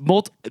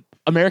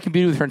American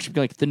Beauty with her, and she'd be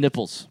like the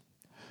nipples,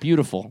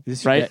 beautiful, Is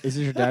this right? Your is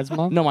this your dad's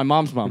mom? No, my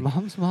mom's mom. Your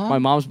mom's mom? My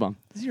mom's mom.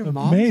 This is your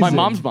mom? Amazing. My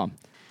mom's mom.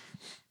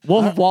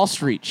 Wolf of Wall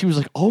Street. She was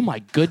like, "Oh my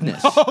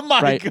goodness! Oh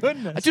my right?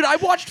 goodness. dude! I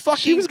watched fucking.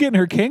 She was getting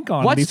her kink on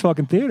in What's- these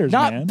fucking theaters,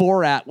 not man.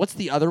 Borat. What's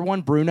the other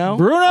one? Bruno.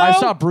 Bruno? I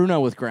saw Bruno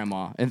with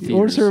grandma in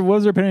theaters. What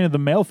was her opinion of the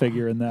male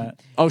figure in that?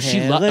 Oh,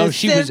 she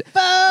was.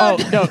 Oh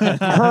no,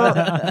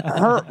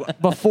 her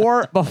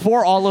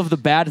before all of the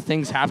bad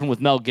things happened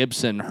with Mel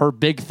Gibson. Her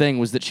big thing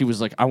was that she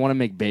was like, I want to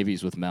make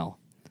babies with Mel.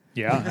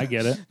 Yeah, I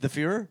get it. The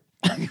Führer?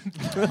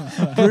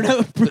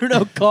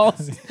 Bruno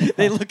calls.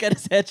 They look at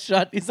his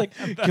headshot. He's like,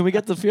 "Can we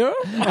get the Fuhrer?"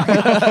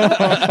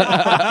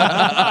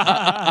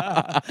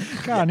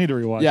 God, I need to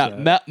rewatch Yeah,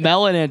 that.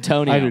 Mel and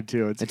Antonio. I do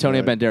too. It's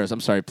Antonio good. Banderas. I'm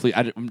sorry. Please,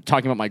 I'm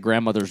talking about my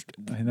grandmother's.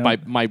 know.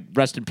 My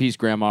rest in peace,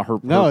 grandma. Her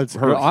No, her, it's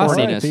her awesome.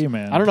 horniness. R.I.P.,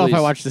 man. I don't know if I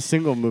Please. watched a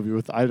single movie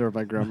with either of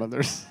my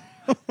grandmothers.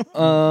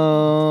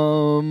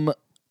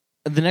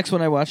 The next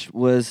one I watched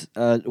was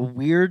a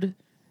weird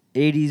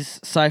 80s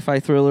sci-fi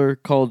thriller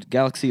called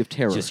Galaxy of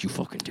Terror. Yes, you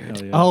fucking did.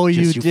 Hell yeah. Oh,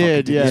 you Yes, fucking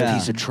did, This yeah.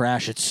 piece of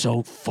trash. It's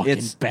so fucking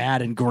It's-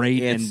 bad and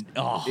great. It's And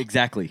oh,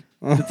 exactly.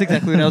 That's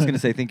exactly what I was going to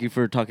say. Thank you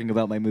for talking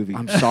about my movie.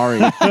 I'm sorry.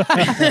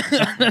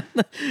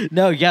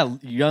 No, yeah,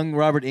 young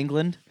Robert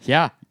England,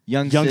 Yeah.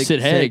 young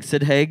Sid Haig.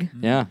 Sid Haig.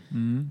 Yeah.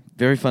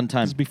 Very fun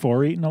time. This is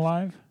before Eaten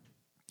Alive?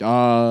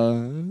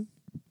 Uh,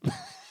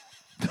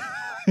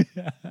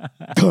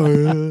 I'm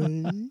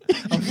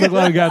so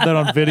glad we got that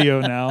on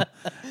video now.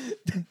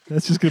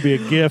 That's just going to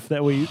be a GIF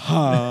that we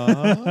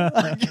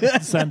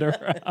send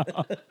her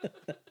out.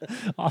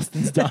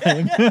 Austin's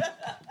dying.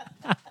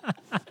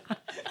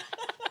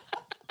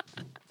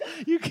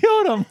 You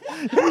killed him.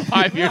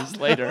 5 years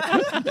later.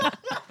 Oh,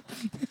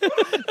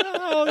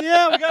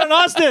 yeah, we got an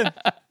Austin.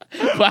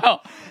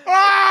 Wow.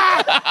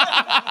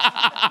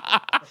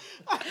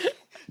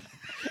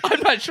 I'm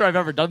not sure I've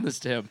ever done this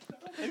to him.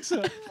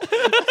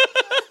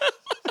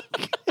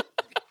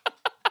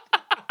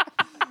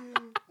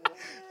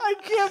 I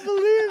can't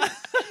believe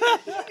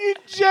you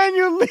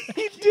genuinely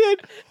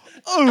did.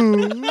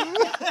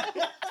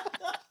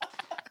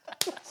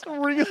 It's a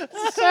real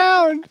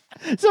sound.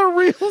 It's a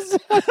real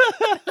sound.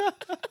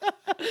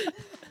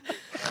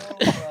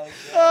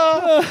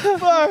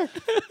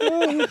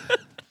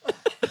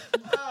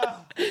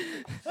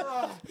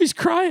 He's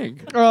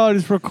crying. Oh,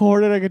 it's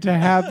recorded. I get to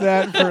have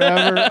that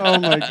forever. Oh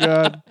my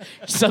god.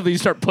 Suddenly you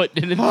start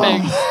putting it in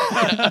things.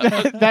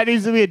 That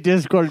needs to be a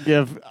Discord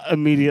GIF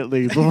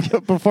immediately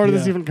before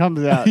this even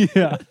comes out.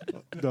 Yeah.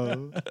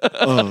 Dude,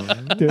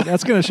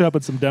 that's going to show up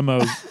at some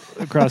demos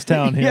across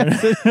town here.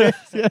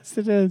 Yes,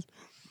 it is.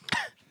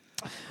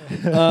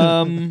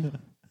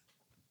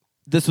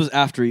 This was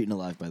after Eaten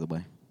Alive, by the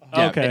way.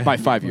 Yeah, Okay. by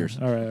 5 years.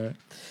 All right.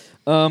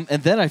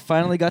 And then I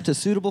finally got to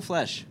Suitable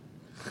Flesh.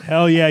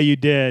 Hell yeah, you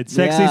did.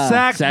 Sexy Yeah.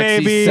 sax,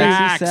 Sexy baby.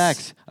 sax. Sexy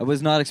Sax. I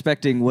was not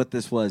expecting what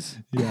this was.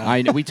 Yeah.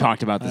 I know, we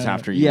talked about this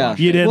after you Yeah. watched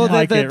You it. didn't well,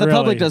 like the it, public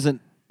really.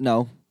 doesn't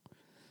know.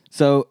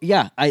 So,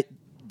 yeah, I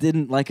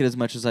didn't like it as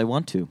much as I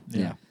want to.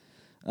 Yeah.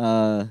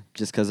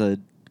 Just because a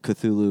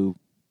Cthulhu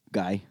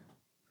guy.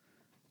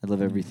 I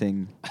love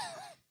everything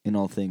in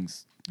all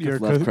things. You're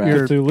Lovecraft.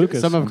 you're- Cthulhucus.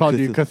 Some have called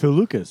you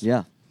Cthulhucus.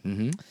 Yeah.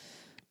 Mm-hmm.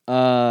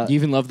 Uh, You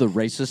even love the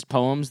racist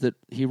poems that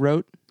he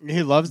wrote?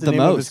 He loves the The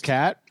name of his most.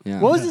 cat. Yeah.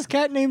 What was his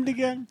cat named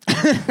again?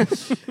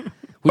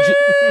 Would you,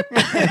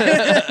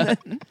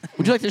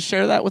 would you like to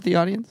share that with the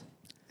audience?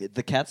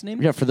 the cat's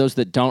name? Yeah, for those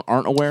that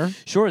aren't aware.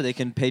 Sure, they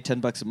can pay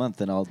 $10 a month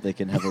and they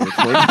can have a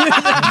recording.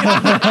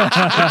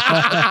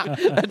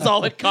 That's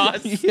all it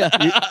costs.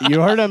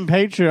 You heard him.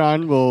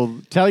 Patreon will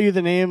tell you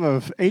the name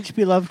of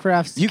H.P.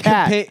 Lovecraft's You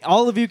cat. can pay.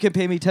 All of you can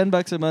pay me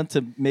 $10 a month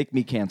to make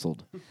me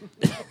canceled.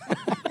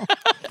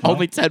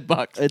 Only $10.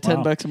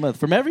 $10 a month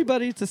from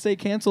everybody to stay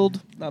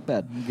canceled. Not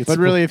bad. But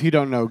really, if you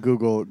don't know,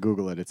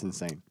 Google it. It's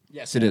insane.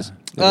 Yes, it is.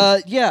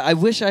 Yeah, I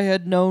wish I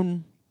had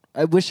known.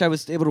 I wish I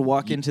was able to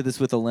walk into this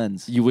with a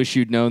lens. You wish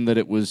you'd known that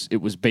it was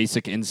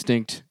Basic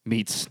Instinct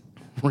meets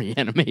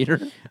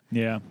Reanimator.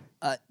 Yeah.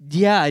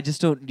 Yeah, I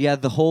just don't. Yeah,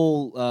 the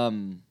whole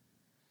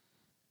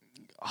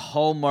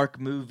Hallmark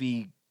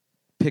movie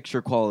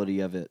picture quality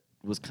of it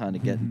was kind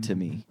of getting to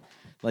me.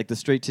 Like the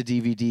straight to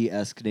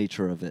DVD-esque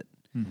nature of it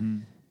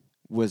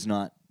was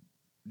not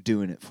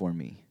doing it for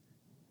me.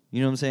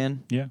 You know what I'm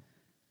saying? Yeah.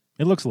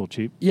 It looks a little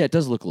cheap Yeah, it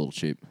does look a little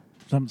cheap.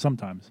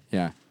 sometimes.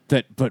 Yeah.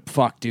 But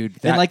fuck, dude.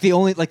 And like the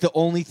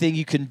only thing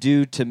you can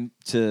do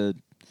to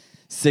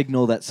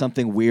signal that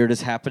something weird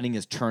is happening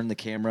is turn the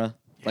camera.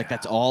 Like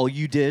that's all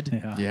you did.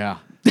 Yeah. yeah.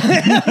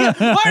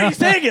 Why are you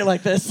saying it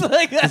like this?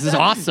 Like This is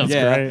awesome.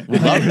 Great.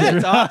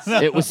 It's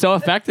awesome. It was so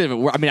effective.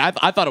 I mean,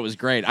 I thought it was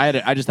great.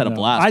 I just had a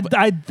blast. but-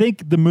 I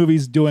think the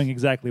movie's doing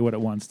exactly what it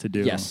wants to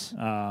do. Yes.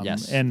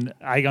 Yes. And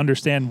I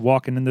understand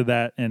walking into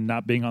that and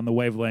not being on the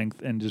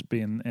wavelength and just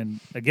being, and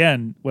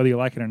again, whether you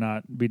like it or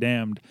not, be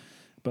damned.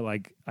 But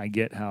like, I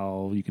get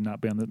how you cannot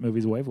be on the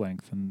movie's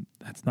wavelength, and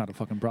that's not a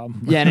fucking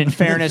problem. yeah, and in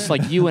fairness,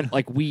 like you and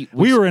like we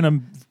we were in a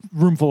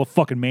room full of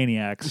fucking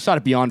maniacs. we saw it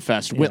at Beyond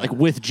Fest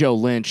with Joe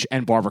Lynch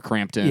and Barbara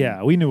Crampton.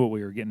 Yeah, we knew what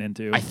we were getting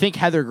into. I think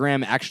Heather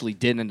Graham actually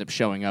did end up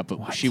showing up,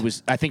 but she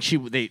was. I think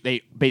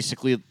they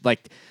basically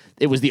like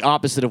it was the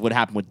opposite of what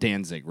happened with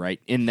Danzig,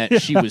 right? In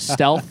that she was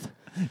stealth,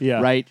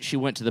 Yeah. right? She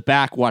went to the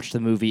back, watched the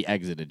movie,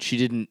 exited. She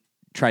didn't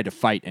try to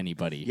fight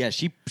anybody. Yeah,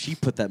 she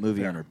put that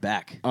movie on her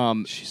back.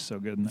 She's so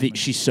good in that. movie.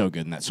 She's so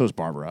good in that. So is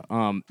Barbara.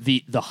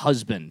 The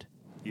husband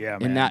Yeah,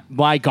 man. in that.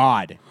 My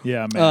God,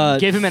 Yeah, man.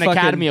 gave him an fucking-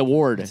 Academy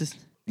Award.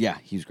 Yeah,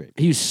 he was great.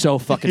 He was so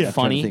fucking Yeah.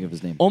 funny. Trying to think of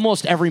his name.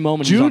 Almost every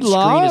moment Jude he's on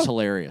Law? screen is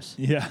hilarious.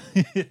 yeah.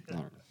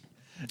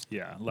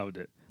 Yeah, loved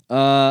it.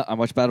 I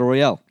watched Battle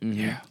Royale.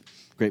 Yeah.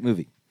 Great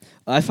movie.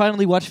 I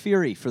finally watched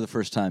Fury for the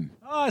first time.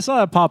 Oh, I saw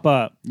that pop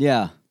up.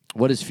 Yeah.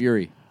 What is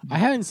Fury? I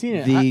haven't seen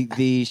it.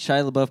 The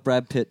Shia LaBeouf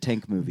Brad Pitt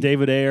tank movie.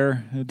 David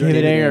Ayer.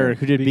 David Ayer,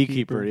 who did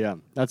Beekeeper. Beekeeper. Yeah,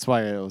 that's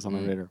why it was on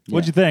my radar.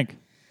 What'd you think?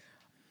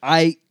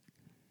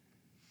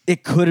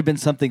 It could have been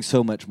something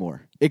so much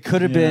more. It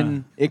could have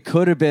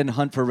been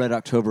Hunt for Red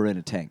October in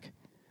a tank.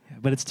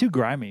 But it's too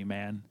grimy,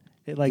 man.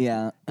 It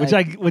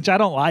which I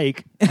don't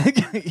like.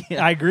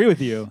 Yeah. I agree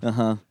with you.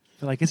 Uh-huh.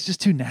 But like it's just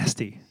too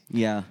nasty.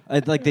 Yeah.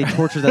 They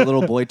torture that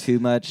little boy too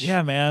much.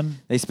 Yeah, man.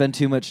 They spend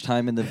too much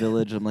time in the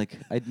village. I'm like,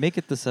 I'd make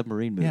it the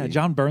submarine movie. Yeah,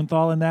 John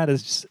Bernthal in that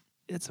is just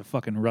it's a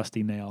fucking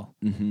rusty nail.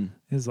 Mm-hmm.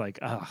 It's like,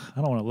 I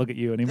don't want to look at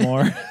you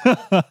anymore.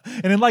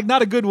 And in like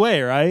not a good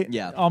way, right?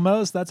 Yeah.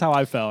 Almost. That's how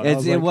I felt.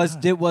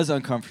 It was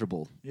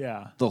uncomfortable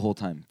Yeah. the whole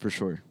time, for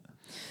sure.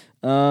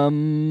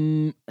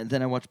 And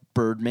then I watched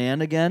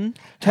Birdman again.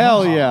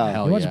 Hell yeah!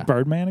 Hell You watch yeah.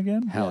 Birdman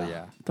again? Hell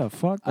yeah. What the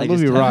fuck? That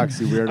movie just rocks,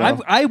 you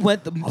weirdo. I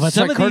went. that's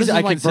Some right, of Curtis these I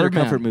is like consider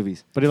Birdman. comfort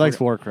movies. But he likes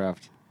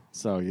Warcraft,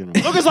 so you know.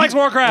 Lucas likes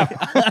Warcraft.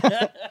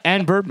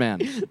 And Birdman.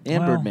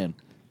 And Wow. Birdman.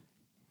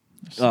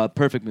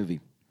 Perfect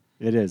movie.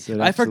 It is. It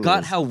I absolutely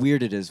forgot is. how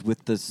weird it is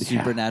with the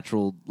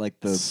supernatural, like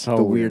the So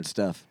weird weird.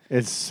 stuff.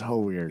 It's so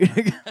weird.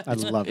 I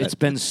love it. It's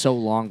been so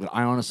long that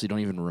I honestly don't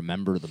even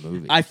remember the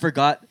movie. I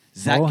forgot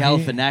Zach Well,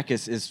 he-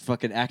 Galifianakis is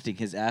fucking acting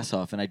his ass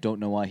off, and I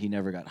don't know why he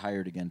never got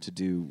hired again to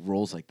do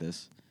roles like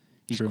this.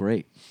 He's True.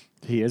 great.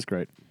 He is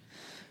great.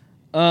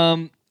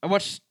 I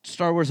watched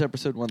Star Wars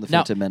Episode 1: The Now,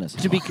 Phantom Menace.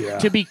 to be clear,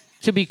 to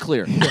be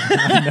clear,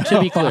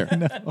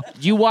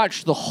 you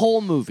watched the whole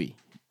movie.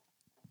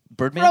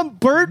 Birdman? From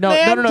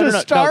Birdman no, to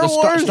Star the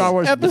Wars, Star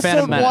Wars, the Episode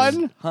Phantom Menace.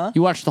 1? Huh?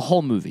 You watched the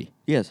whole movie.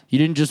 Yes. You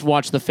didn't just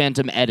watch the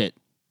Phantom edit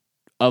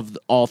of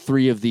all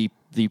three of the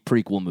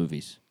prequel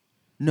movies.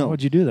 No. Why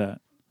would you do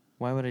that?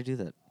 Why would I do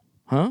that?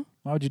 Huh?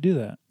 Why would you do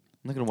that? I'm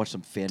not gonna watch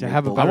some fan. To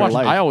have a I better watched.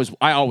 life.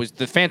 I always.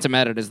 The Phantom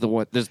edit is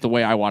the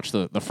way I watch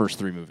the first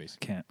three movies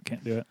Can't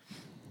do it.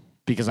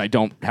 because I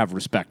don't have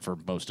respect for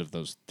most of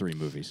those three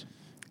movies.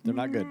 They're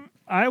not good.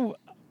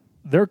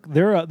 They're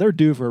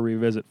due for a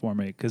revisit for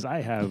me because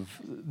I have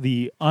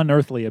the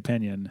unearthly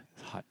opinion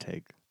Hot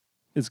take.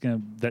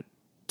 that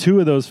two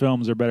of those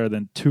films are better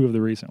than two of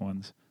the recent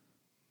ones.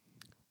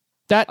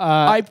 That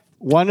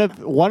One of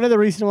the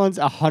recent ones,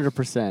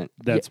 100%.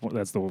 That's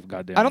the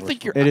goddamn. I don't worst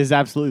think you're. It is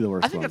absolutely the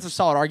worst. I think one. that's a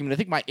solid argument. I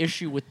think my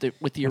issue with the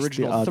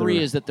original other? three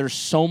is that there's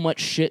so much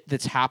shit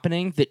that's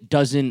happening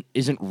that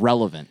isn't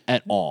relevant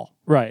at all.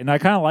 Right, and I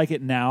kind of like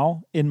it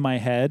now in my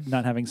head,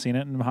 not having seen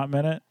it in a hot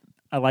minute.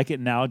 I like it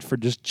now for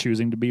just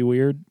choosing to be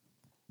weird.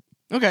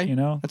 Okay, You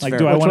know, that's like, fair.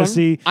 do I Which want one? to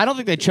see I don't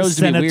think they chose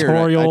to be weird. I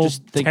senatorial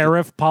just think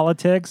tariff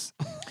politics?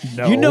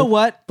 No. You know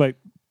what? But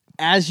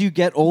As you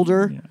get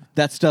older, Yeah.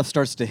 that stuff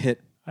starts to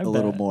hit I a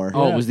little bet. more.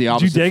 Oh, it was the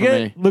opposite Did you dig for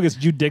it, me. Lucas?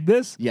 Did you dig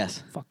this?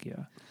 Yes. Fuck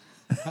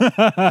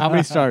yeah. How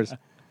many stars?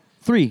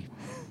 3. I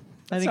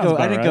sounds didn't go.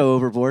 about I didn't right. go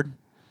overboard.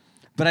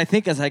 But I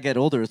think as I get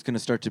older, it's going to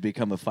start to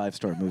become a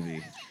 5-star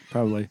movie.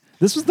 Probably.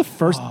 This was the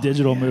first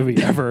digital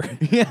movie ever.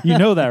 You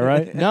know that,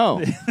 right? No,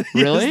 This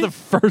really? is the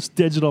first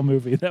digital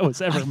movie that was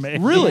ever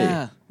made. Really?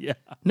 Yeah. Yeah.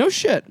 No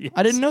shit. Yes.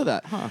 I didn't know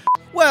that. Huh.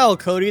 Well,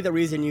 Cody, the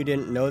reason you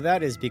didn't know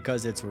that is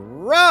because it's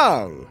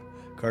wrong.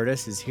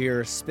 Curtis is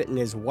here spitting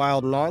his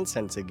wild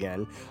nonsense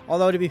again,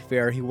 although to be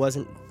fair, he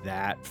wasn't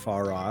that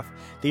far off.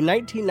 The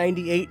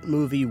 1998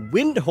 movie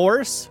Wind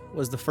Horse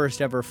was the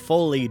first ever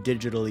fully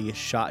digitally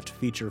shot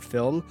feature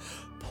film.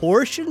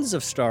 Portions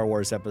of Star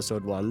Wars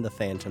Episode 1, The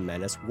Phantom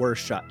Menace, were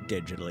shot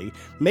digitally,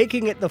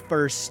 making it the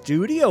first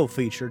studio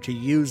feature to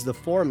use the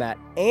format,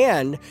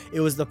 and it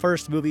was the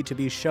first movie to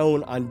be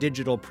shown on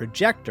digital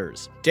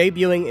projectors,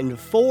 debuting in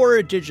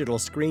 4 digital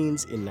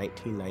screens in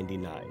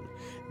 1999.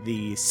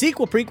 The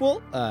sequel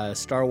prequel,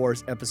 Star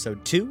Wars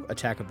Episode 2,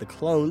 Attack of the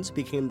Clones,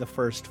 became the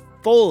first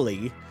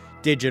fully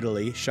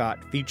digitally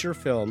shot feature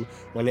film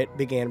when it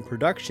began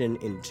production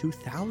in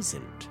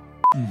 2000.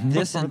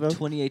 This and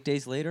 28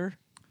 Days Later?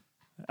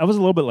 That was a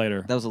little bit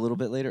later. That was a little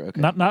bit later? Okay.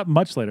 Not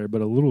much later,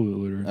 but a little bit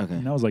later. Okay.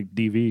 And that was like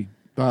DV.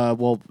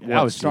 Well,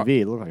 that was Star-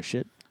 TV. It looked like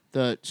shit.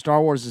 The Star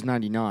Wars is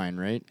 99,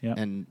 right? Yeah.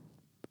 And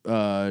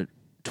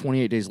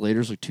 28 Days Later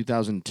is like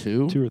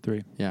 2002. 2 or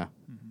 3. Yeah.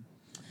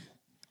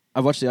 I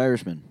watched The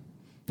Irishman.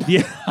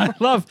 Yeah, I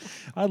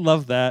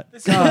love that.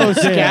 The most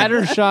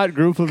scattershot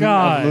group of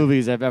God.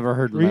 movies I've ever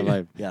heard in my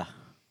life. Yeah.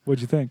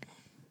 What'd you think?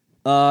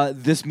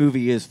 This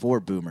movie is for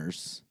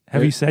boomers.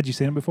 Have you said you've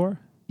seen it before?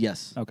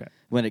 Yes. Okay.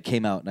 When it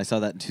came out, and I saw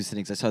that in 2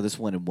 sittings. I saw this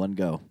one in one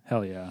go.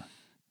 Hell yeah.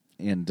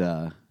 And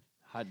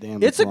Hot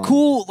damn. it's a long.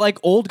 cool, like,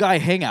 old guy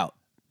hangout.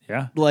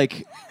 Yeah.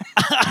 Like,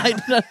 I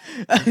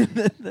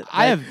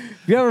have.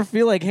 If you ever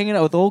feel like hanging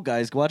out with old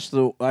guys, watch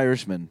The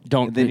Irishman.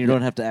 Don't- And then you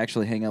don't have to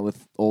actually hang out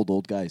with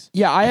old guys.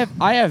 Yeah,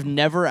 I have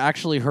never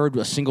actually heard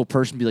a single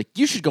person be like,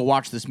 "You should go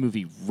watch this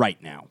movie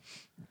right now."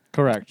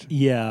 Correct.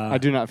 Yeah. I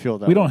do not feel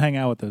that. We way. don't hang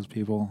out with those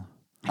people.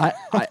 Yeah.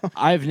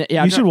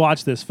 You should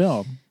watch this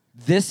film.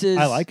 This is.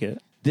 I like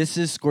it. This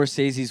is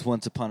Scorsese's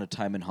Once Upon a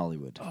Time in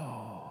Hollywood.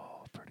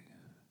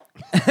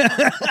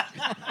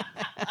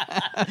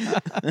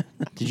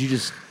 Did you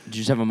just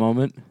have a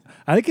moment?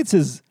 I think it's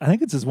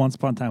his Once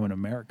Upon a Time in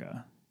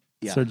America.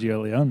 Yeah.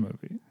 Sergio Leone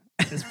movie.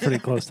 It's pretty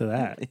close to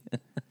that.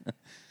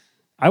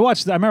 I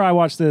remember I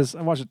watched this.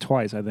 I watched it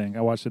twice, I think.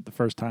 I watched it the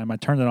first time. I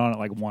turned it on at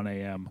like 1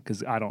 a.m.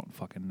 because I don't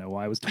fucking know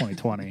why. It was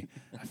 2020.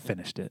 I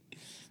finished it.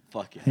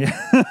 Fuck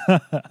yeah.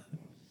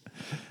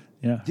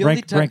 Yeah. The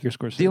only Rank your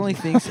Scorsese. The only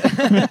things.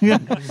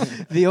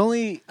 the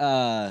only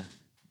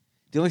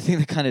thing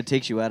that kind of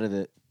takes you out of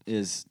it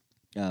is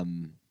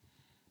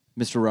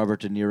Mr.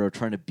 Robert De Niro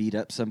trying to beat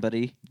up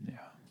somebody. Yeah.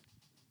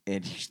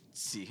 and you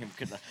see him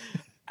kind of.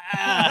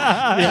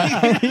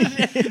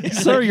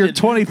 Sir, you're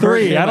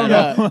 23. I don't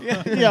know.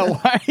 Yeah,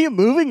 why are you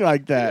moving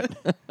like that?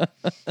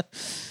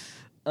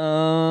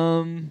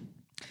 And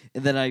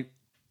then I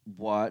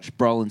watched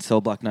Brawl in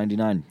Cell Block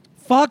 99.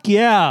 Fuck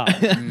yeah.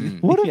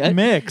 What a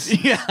mix.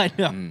 Yeah, I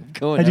know.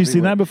 Going Had you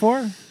seen everywhere. that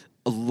before?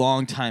 A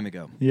long time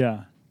ago.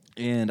 Yeah.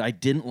 And I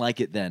didn't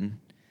like it then.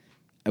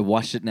 I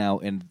watched it now,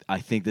 and I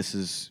think this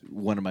is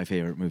one of my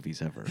favorite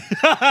movies ever.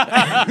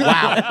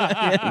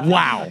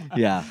 Wow.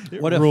 Yeah.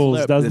 What rules,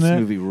 flip. doesn't This it?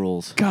 movie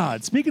rules.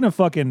 God, speaking of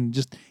fucking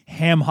just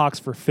ham hocks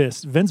for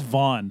fists, Vince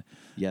Vaughn.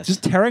 Yes.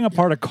 Just tearing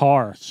apart a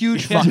car.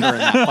 Huge fucker in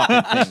that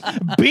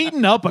fucking thing.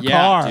 Beating up a Yeah,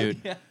 car.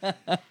 dude.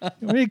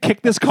 Want me to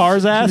kick this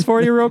car's ass for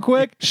you real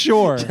quick?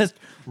 Sure. Just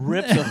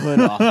rips the hood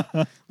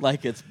off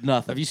like it's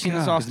nothing. Have you seen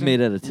this, It's Austin?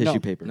 made out of tissue No.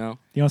 paper. No.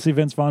 You want to see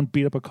Vince Vaughn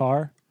beat up a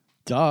car?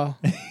 Duh.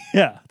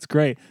 Yeah, it's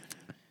great.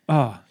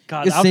 Oh,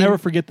 God. The I'll same- never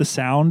forget the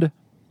sound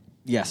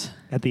Yes.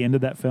 at the end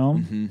of that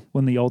film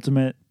when the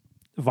ultimate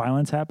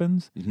violence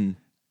happens.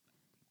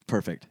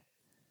 Perfect.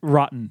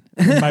 Rotten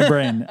in my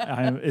brain.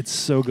 It's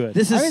so good.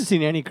 This I is haven't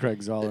seen any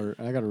Craig Zoller.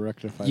 I got to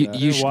rectify that.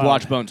 You should wild.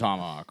 watch Bone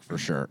Tomahawk for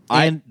sure.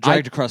 and I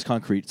Dragged Across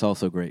Concrete. It's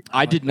also great.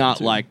 I did not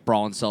like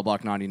Brawl in Cell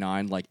Block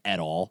 99 like at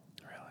all.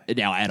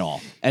 Really? No, at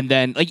all. And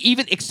then like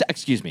even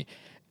excuse me.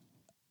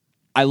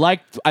 I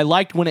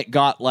liked when it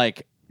got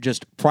like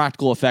just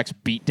practical effects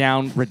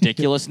beatdown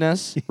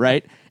ridiculousness,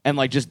 right? And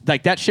like just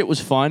like that shit was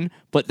fun,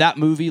 but that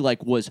movie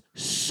like was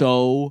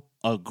so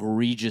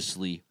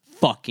egregiously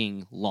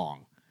fucking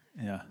long.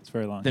 Yeah, it's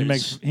very long.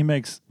 There's- He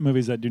makes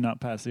movies that do not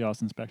pass the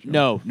Austin spectrum.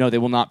 No, they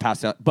will not pass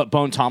that. But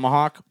Bone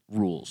Tomahawk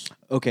rules.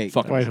 Okay.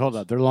 Fuck Wait, hold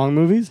up. They're long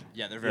movies?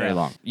 Yeah, they're very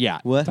long. Yeah.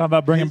 What? Talking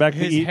about bringing back the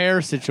His eat.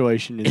 hair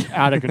situation is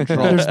out of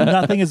control. There's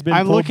nothing has been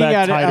I'm pulled looking back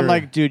at it. tighter. I'm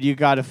like, dude, you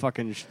got to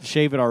fucking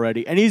shave it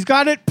already. And he's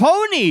got it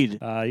ponied.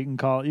 You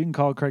can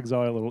call Craig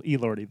Zoller a little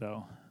E-Lordy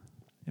though,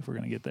 if we're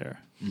gonna get there.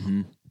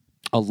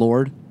 A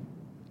lord?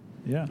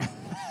 Yeah.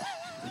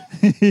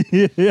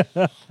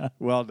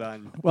 Well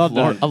done. Well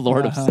done. A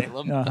lord of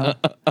Salem.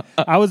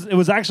 It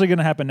was actually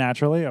gonna happen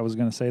naturally. I was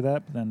gonna say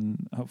that, but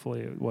then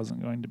hopefully it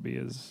wasn't going to be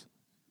as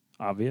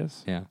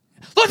obvious. Yeah.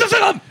 Lords of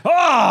Salem!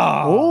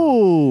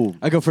 Oh.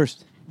 I go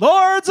first.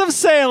 Lords of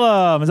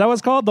Salem. Is that what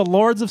it's called? The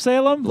Lords of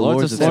Salem?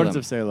 Lords of Salem. Lords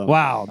of Salem.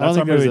 Wow, I don't that's our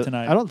think there's movie a-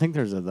 tonight. I don't think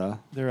there's a the.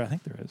 I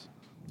think there is.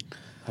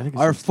 I think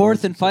it's Our just fourth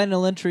Lords and of Salem.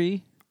 final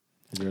entry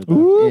Is there a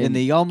the? in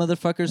the Y'all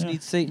Motherfuckers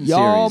Need Satan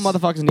Y'all series.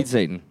 motherfuckers need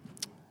Satan.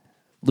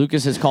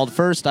 Lucas has called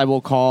first. I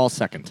will call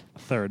second.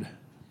 Third.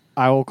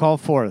 I will call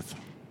fourth.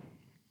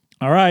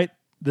 All right.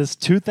 This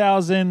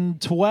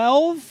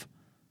 2012?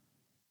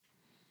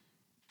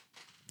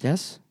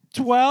 Yes?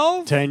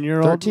 12?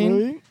 10-year-old 13?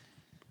 movie?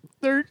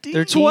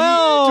 13.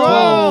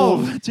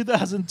 12.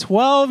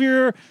 2012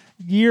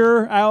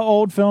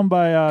 year-old film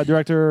by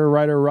director,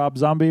 writer Rob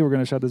Zombie. We're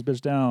going to shut this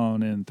bitch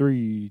down in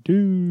 3,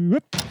 2,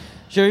 whoop.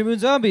 Sherry Moon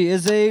Zombie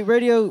is a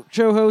radio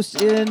show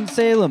host in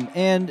Salem,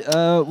 and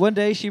one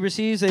day she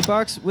receives a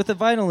box with a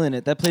vinyl in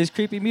it that plays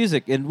creepy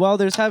music. And while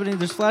there's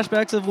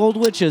flashbacks of old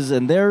witches,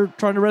 and they're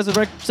trying to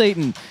resurrect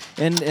Satan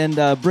and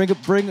bring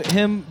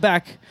him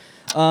back.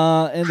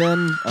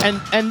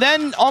 And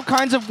then all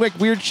kinds of like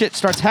weird shit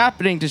starts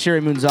happening to Sherry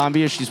Moon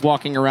Zombie as she's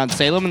walking around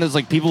Salem, and there's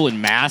like people in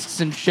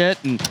masks and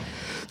shit, and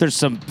there's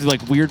some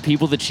like weird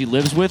people that she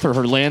lives with or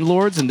her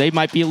landlords, and they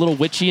might be a little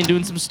witchy and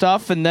doing some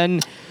stuff, and then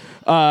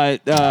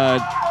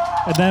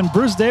And then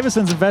Bruce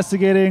Davison's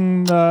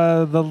investigating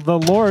the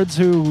lords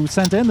who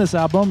sent in this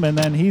album, and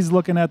then he's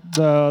looking at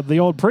the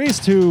old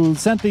priest who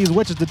sent these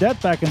witches to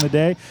death back in the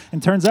day.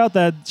 And turns out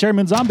that Sherry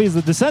Moon Zombie is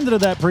the descendant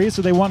of that priest,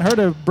 so they want her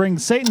to bring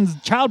Satan's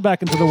child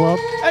back into the world.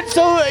 And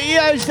so,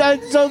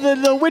 so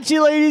the witchy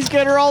ladies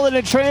get her all in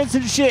a trance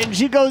and shit, and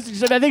she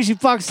goes, and I think she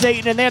fucks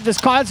Satan, and they have this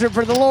concert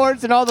for the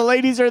lords, and all the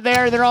ladies are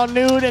there, and they're all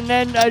nude, and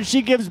then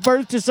she gives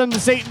birth to some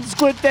Satan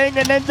squid thing,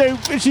 and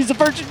then she's a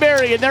Virgin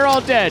Mary, and they're all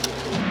dead.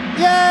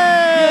 Yay!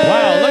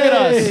 wow, look at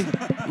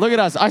us. Look at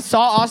us. I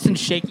saw Austin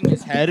shaking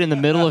his head in the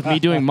middle of me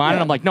doing mine,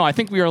 and I'm like, no, I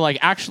think we are like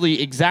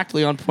actually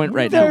exactly on point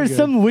right now. There's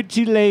some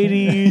witchy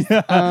ladies.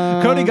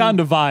 Cody got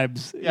into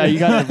vibes. Yeah, you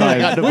got the I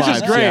got vibe. the Which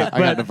is vibes, great, yeah, I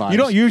got but the vibes. you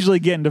don't usually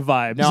get into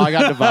vibes. No, I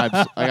got the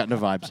vibes. I got the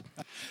vibes.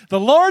 The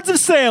Lords of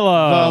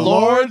Salem. The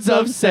Lords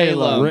of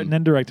Salem. Written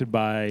and directed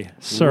by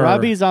Sir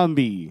Robbie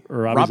Zombie.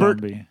 Robbie Robert-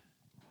 Zombie.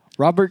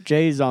 Robert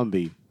J.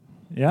 Zombie.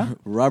 Yeah?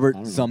 Robert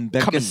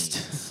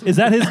Zumbekist. Is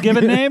that his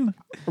given name?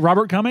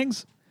 Robert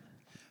Cummings?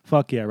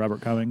 Fuck yeah,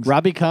 Robert Cummings.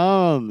 Robbie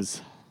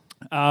comes.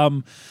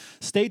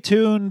 Stay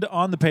tuned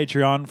on the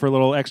Patreon for a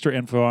little extra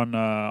info on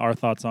our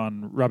thoughts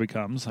on Robbie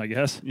Combs, I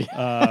guess.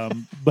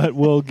 But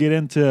we'll get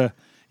into,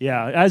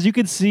 as you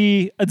can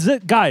see,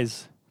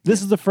 guys,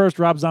 this is the first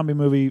Rob Zombie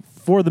movie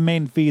for the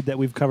main feed that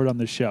we've covered on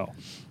this show.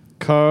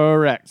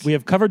 Correct. We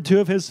have covered 2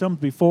 of his films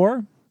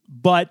before,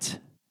 but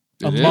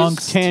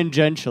amongst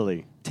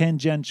tangentially.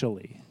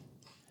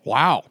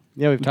 Wow.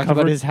 Yeah, we've talked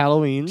about his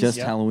Halloweens. Just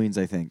Halloween's,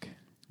 I think.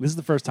 This is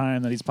the first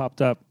time that he's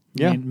popped up.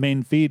 Yeah.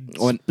 Main feed,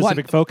 Well, and-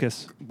 specific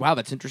focus. Wow,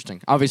 that's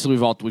interesting. Obviously,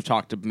 we've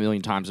talked a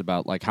million times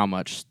about like how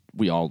much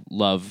we all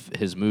love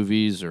his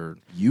movies or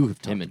You have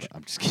talked image. about-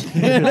 I'm just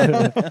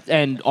kidding.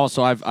 And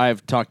also,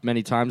 I've talked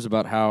many times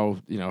about how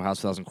House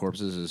of 1,000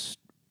 Corpses is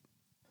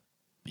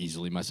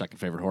easily my second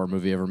favorite horror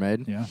movie ever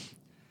made. Yeah.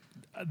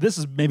 This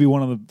is maybe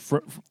one of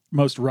the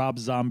most Rob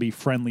Zombie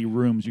friendly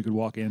rooms you could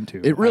walk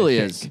into. It really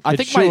I is. think. I It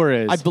think sure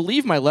is. I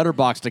believe my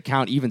Letterboxd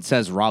account even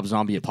says Rob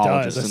Zombie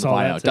apologist I in the saw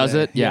bio. that Does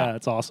today. it? Yeah.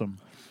 it's awesome.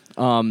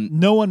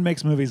 No one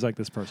makes movies like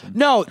this person.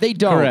 No, they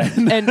don't. Correct.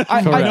 And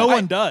No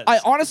one does. I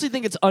honestly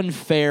think it's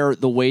unfair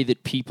the way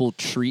that people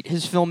treat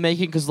his filmmaking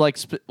because, like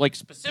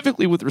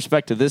specifically with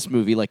respect to this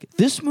movie, like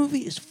this movie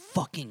is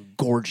fucking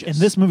gorgeous. And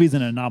this movie's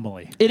an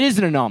anomaly. It is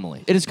an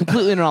anomaly. It is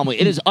completely an anomaly.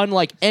 It is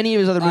unlike any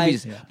of his other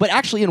movies. But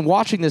actually, in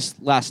watching this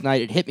last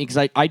night, it hit me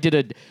because I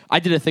did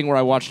a thing where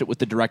I watched it with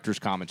the director's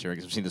commentary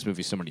because I've seen this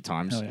movie so many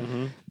times. Oh,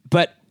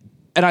 yeah.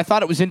 And I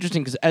thought it was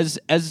interesting because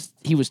as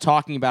he was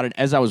talking about it,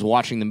 as I was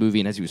watching the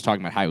movie, and as he was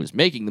talking about how he was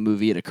making the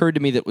movie, it occurred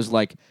to me that it was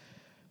like,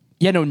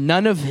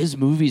 none of his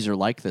movies are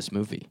like this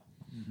movie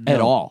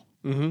at all.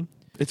 Mm-hmm.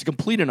 It's a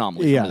complete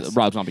anomaly from the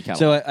Rob Zombie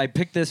catalog. So I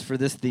picked this for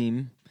this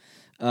theme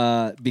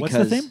because What's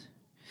the theme?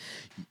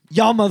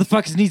 Y'all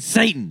motherfuckers need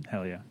Satan.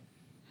 Hell yeah.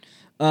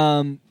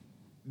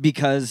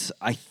 Because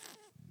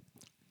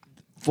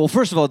well,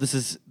 first of all, this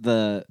is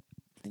the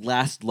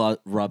last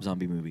Rob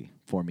Zombie movie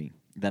for me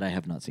that I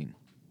have not seen.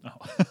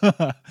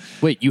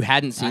 Wait, you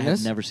hadn't seen I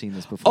this? have never seen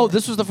this before. Oh,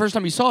 this was the first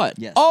time you saw it?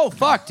 Yes. Oh,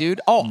 fuck,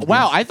 dude. Oh,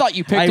 wow. I thought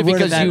you picked it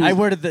because you... I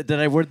worded that. Did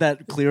I word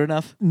that clear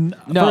enough?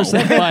 No,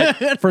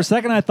 For a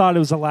second, I thought it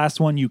was the last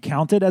one you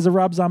counted as a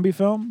Rob Zombie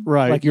film.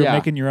 Right. Like you're Yeah.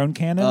 making your own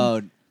canon.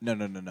 Oh,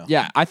 no.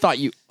 Yeah, I thought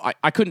you...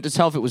 I couldn't just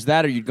tell if it was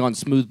that or you'd gone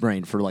smooth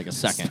brain for like a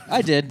second.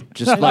 I did.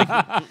 Just like...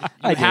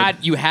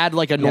 you had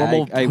like a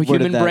normal I worded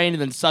human that. brain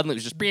and then suddenly it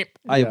was just... Beep.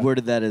 I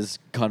worded that as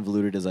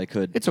convoluted as I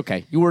could. It's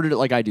okay. You worded it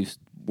like I do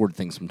word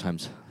things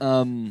sometimes.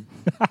 Even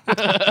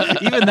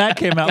that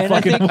came out And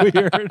I fucking think-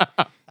 weird.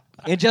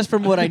 And just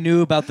from what I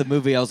knew about the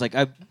movie, I was like,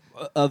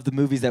 of the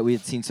movies that we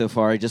had seen so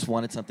far, I just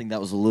wanted something that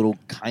was a little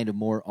kind of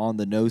more on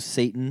the nose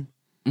Satan,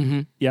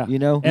 Yeah. you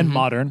know? And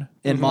modern.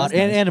 and,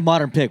 and a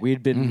modern pick. We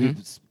had been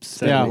we'd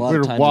spent a we lot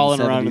of were time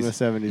walling in the around in 70s.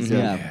 the 70s.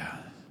 Yeah.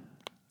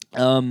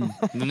 And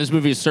then this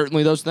movie is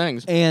certainly those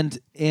things.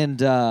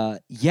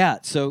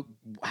 So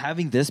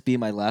having this be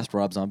my last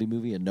Rob Zombie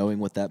movie and knowing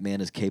what that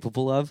man is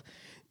capable of,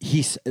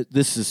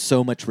 this is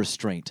so much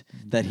restraint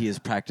that he is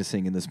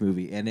practicing in this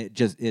movie, and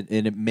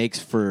it makes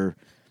for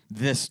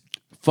this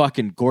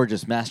fucking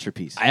gorgeous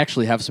masterpiece. I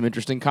actually have some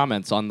interesting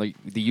comments on the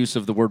use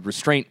of the word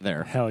restraint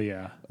there. Hell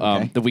yeah.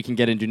 That we can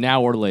get into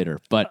now or later.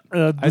 But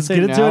Let's say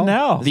get into it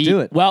now. now. do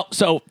it. Well,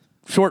 so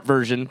short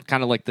version,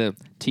 kind of like the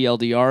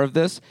TLDR of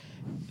this.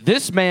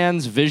 This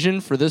man's vision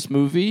for this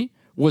movie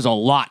was a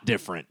lot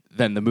different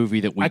than the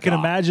movie that we I can got.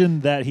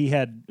 imagine that he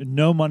had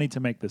no money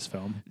to make this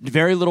film.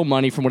 Very little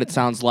money from what it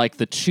sounds like.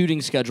 The shooting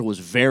schedule was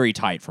very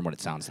tight from what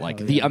it sounds like.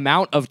 The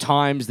amount of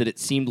times that it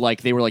seemed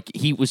like they were like,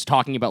 he was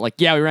talking about like,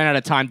 yeah, we ran out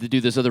of time to do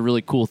this other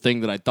really cool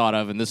thing that I thought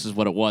of, and this is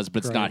what it was,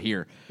 but it's not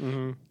here.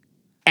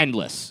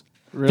 Endless.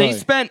 Really? They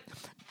spent,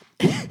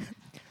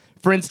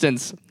 for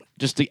instance,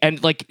 just to,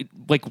 and like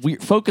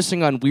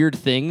focusing on weird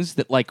things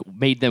that like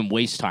made them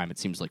waste time. It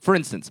seems like, for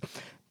instance,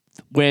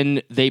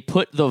 when they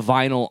put the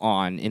vinyl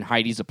on in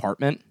Heidi's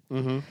apartment,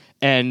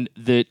 and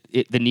the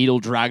needle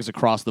drags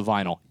across the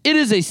vinyl, it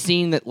is a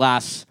scene that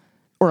lasts,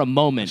 or a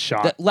moment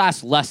shot. that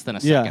lasts less than a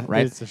second,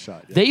 right? It's a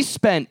shot. Yeah. They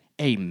spent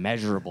a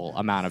measurable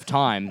amount of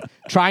time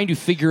trying to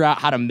figure out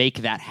how to make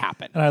that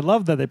happen. And I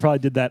love that they probably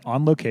did that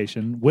on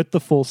location with the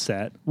full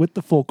set, with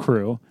the full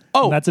crew.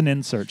 Oh. And that's an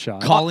insert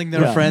shot. Calling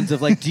their Yeah. friends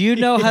of like, do you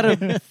know how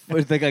to?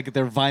 Like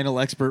their vinyl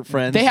expert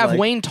friends. They have like,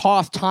 Wayne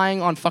Toth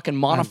tying on fucking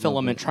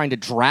monofilament, trying to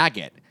drag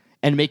it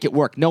and make it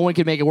work. No one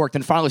can make it work.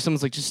 Then finally,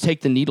 someone's like, just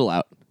take the needle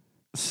out.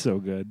 So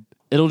good.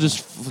 It'll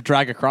just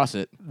drag across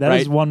it. That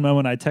is right? one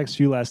moment I texted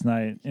you last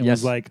night and Yes.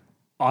 was like,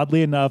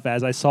 oddly enough,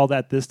 as I saw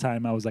that this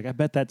time, I was like, I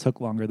bet that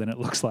took longer than it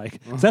looks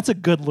like. 'Cause that's a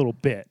good little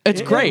bit.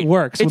 It's great. It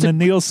works. It's when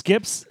the needle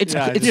skips, It's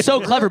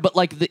so clever, but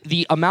like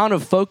the amount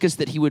of focus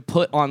that he would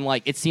put on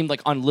like it seemed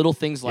like on little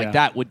things like Yeah.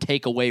 that would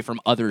take away from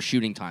other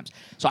shooting times.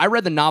 So I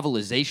read the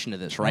novelization of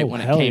this right Oh,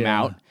 when it hell came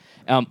yeah.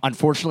 out.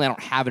 Unfortunately, I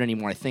don't have it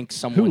anymore. I think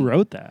someone who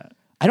wrote that?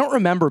 I don't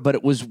remember, but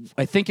it was.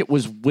 I think it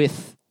was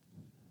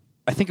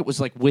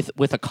like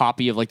with a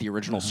copy of like the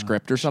original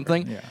script or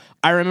something. yeah.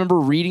 I remember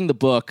reading the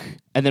book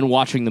and then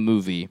watching the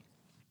movie.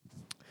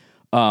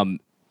 And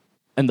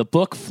the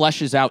book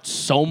fleshes out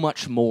so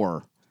much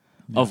more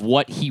of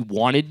what he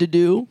wanted to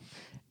do.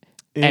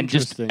 and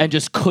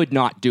just could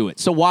not do it.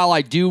 So while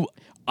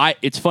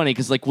it's funny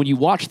because like when you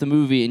watch the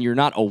movie and you're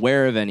not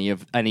aware of any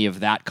of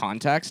that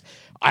context,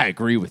 I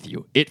agree with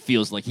you. It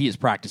feels like he is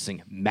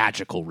practicing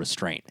magical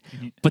restraint.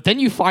 But then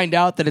you find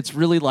out that it's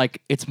really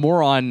like it's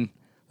more on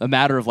a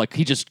matter of like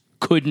he just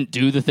couldn't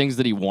do the things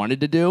that he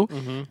wanted to do.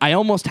 I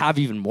almost have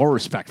even more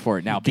respect for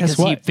it now because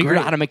he figured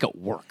out how to make it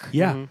work.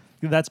 Yeah.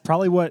 That's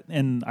probably what,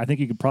 and I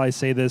think you could probably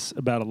say this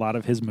about a lot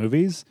of his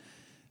movies,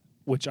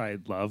 which I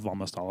love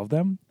almost all of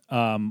them.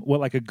 What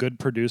like a good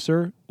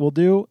producer will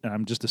do, and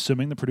I'm just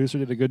assuming the producer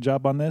did a good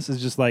job on this, is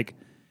just like,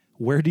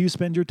 where do you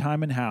spend your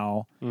time and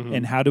how,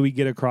 and how do we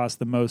get across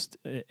the most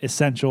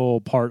essential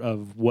part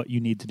of what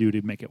you need to do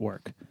to make it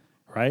work,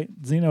 right?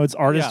 You know, it's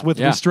artists with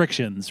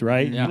restrictions,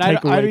 right? Yeah. And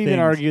I'd even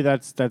argue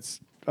that's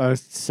a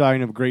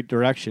sign of great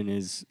direction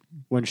is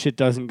when shit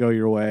doesn't go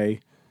your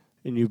way,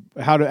 and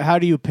how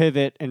do you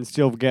pivot and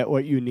still get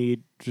what you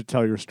need to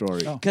tell your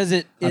story? Because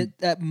it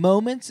at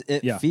moments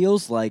it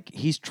feels like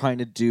he's trying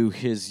to do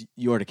his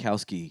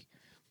Yordakowski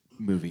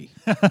movie.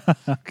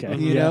 Okay,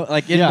 you know,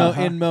 like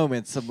in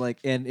moments of like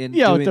in doing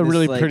with the this,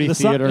 really like, pretty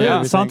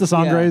theater. Santa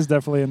Sangre is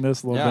definitely in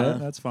this a little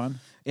bit. That's fun.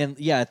 And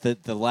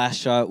the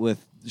last shot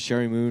with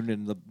Sherry Moon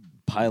and the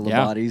pile of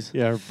bodies.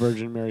 Yeah, her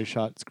Virgin Mary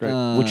shot's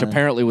great. Which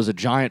apparently was a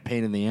giant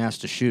pain in the ass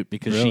to shoot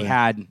because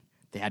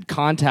they had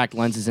contact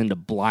lenses in to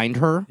blind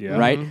her,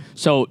 right?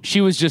 So she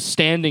was just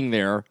standing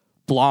there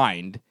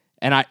blind,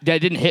 and that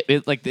didn't hit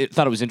it. Like, I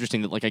thought it was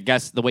interesting that, like, I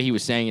guess the way he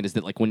was saying it is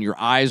that, like, when your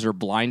eyes are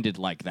blinded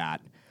like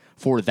that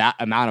for that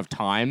amount of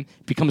time,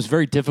 it becomes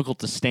very difficult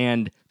to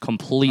stand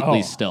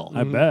completely still.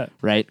 I bet.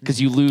 Right?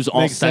 Because you lose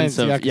all sense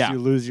of you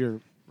lose your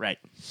right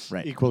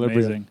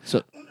equilibrium. Amazing.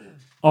 So.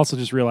 Also,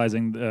 just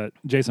realizing that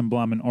Jason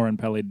Blum and Oren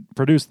Peli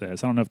produced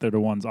this. I don't know if they're the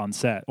ones on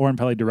set. Oren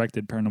Peli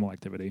directed Paranormal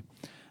Activity.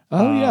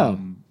 Oh,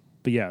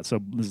 But yeah, so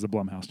this is a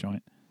Blumhouse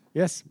joint.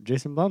 Yes,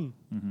 Jason Blum.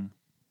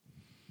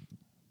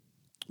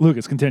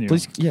 Lucas, continue.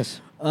 Please,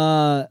 yes.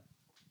 I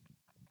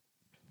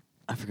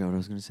forgot what I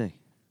was going to say.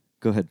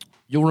 Go ahead.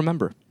 You'll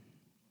remember.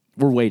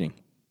 We're waiting.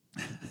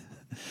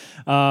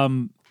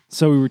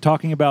 So we were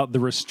talking about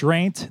the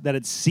restraint that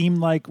it seemed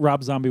like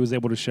Rob Zombie was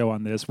able to show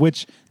on this,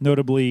 which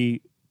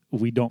notably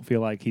we don't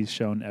feel like he's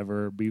shown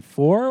ever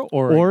before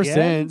or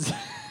again. Since.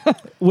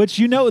 Which,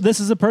 you know,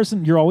 this is a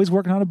person, you're always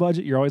working on a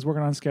budget, you're always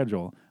working on a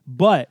schedule.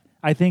 But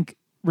I think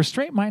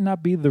restraint might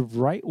not be the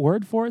right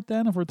word for it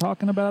then if we're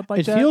talking about it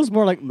like that. It feels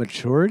more like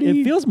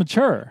maturity. It feels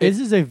mature. This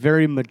is a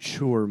very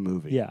mature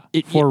movie. Yeah.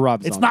 For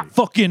Rob Zombie. It's not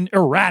fucking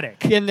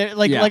erratic. And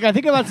like I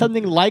think about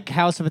something like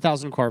House of a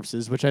Thousand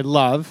Corpses, which I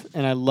love,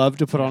 and I love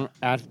to put on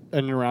at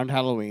and around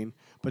Halloween.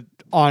 But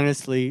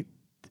honestly,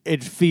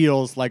 it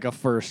feels like a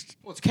first.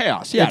 Well, it's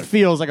chaos. Yeah, it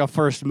feels like a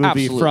first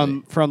movie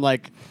Absolutely. from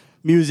like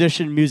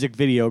music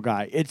video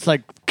guy. It's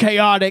like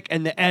chaotic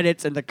and the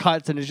edits and the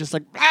cuts, and it's just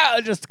like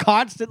just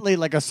constantly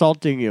like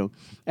assaulting you.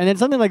 And then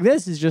something like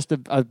this is just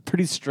a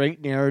pretty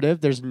straight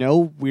narrative. There's no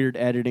weird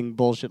editing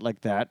bullshit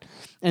like that.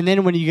 And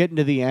then when you get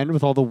into the end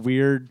with all the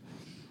weird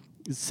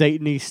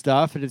Satan-y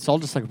stuff, and it's all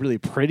just like really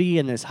pretty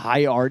and this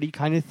high arty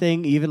kind of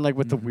thing, even like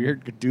with the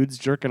weird dudes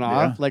jerking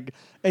off, like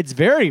it's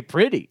very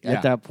pretty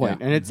at that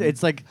point. And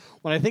it's like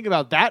when I think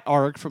about that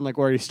arc from like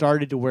where he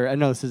started to where I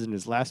know this isn't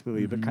his last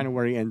movie, but kind of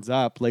where he ends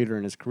up later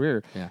in his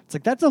career, it's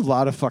like that's a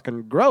lot of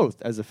fucking growth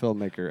as a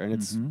filmmaker, and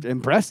it's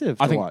impressive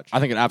to watch.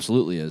 I think it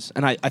absolutely is.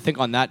 And I think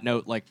on that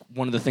note, like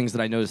one of the things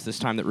that I noticed this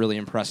time that really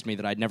impressed me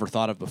that I'd never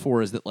thought of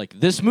before is that like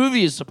this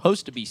movie is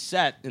supposed to be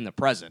set in the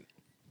present.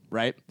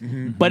 Right?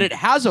 But it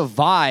has a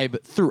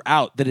vibe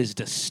throughout that is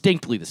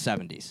distinctly the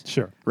 70s.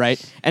 Sure.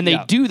 Right? And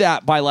they do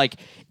that by like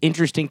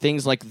interesting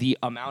things like the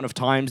amount of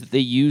times that they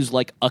use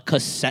like a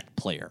cassette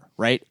player,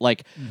 right?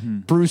 Like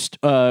Bruce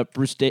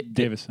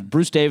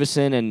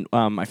Davison and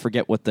I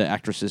forget what the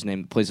actress's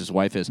name that plays his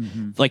wife is.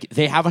 Like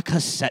they have a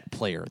cassette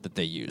player that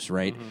they use,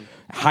 right?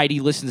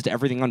 Heidi listens to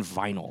everything on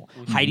vinyl.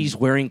 Heidi's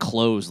wearing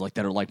clothes like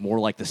that are like more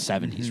like the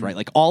 70s, right?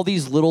 Like all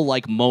these little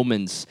like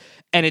moments.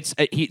 And it's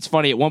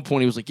funny. At one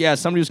point, he was like, "Yeah,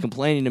 somebody was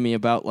complaining to me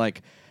about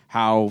like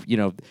how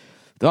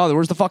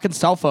where's the fucking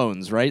cell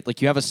phones, right?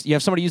 Like you have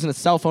somebody using a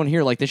cell phone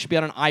here, like they should be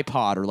on an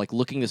iPod or like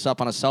looking this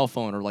up on a cell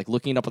phone or like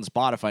looking it up on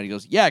Spotify." And he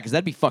goes, "Yeah, because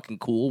that'd be fucking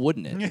cool,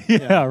 wouldn't it?"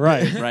 Yeah,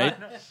 right. Right.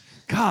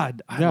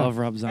 God, I love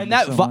Rob Zombie. And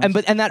that so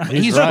much.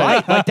 he's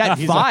right. Like that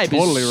vibe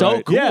totally is so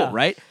right. cool,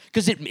 right?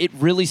 Because it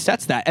really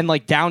sets that, and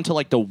like down to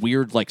like the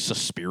weird like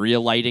Suspiria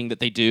lighting that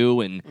they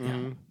do,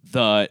 and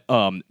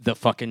the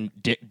fucking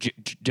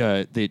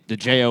the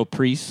Jo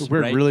priests,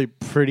 We're right? really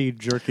pretty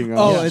jerking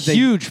Oh, off.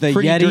 Huge, the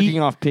pretty Yeti?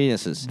 jerking off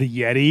penises. The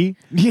Yeti,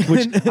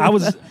 which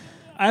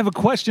I have a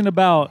question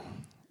about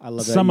I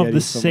love that some of Yeti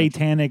the so much.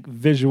 satanic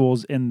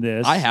visuals in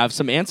this. I have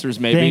some answers,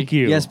 maybe. Thank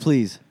you. Yes,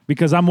 please.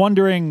 Because I'm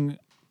wondering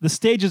the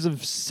stages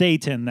of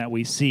Satan that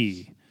we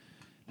see.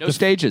 No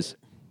stages.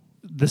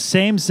 The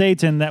same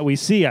Satan that we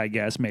see, I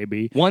guess,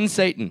 maybe. One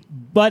Satan.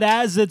 But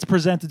as it's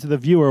presented to the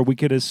viewer, we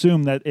could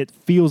assume that it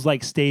feels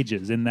like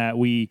stages in that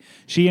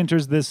she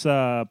enters this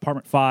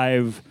apartment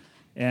 5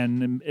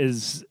 and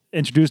is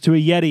introduced to a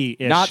Yeti.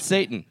 Not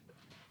Satan.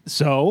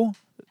 So,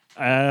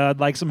 I'd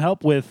like some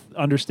help with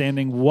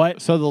understanding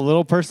what So the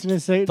little person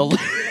is Satan?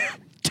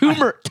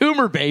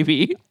 tumor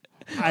baby.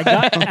 I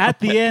got. At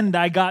the end,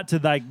 I got to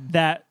like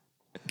that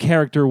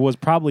character was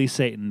probably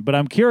Satan, but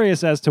I'm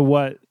curious as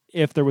to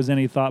if there was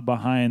any thought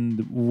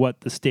behind what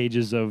the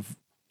stages of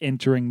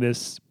entering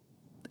this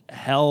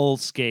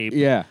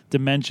hellscape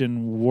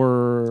dimension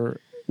were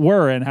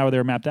and how they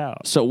were mapped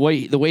out. So the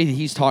way that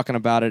he's talking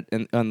about it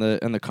on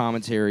the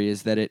commentary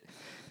is that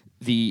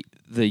the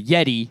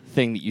Yeti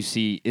thing that you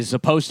see is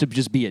supposed to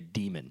just be a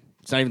demon.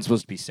 It's not even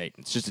supposed to be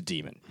Satan. It's just a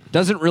demon.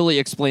 Doesn't really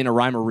explain a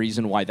rhyme or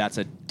reason why that's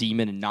a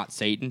demon and not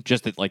Satan.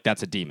 Just that, like,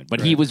 that's a demon. But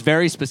he was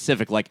very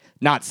specific, like,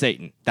 not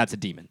Satan. That's a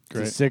demon.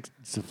 It's a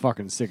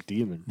fucking sick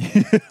demon.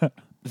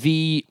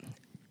 The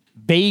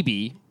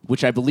baby,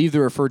 which I believe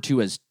they're referred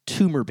to as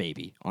Tumor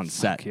Baby on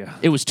set. yeah.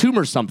 It was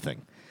Tumor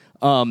something.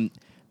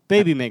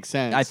 Baby makes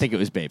sense. I think it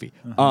was Baby.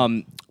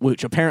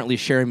 Which apparently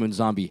Sherry Moon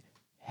Zombie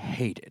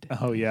hated.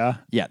 Oh yeah.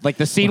 Yeah, like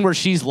the scene where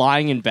she's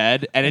lying in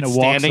bed and it's it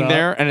walks standing up.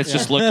 there and it's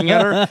just looking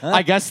at her.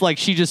 I guess like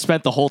she just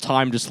spent the whole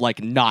time just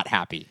like not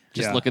happy,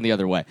 just Yeah. looking the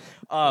other way.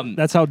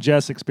 That's how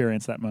Jess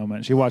experienced that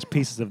moment. She watched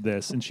pieces of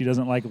this and she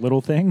doesn't like little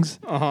things.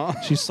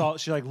 She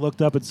like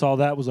looked up and saw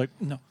that, was like,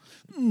 no.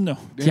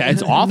 Yeah,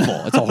 it's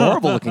awful. It's a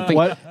horrible looking thing.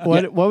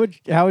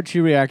 How would she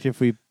react if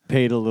we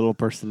paid a little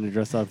person to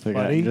dress up like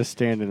that Buddy? and just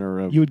stand in her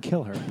room? You would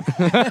kill her.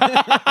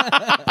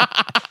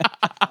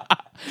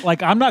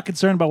 Like, I'm not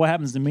concerned about what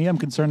happens to me. I'm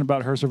concerned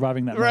about her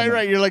surviving that moment.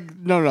 Right. You're like,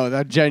 no,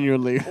 that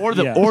genuinely. Or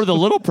the Yeah. or the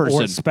little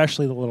person. Or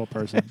especially the little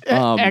person.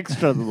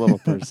 Extra the little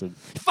person.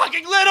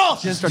 Fucking little.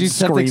 Just Starts do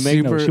something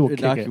screaming. super she will kick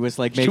innocuous,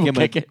 like make will him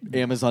kick an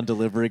Amazon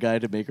delivery guy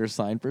to make her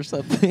sign for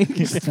something.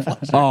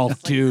 Oh,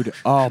 dude.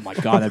 Oh my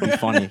god, that'd be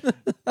funny.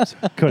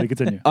 Cody,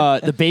 continue.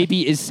 The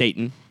baby is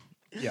Satan.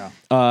 Yeah.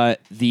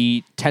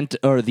 The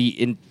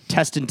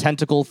intestine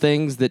tentacle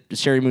things that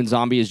Sherry Moon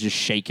Zombie is just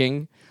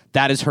shaking.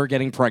 That is her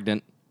getting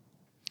pregnant.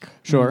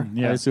 Sure.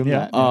 Yeah. I assume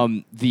Yeah.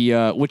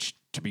 that. Which,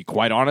 to be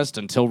quite honest,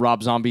 until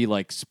Rob Zombie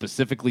like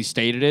specifically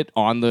stated it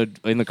in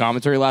the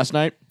commentary last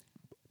night,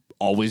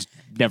 always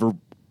never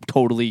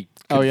totally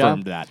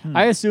confirmed that.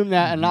 I assume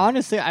that, and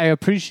honestly, I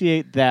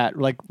appreciate that.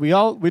 Like we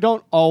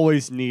don't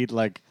always need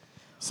like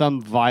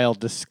some vile,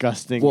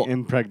 disgusting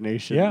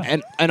impregnation. Yeah.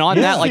 And on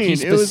This that, like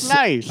scene, it was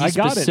nice. He I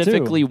got it, too.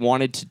 specifically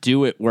wanted to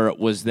do it where it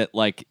was that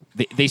like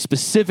they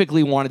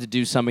specifically wanted to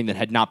do something that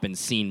had not been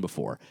seen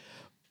before.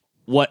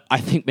 What I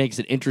think makes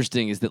it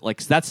interesting is that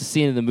like that's the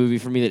scene in the movie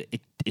for me that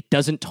it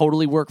doesn't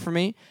totally work for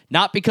me,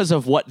 not because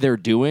of what they're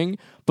doing,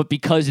 but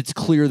because it's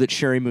clear that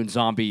Sherry Moon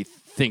Zombie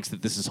thinks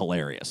that this is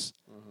hilarious.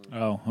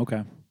 Oh,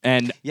 okay.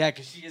 And Yeah,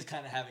 because she is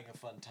kind of having a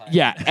fun time.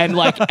 yeah, and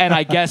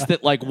I guess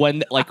that like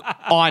when like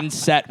on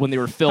set when they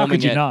were How filming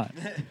could you it, not?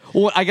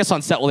 well, I guess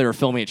on set while they were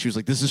filming it, she was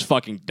like, "This is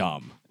fucking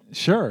dumb."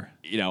 Sure.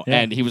 Yeah. Yeah.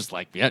 And he was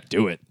like, "Yeah,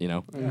 do it,"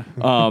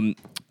 But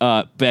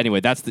anyway,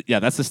 that's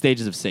the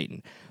stages of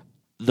Satan.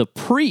 The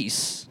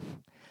priests,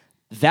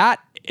 that,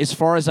 as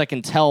far as I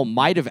can tell,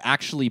 might have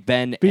actually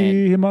been.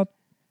 Beat him up.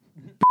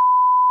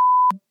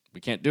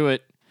 We can't do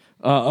it.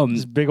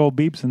 Just big old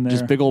beeps in there.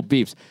 Just big old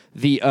beeps.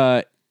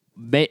 The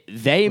they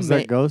Was may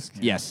that Ghost?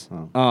 yes.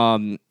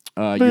 Oh.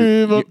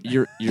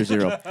 You're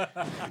zero. I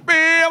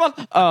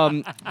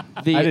I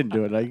didn't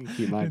do it. I can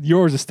keep mine.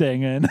 Yours is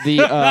staying in.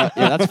 Yeah,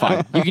 that's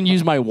fine. You can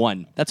use my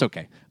one. That's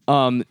okay.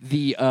 Those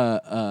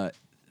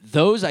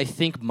I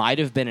think might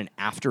have been an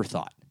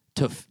afterthought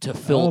to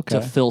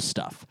fill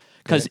stuff,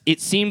 because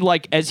it seemed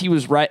like as he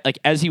was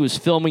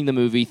filming the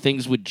movie,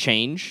 things would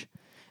change,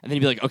 and then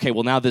he'd be like, okay,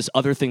 well now this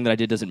other thing that I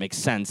did doesn't make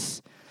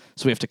sense,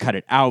 so we have to cut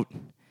it out,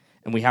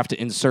 and we have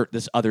to insert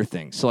this other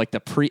thing. So like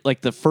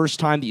the first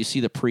time that you see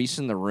the priest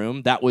in the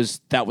room, that was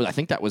I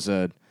think that was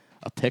a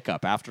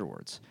pickup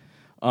afterwards,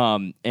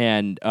 and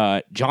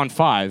John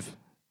 5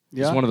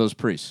 is one of those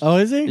priests. Oh,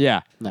 is he?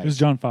 Yeah. Nice. Who's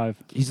John 5?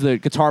 He's the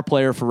guitar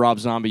player for Rob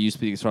Zombie, used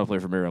to be the guitar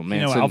player for Marilyn You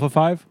Manson. know Alpha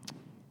 5?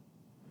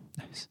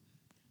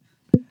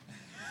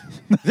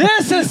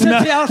 This is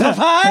the Alpha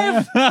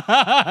 5!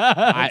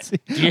 I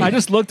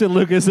just looked at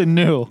Lucas and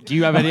knew. Do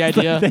you have any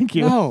idea? Thank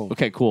you. No.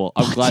 Okay, cool.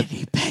 I'm glad.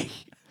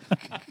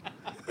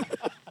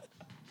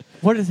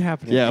 What is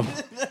happening? Yeah.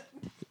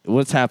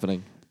 What's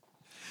happening?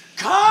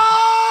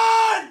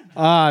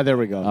 Ah, there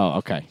we go. Oh,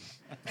 okay.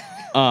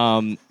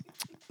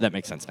 That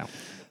makes sense now.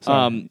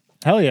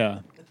 Hell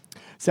yeah.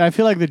 See, I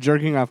feel like the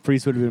jerking off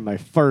priest would have been my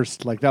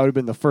first. Like that would have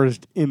been the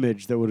first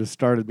image that would have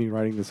started me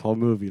writing this whole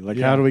movie. Like,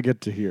 Yeah. how do we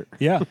get to here?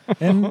 Yeah.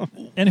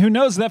 And who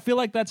knows? I feel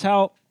like that's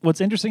how. What's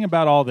interesting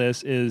about all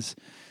this is,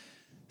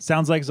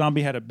 sounds like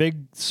Zombie had a big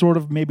sort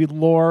of maybe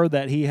lore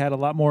that he had a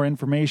lot more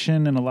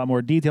information and a lot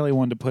more detail he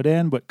wanted to put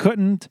in, but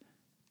couldn't.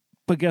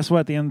 But guess what?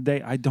 At the end of the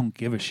day, I don't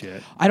give a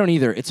shit. I don't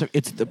either. It's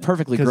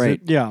perfectly 'Cause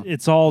great.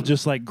 It's all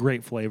just like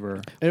great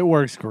flavor. It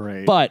works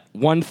great. But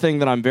one thing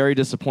that I'm very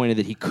disappointed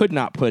that he could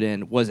not put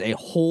in was a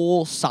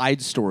whole side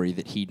story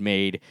that he'd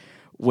made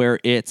where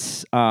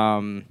it's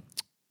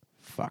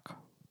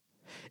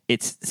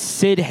It's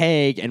Sid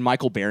Haig and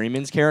Michael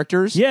Berryman's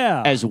characters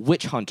Yeah. as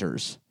witch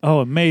hunters. Oh,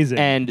 amazing.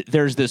 And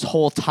there's this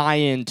whole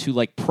tie-in to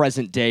like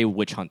present day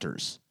witch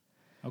hunters.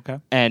 Okay.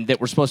 And that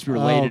were supposed to be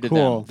related to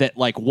cool. them. That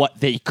like what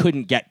they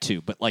couldn't get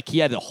to. But like he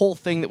had a whole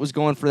thing that was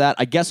going for that.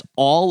 I guess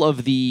all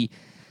of the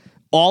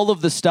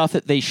stuff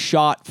that they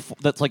shot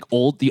that's like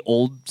the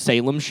old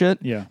Salem shit.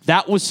 Yeah.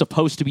 That was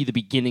supposed to be the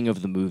beginning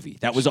of the movie.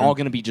 That was all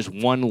going to be just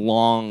one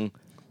long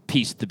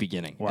piece at the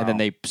beginning. Wow. And then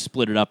they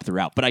split it up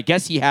throughout. But I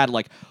guess he had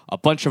like a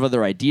bunch of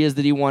other ideas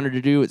that he wanted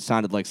to do. It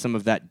sounded like some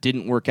of that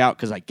didn't work out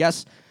because I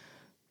guess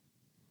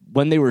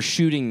when they were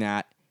shooting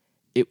that,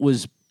 it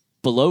was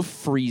below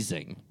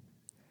freezing.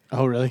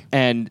 Oh, really?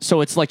 And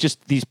so it's like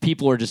just these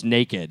people are just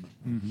naked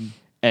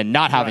and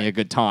not having a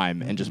good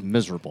time and just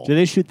miserable. Did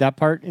they shoot that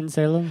part in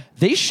Salem?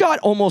 They shot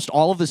almost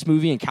all of this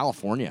movie in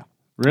California.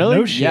 Really?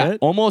 No shit. Yeah,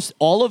 almost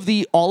all of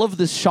the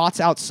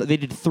shots outside. They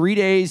did 3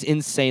 days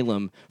in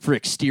Salem for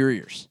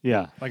exteriors.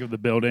 Yeah. Like of the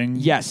building.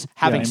 Yes.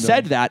 Having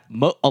said that,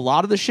 a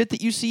lot of the shit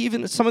that you see,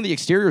 even some of the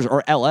exteriors,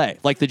 are L.A.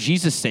 Like the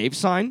Jesus Save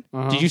sign.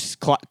 Did you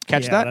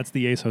catch Yeah, that? that's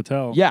the Ace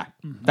Hotel. Yeah,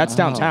 that's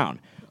downtown.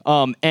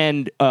 A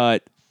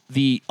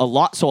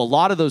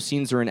lot of those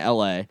scenes are in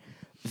L.A.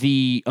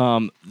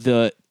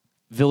 The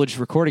Village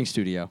recording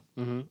studio.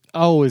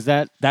 Oh, is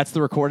that? That's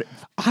the recording.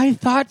 I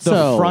thought The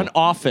so. front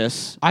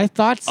office I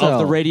thought so. of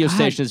the radio God,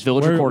 station is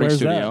Village Recording where's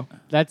Studio.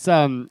 That's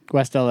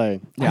West LA.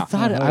 Yeah. I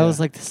thought Oh, I yeah. was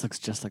like, this looks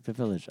just like the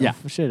Village. Yeah,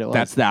 Oh, shit, it was.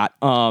 That's that.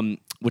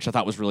 Which I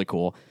thought was really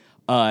cool.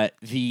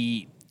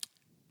 The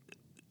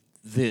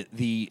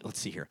let's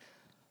see here.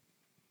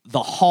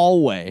 The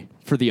hallway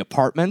for the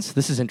apartments.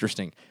 This is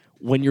interesting.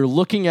 When you're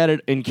looking at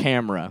it in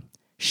camera,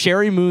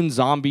 Sherry Moon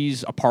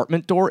Zombie's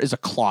apartment door is a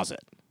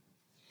closet.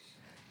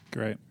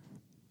 Great.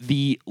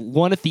 The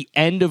one at the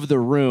end of the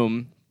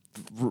room,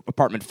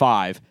 apartment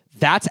 5,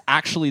 that's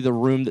actually the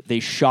room that they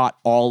shot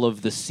all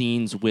of the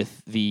scenes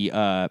with the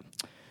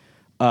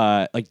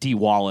like Dee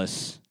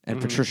Wallace and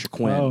Patricia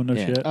Quinn. Oh, no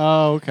in. shit.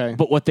 Oh, okay.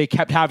 But what they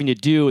kept having to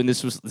do, and this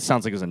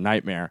sounds like it was a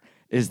nightmare,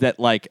 is that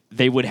like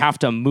they would have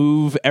to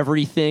move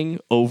everything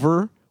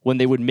over when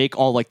they would make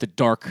all like the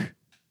dark,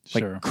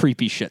 like Sure.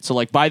 creepy shit. So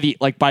like by the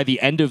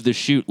end of the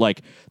shoot,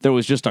 like there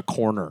was just a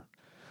corner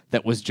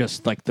that was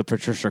just like the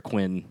Patricia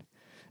Quinn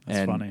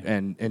That's funny.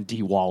 and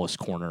Dee Wallace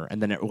corner, and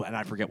then and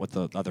I forget what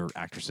the other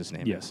actress's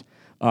name Yes.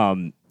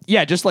 is.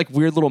 Yeah, just like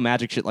weird little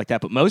magic shit like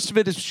that. But most of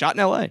it is shot in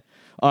L.A.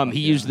 He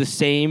used the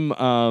same.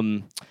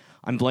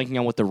 I'm blanking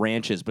on what the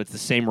ranch is, but it's the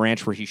same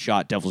ranch where he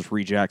shot Devil's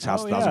Rejects,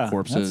 House of Thousand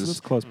Corpses. That's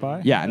close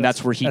by. Yeah, and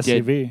that's where he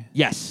SCV. did.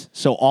 Yes,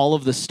 so all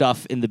of the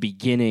stuff in the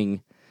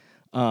beginning,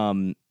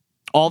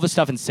 all the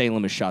stuff in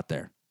Salem is shot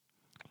there,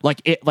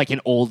 like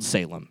in old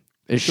Salem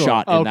is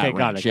shot in that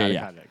ranch. Got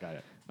yeah,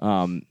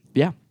 it.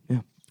 yeah.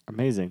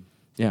 Amazing.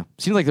 Yeah,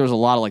 seems like there was a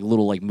lot of like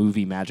little like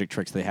movie magic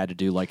tricks they had to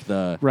do, like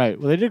the Right.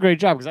 Well, they did a great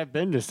job because I've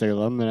been to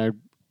Salem and I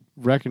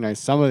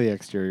recognized some of the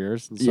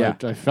exteriors. And so Yeah.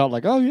 I felt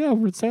like, oh, yeah,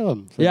 we're in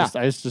Salem. So Yeah.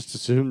 I just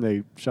assumed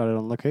they shot it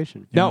on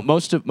location. no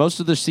most of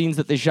the scenes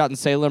that they shot in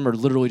Salem are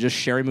literally just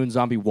Sherry Moon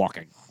Zombie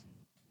walking.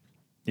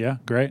 Yeah,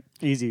 great.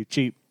 Easy,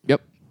 cheap.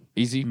 Yep,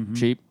 easy,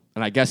 cheap,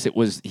 and I guess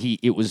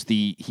he was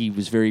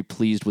very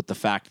pleased with the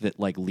fact that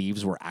like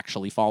leaves were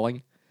actually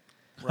falling.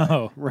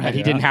 Oh, Right. And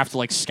he didn't have to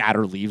like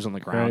scatter leaves on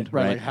the ground.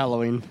 Right, like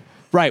Halloween.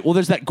 Right. Well,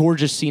 there's that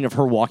gorgeous scene of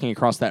her walking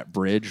across that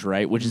bridge,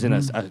 right, which is in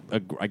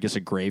I guess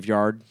a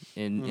graveyard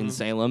in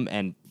Salem,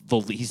 and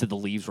he said the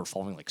leaves were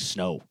falling like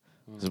snow.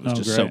 It was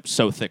just great.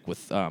 so thick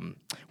with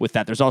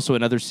that. There's also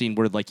another scene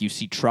where like you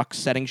see trucks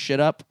setting shit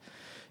up.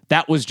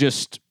 That was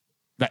just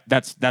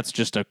that's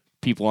just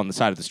people on the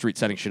side of the street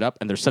setting shit up,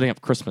 and they're setting up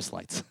Christmas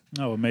lights.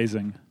 Oh,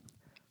 amazing.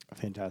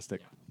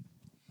 Fantastic.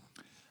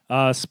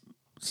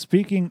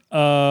 Speaking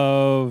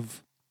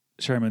of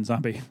Sherry Moon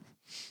Zombie,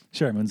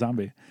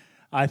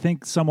 I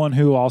think someone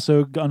who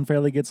also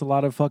unfairly gets a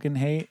lot of fucking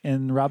hate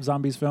in Rob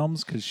Zombie's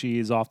films because she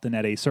is often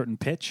at a certain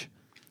pitch,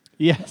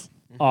 Yes.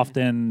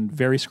 often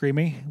very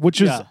screamy,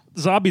 which is Yeah.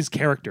 Zombie's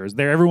characters.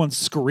 Everyone's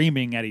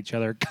screaming at each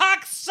other.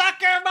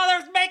 Cocksucker,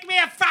 mothers, make me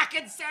a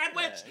fucking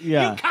sandwich.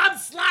 Yeah. You cum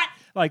slut.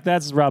 Like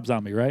that's Rob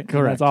Zombie, right?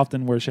 Correct. That's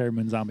often where Sherry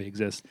Moon Zombie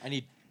exists. I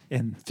need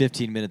And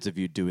 15 minutes of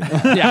you doing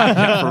that.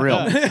 yeah, for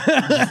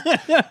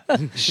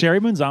real. Sherry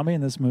Moon Zombie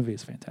in this movie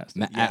is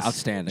fantastic.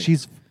 Outstanding.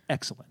 She's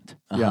excellent.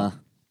 Yeah.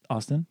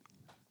 Austin?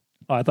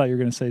 Oh, I thought you were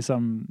going to say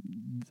something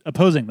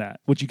opposing that,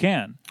 which you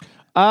can.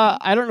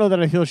 I don't know that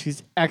I feel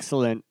she's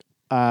excellent.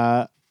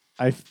 I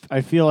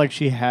feel like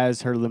she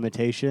has her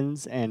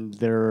limitations, and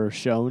they're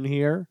shown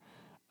here.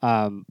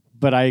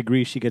 But I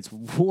agree she gets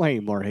way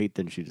more hate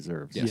than she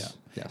deserves. Yes.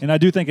 And I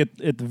do think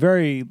at the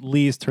very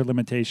least her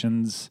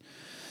limitations,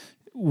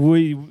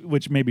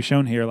 which may be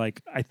shown here,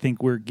 like I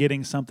think we're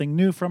getting something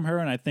new from her,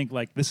 and I think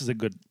like this is a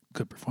good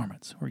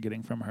performance we're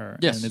getting from her.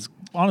 Yes. And it's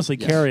honestly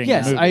carrying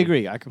Yes, the movie. I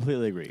agree. I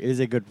completely agree. It is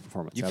a good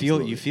performance. You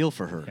absolutely. feel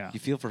for her. Yeah. You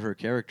feel for her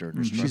character. And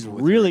her She's struggle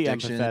with really her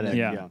addiction. empathetic.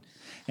 Yeah.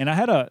 And I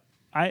had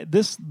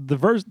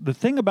the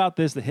thing about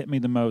this that hit me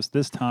the most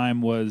this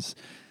time was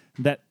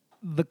that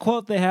the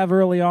quote they have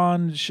early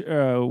on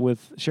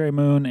with Sherry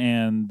Moon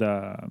and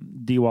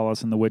Dee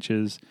Wallace and the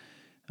Witches,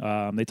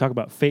 they talk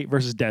about fate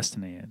versus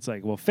destiny. It's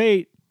like, well,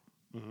 fate,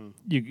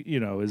 you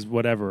know, is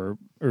whatever,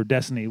 or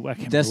destiny. I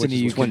can't Destiny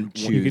you remember can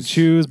choose. you can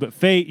choose, but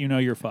fate, you know,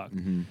 you're fucked.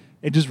 Mm-hmm.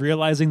 And just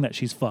realizing that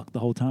she's fucked the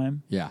whole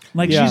time. Yeah.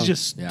 Like Yeah. she's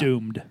just Yeah.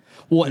 doomed.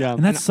 Well, Yeah.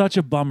 And that's such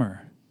a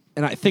bummer.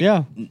 And I think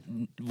Yeah.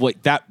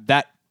 like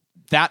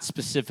that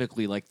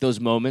specifically, like those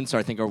moments,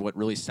 I think are what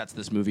really sets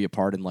this movie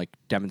apart and like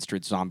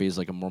demonstrates Zombie as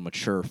like a more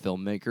mature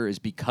filmmaker, is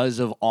because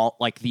of all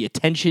like the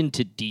attention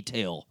to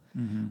detail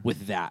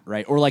with that,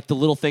 right? Or like the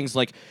little things,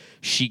 like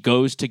she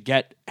goes to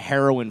get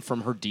heroin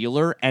from her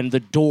dealer, and the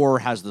door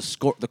has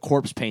the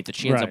corpse paint that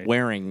she ends up Right.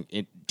 wearing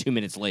 2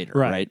 minutes later,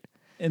 right?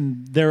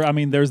 And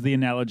there's the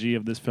analogy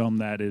of this film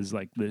that is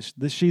like this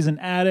she's an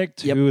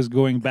addict Yep. who is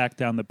going back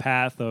down the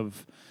path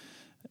of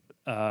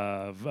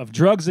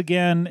drugs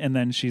again, and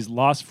then she's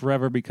lost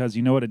forever because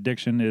you know what,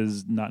 addiction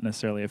is not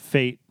necessarily a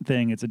fate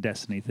thing, it's a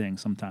destiny thing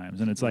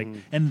sometimes. And it's like,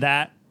 and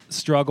that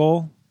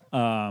struggle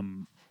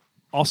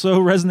also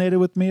resonated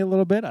with me a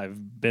little bit.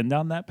 I've been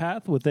down that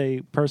path with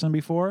a person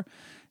before,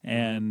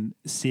 and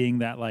seeing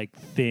that like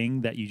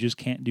thing that you just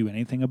can't do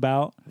anything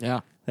about,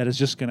 Yeah. that is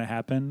just going to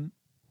happen,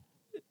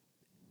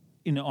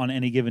 you know, on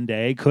any given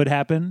day, could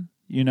happen,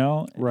 you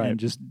know, Right. and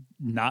just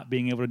not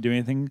being able to do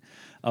anything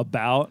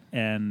about,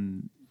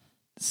 and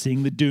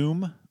seeing the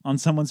doom on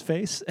someone's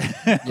face.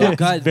 Oh,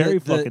 God, very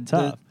fucking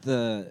tough.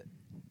 The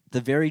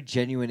very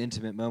genuine,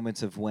 intimate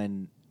moments of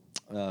when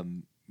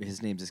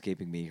his name's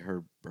escaping me.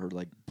 Her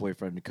like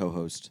boyfriend and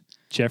co-host.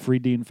 Jeffrey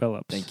Dean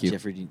Phillips. Thank you.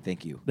 Jeffrey Dean.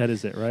 Thank you. That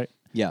is it, right?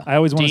 Yeah. I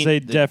always want to Dean- say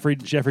the-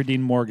 Jeffrey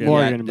Dean Morgan.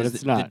 Morgan. but is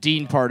it's the, not. The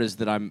Dean part is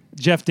that I'm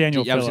Jeff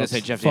Daniel Yeah, I was Phillips.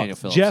 gonna say Jeff Fuck. Daniel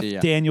Phillips, Jeff yeah.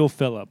 Daniel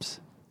Phillips.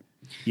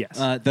 Yes.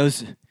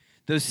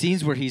 Those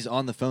scenes where he's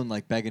on the phone,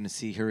 like begging to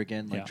see her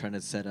again, like Yeah. trying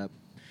to set up.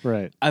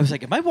 Right. I was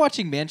like, am I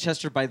watching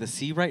Manchester by the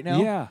Sea right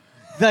now? yeah.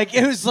 Like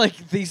it was like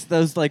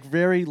those like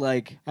very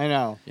like I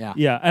know. yeah.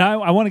 Yeah, and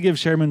I want to give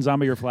Sherman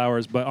Zombie your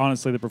flowers, but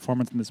honestly, the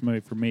performance in this movie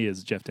for me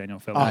is Jeff Daniel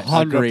Phillips.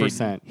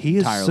 100%. He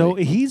is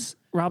entirely. he's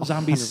Rob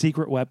Zombie's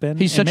secret weapon.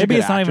 He's and such a maybe good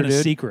it's not actor, even a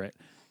dude. secret.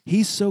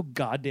 He's so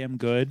goddamn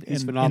good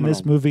He's in phenomenal.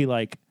 this movie.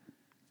 Like,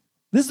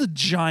 this is a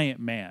giant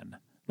man.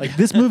 Like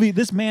this movie,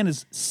 this man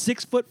is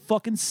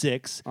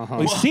 6'6".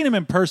 We've seen him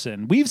in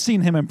person. We've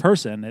seen him in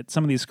person at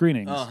some of these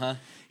screenings.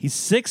 He's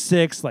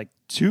 6'6", like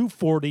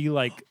 240.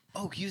 Like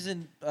oh, he was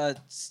in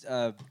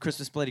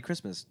Christmas Bloody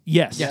Christmas.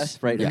 yes,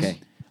 Right. Yes. Okay.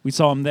 We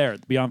saw him there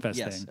at the Beyond Fest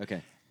Yes. thing.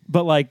 Okay.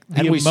 But like the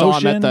And we emotion, saw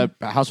him at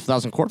the House of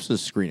 1,000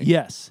 Corpses screening.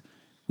 yes,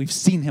 we've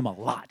seen him a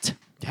lot.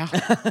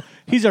 Yeah.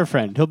 He's our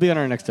friend. He'll be on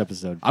our next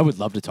episode. I would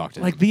love to talk to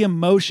him. Like the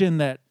emotion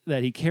that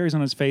he carries on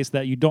his face,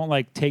 that you don't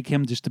like take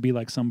him just to be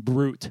like some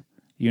brute,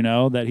 you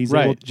know, that he's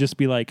able Right. to just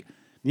be like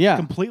Yeah.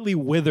 completely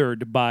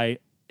withered by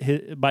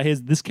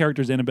this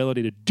character's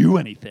inability to do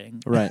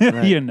anything. Right,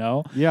 right. You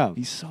know? Yeah.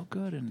 He's so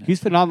good in it. He's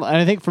phenomenal. And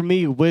I think for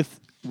me, with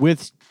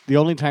the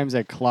only times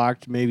I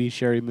clocked maybe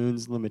Sherry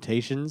Moon's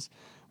limitations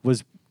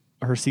was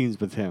her scenes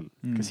with him,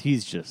 because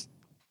he's just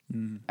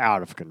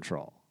out of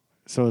control.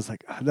 So it's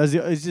like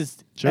it's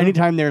just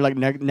anytime they're like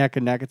neck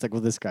and neck, it's like,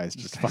 well, this guy's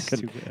just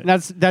fucking. And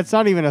that's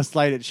not even a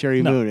slight at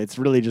Sherry Moon. It's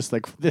really just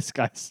like, this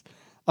guy's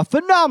a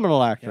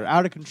phenomenal actor,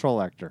 out of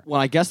control actor. Well,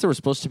 I guess there was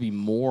supposed to be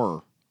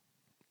more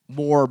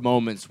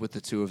moments with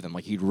the two of them.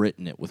 Like he'd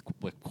written it with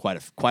quite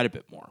a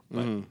bit more,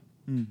 but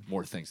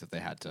more things that they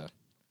had to.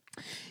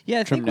 Yeah,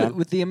 I think Trimmed down.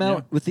 with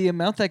the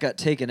amount that got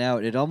taken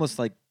out, it almost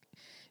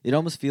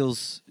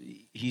feels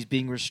he's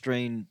being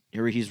restrained,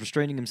 or he's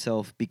restraining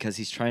himself because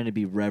he's trying to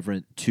be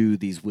reverent to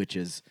these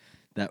witches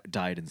that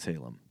died in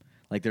Salem.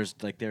 There's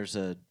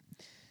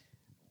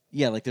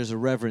a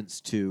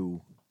reverence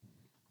to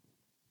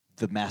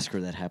the massacre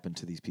that happened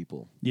to these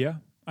people. Yeah.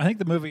 I think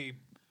the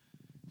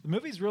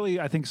movie's really,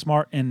 I think,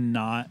 smart in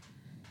not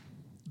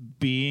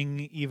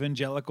being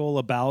evangelical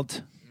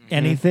about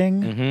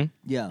anything.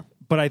 Yeah.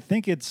 But I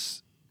think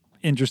it's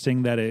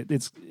interesting that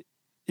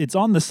it's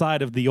on the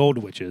side of the old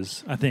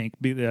witches. I think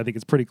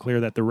it's pretty clear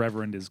that the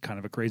Reverend is kind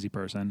of a crazy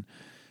person.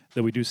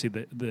 That we do see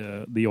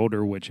the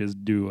older witches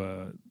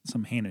do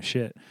some heinous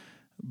shit,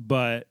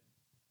 but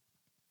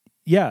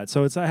yeah.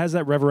 So it has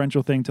that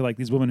reverential thing to like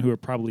these women who are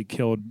probably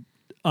killed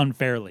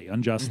unfairly,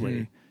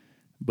 unjustly,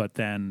 but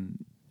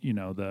then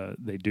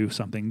they do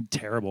something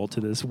terrible to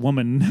this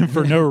woman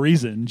for no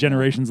reason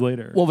generations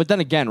later. Well, but then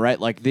again, right?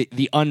 Like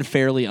the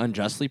unfairly,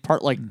 unjustly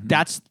part, like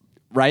that's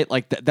right.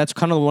 Like that's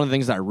kind of one of the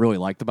things that I really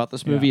liked about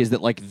this movie is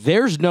that like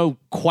there's no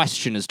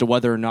question as to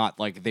whether or not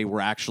like they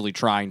were actually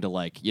trying to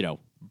like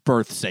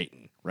birth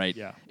Satan, right?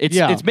 Yeah.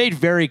 It's made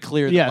very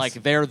clear that Yes. like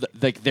they're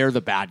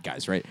the bad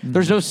guys, right?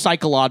 There's no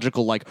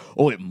psychological like,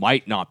 oh, it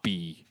might not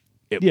be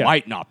Satan, Yeah.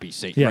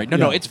 right?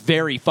 No, it's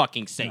very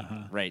fucking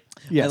Satan, right?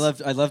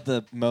 Yes. I love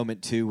the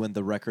moment too when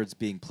the record's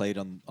being played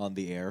on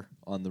the air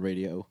on the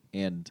radio,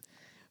 and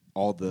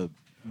all the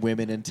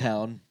women in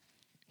town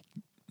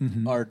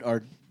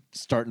are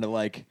starting to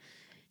like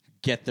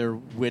get their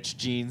witch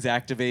genes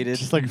activated.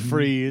 Just like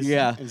freeze.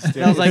 Yeah. and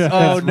And I was like,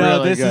 oh It's no,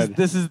 really this is good.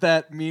 this is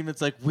that meme.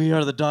 It's like, we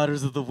are the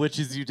daughters of the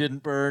witches you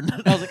didn't burn.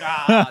 And I was like,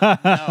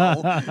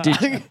 ah,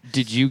 no.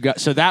 Did you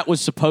guys? So that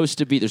was supposed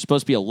to be. There's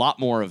supposed to be a lot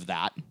more of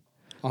that.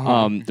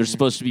 There's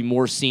supposed to be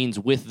more scenes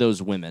with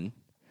those women.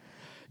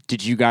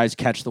 Did you guys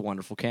catch the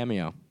wonderful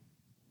cameo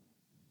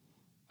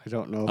I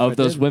don't know if of I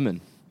those did.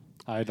 women?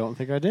 I don't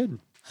think I did.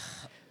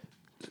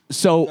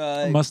 So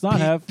Must not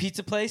have.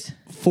 Pizza place.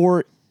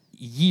 for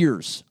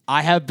years,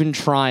 I have been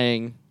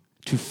trying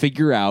to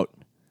figure out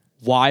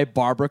why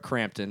Barbara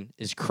Crampton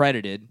is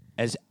credited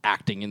as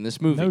acting in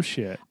this movie. No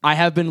shit. I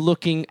have been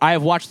looking. I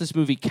have watched this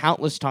movie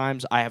countless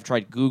times. I have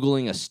tried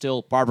Googling a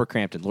still Barbara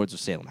Crampton, Lords of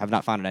Salem. Have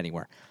not found it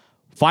anywhere.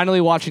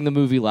 Finally watching the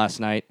movie last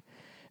night,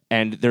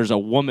 and there's a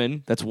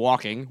woman that's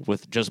walking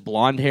with just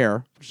blonde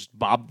hair, just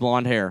bobbed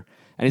blonde hair.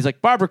 And he's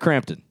like, Barbara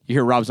Crampton. You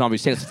hear Rob Zombie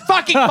say this.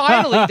 Fucking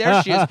finally,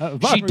 there she is.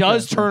 She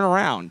does turn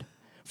around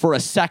for a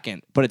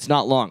second, but it's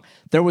not long.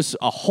 There was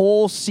a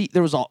whole scene.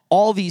 There was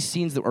all these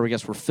scenes that were, I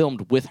guess, were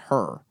filmed with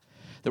her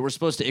that were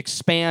supposed to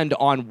expand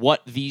on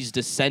what these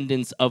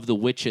descendants of the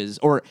witches,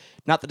 or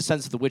not the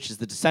descendants of the witches,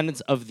 the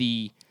descendants of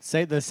the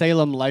Say the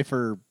Salem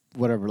lifer,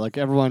 whatever, like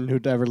everyone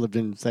who'd ever lived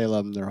in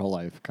Salem their whole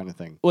life, kind of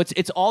thing. well,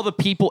 it's all the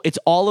people. It's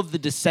all of the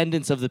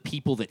descendants of the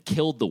people that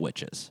killed the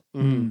witches.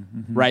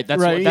 Right.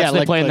 That's Right, what, yeah, that's what they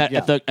like- play in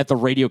like, that at the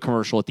radio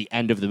commercial at the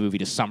end of the movie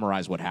to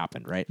summarize what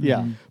happened. Right.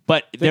 Yeah,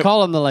 But they there-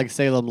 call them the like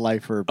Salem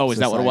lifer. Oh, is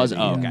that what it was? Oh,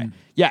 Society. okay.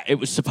 Yeah, it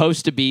was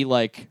supposed to be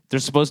like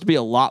there's supposed to be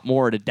a lot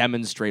more to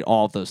demonstrate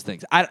all of those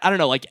things. I don't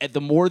know. Like the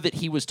more that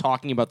he was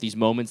talking about these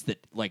moments that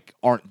like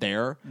aren't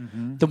there,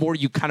 the more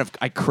you kind of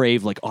I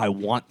crave like I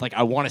want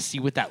to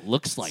see what that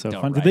looks like. So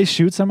though, fun. right? Did they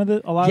shoot some of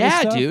a lot of this Yeah,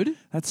 stuff? dude.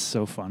 That's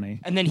so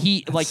funny. And then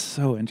he That's like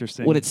so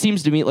interesting. what it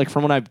seems to me like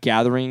from what I'm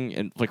gathering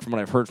and like from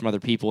what I've heard from other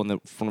people and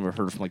from what I've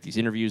heard from like these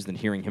interviews and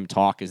hearing him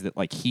talk is that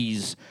like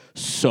he's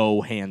so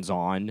hands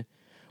on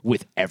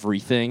with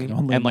everything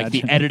only and like the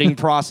imagine. editing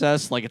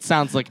process. Like it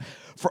sounds like,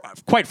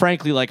 quite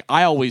frankly, like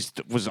I always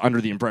was under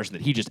the impression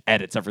that he just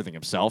edits everything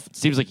himself. It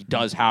seems like he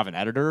does have an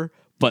editor,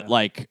 but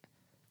like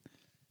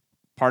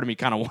part of me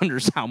kind of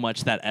wonders how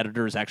much that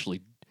editor is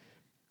actually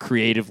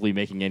creatively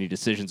making any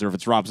decisions, or if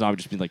it's Rob Zombie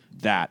just being like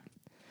that.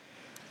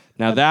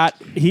 Now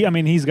that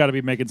he's got to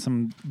be making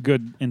some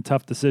good and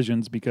tough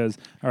decisions because,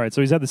 all right, so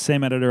he's had the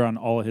same editor on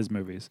all of his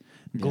movies.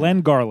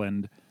 Glenn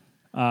Garland.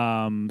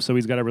 So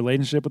he's got a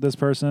relationship with this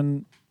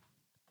person.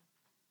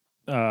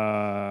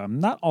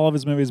 Not all of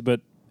his movies,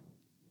 but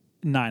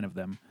 9 of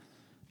them.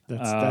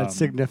 That's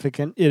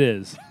significant. It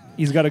is.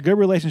 He's got a good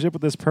relationship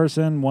with this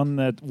person, one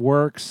that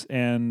works,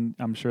 and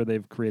I'm sure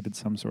they've created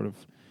some sort of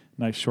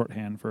nice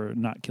shorthand for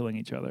not killing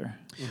each other.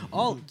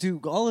 All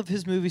of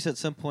his movies at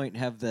some point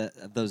have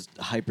those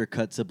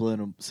hypercut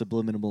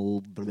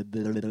subliminal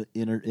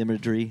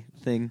imagery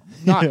thing.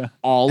 not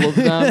all of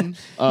them.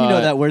 You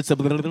know that word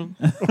subliminal?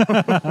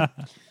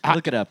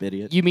 Look it up,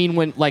 idiot. You mean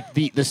when like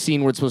the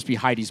scene where it's supposed to be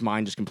Heidi's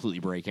mind just completely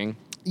breaking?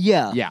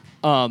 Yeah. Yeah.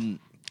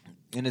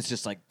 And it's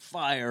just like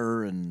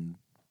fire and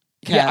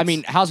cats. Yeah, I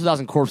mean, House of a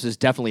Thousand Corpses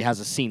definitely has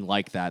a scene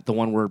like that. The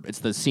one where it's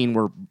the scene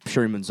where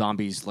Shuri Moon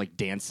Zombie's like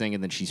dancing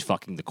and then she's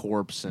fucking the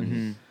corpse.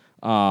 And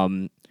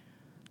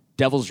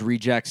Devil's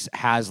Rejects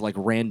has like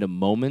random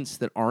moments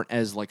that aren't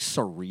as like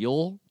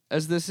surreal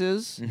as this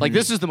is. Like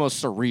this is the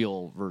most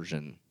surreal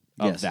version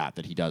of Yes.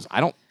 that he does. I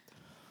don't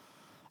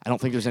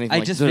think there's anything. I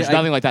Like, just there's feel-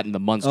 nothing like that in the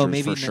Munsters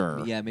maybe for not-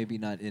 sure. Yeah, maybe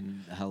not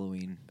in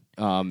Halloween.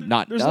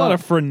 Not There's a lot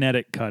of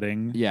frenetic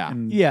cutting. Yeah.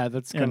 and- Yeah,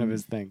 that's kind of and-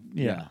 his thing.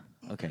 Yeah.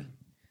 Okay.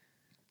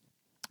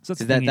 So that's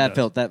the thing he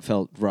does. That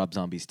felt Rob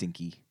Zombie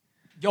stinky.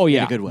 Oh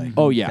yeah, a good way.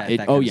 Oh yeah, That It-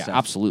 kind oh of yeah, stuff.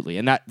 absolutely.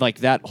 And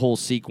that whole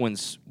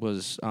sequence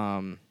was.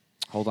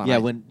 Hold on.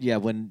 Yeah,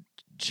 when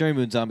Shuri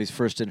Moon Zombie's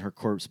first in her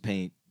corpse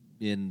paint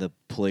in the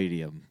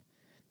Palladium,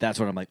 that's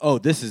when I'm like, oh,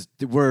 this is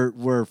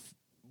we're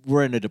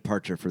in a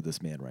departure for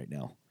this man right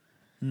now.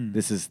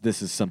 This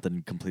is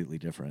something completely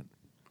different.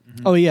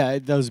 Oh yeah,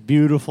 those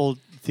beautiful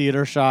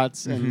theater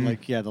shots and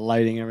like the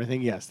lighting and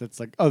everything. Yes, that's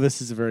like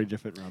this is a very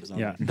different Rob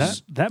Zombie. Yeah,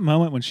 that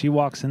moment when she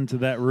walks into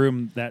that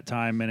room that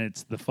time and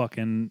it's the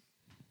fucking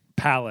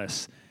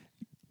palace.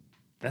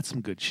 That's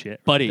some good shit,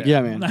 right Buddy. there.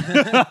 Yeah, man.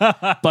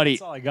 buddy.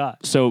 That's all I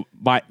got. So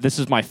this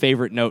is my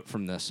favorite note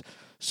from this.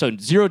 So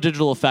 0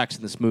 digital effects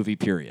in this movie.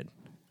 Period.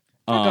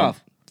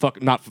 off. Fuck.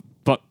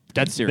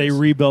 Dead serious. They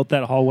rebuilt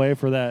that hallway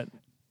for that.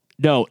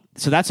 No.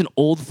 So that's an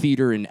old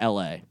theater in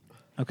L.A.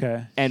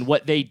 Okay, And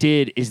what they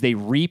did is they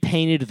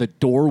repainted the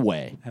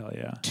doorway hell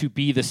yeah. to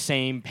be the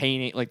same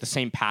painting, like the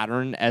same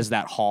pattern as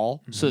that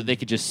hall, so that they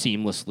could just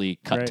seamlessly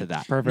cut Great. to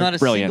that. Perfect. Not a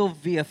Brilliant.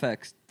 single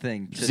VFX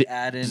thing to Ze-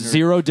 add in.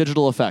 0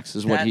 digital effects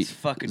is what That's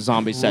fucking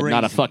Zombie said.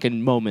 Not a crazy.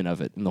 fucking moment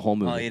of it in the whole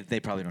movie. Oh, yeah, they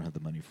probably don't have the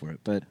money for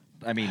it, but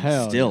I mean,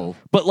 Hell still.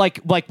 But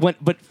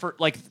for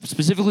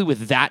specifically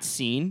with that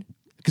scene,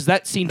 because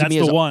that scene to That's me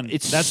the is one.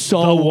 it's That's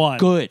so the one.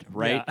 good,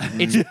 right? Yeah.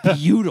 It's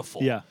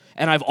beautiful. Yeah.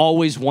 And I've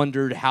always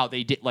wondered how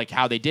they did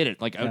it.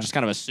 Like I would just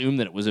kind of assume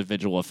that it was a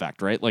visual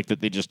effect, right? Like that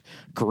they just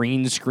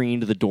green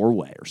screened the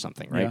doorway or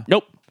something, right? Yeah.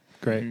 Nope.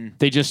 Great.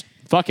 They just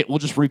fuck it. We'll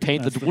just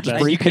repaint That's the the we'll just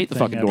best repaint the thing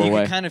fucking ever. You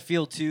doorway. can kind of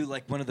feel too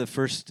like one of the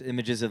first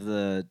images of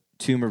the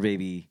tumor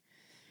baby,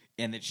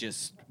 and it's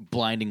just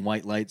blinding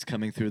white lights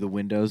coming through the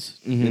windows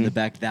in the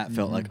back. That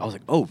felt like I was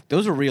like, oh,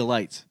 those are real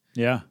lights.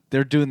 Yeah.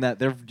 They're doing that.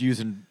 They're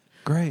using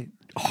Great.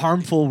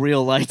 harmful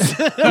real lights.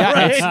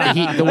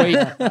 Yeah, the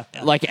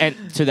way, like, and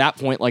to that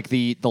point, like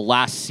the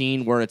last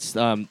scene where it's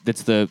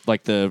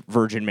the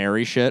Virgin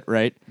Mary shit,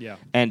 right? Yeah.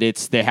 And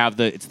it's the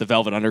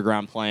Velvet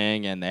Underground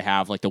playing, and they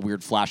have like the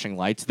weird flashing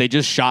lights. They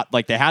just shot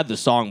like they had the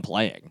song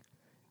playing,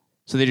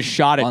 so they just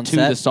shot it On to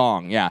set? the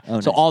song. Yeah.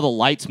 Oh, so nice. all the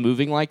lights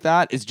moving like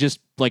that is just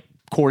like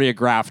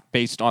choreographed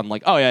based on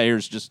like, oh yeah,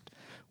 here's just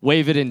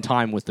wave it in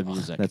time with the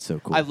music. That's so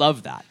cool. I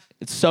love that.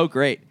 It's so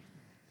great.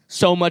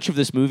 So much of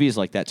this movie is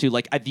like that too.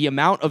 Like the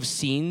amount of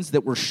scenes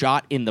that were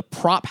shot in the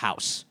prop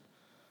house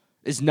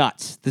is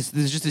nuts. There's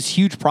just this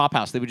huge prop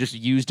house. They would just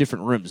use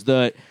different rooms.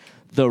 The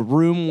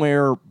room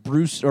where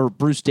Bruce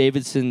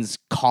Davidson's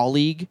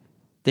colleague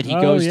that he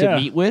goes to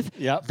meet with.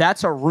 Yep.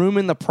 That's a room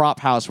in the prop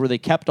house where they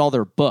kept all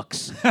their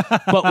books.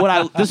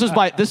 But this is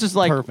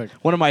like Perfect.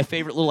 one of my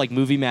favorite little like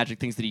movie magic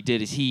things that he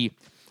did is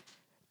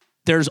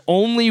there's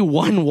only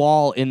one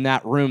wall in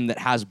that room that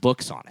has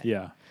books on it.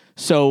 Yeah.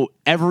 So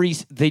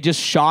they just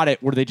shot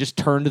it where they just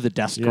turned the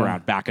desk Yeah.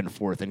 around back and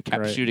forth and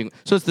kept Right. shooting.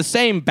 So it's the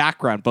same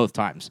background both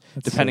times,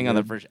 depending so on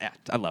the good. version. Yeah,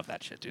 I love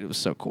that shit, dude. It was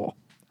so cool.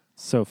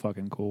 So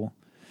fucking cool.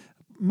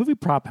 Movie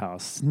prop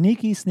house.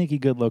 Sneaky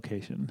good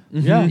location.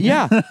 Yeah.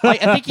 Yeah,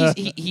 I think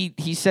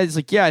he says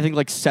like, yeah, I think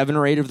like 7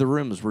 or 8 of the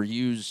rooms were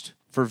used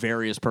for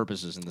various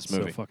purposes in this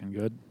movie. So fucking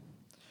good.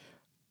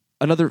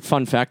 Another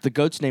fun fact: the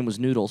goat's name was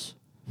Noodles.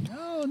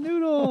 Oh,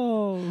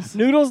 Noodles.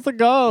 Noodles the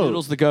goat.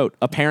 Noodles the goat.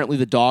 Apparently,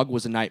 the dog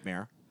was a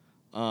nightmare.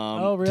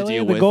 Oh, To really?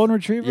 deal The with. golden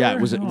retriever? Yeah, it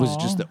was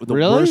just Aw. the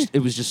Really? worst. It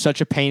was just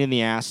such a pain in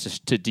the ass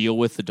to deal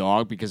with the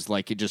dog because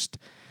like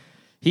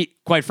he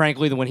quite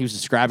frankly when he was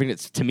describing it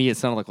to me it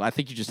sounded like I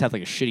think you just had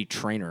like a shitty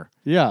trainer.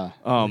 Yeah.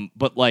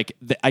 But like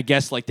I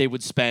guess like they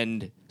would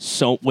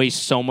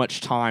waste so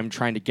much time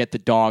trying to get the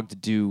dog to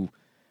do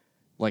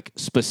like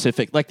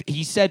specific, like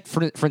he said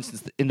for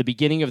instance in the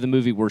beginning of the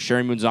movie where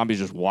Sherry Moon Zombie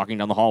is just walking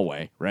down the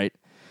hallway, right,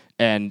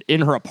 and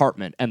in her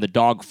apartment, and the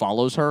dog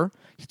follows her.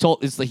 He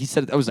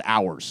said that was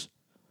hours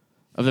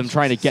of them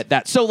trying to get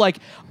that. So like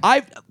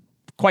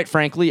quite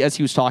frankly, as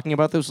he was talking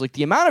about this, like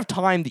the amount of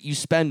time that you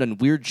spend on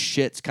weird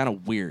shit's kind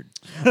of weird.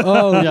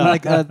 Oh,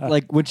 yeah.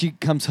 Like when she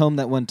comes home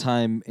that one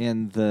time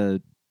and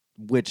the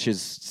witch is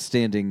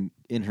standing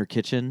in her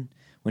kitchen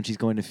when she's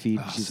going to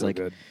feed. She's so like,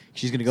 good.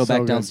 she's going to go So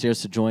back good.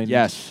 downstairs to join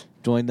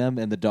them,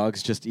 and the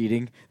dog's just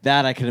eating.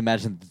 That I can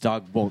imagine the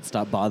dog won't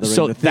stop bothering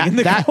So the thing in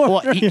the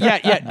corner.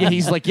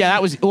 He's like, yeah,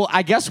 that was. Well,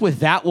 I guess with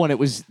that one,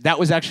 that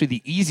was actually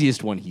the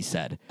easiest one. He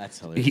said. That's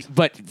hilarious.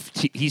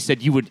 He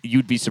said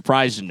you'd be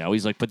surprised to know.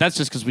 He's like, but that's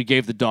just because we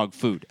gave the dog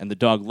food, and the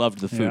dog loved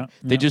the food. Yeah,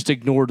 They yeah. just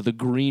ignored the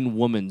green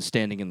woman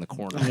standing in the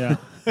corner. Yeah.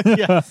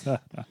 Yes.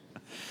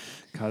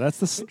 God, that's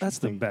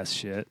the best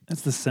shit.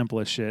 That's the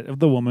simplest shit of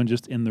the woman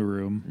just in the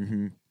room.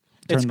 Mm-hmm.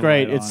 It's Turn the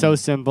great. light It's on. so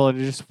simple and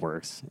it just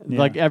works. Yeah.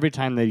 Like every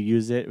time they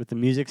use it with the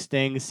music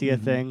sting, see a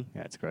thing.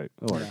 Yeah, it's great.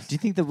 It works. Do you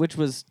think the witch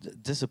was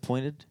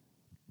disappointed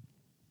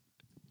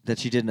that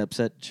she didn't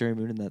upset Sherry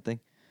Moon in that thing?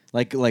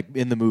 Like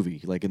in the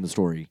movie, like in the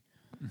story.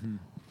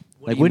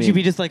 Like, wouldn't you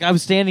be just like, I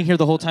was standing here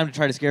the whole time to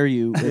try to scare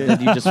you, and then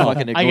you just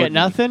fucking ignored I get me.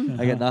 nothing.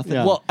 I get nothing.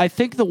 Yeah. Well, I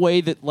think the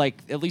way that,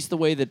 like, at least the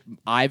way that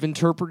I've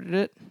interpreted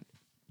it,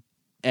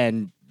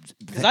 and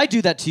Because I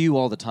do that to you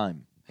all the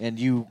time, and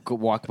you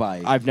walk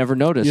by. I've never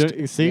noticed.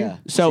 You see? Yeah.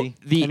 So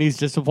See? And he's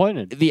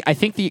disappointed. I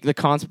think the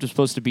concept is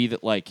supposed to be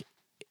that like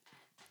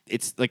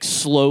it's like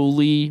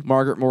slowly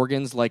Margaret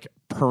Morgan's like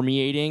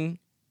permeating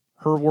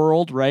her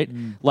world, right?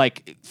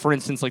 Like for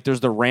instance, like there's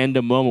the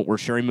random moment where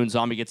Sherry Moon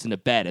Zombie gets into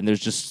bed and there's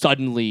just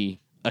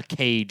suddenly a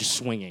cage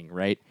swinging,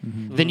 right?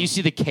 Then you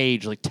see the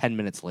cage like 10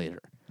 minutes later.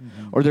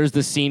 Or there's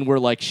the scene where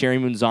like Sherry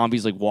Moon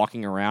Zombie's like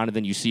walking around and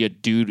then you see a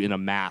dude in a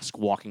mask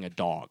walking a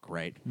dog,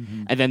 right?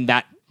 And then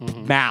that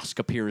mask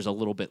appears a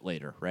little bit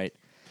later, right?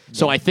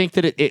 So I think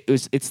that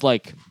it's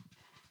like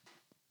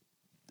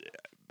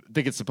I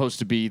think it's supposed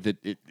to be that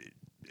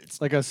It's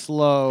like a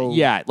slow.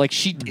 yeah, like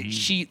she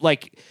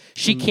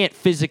can't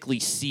physically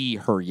see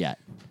her yet.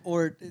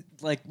 Or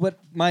like what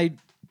my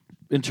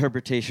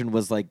interpretation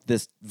was, like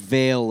this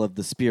veil of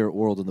the spirit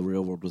world and the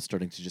real world was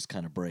starting to just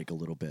kind of break a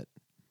little bit.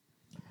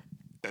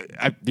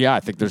 I think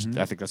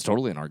I think that's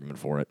totally an argument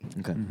for it.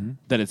 Okay.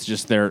 That it's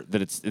just there,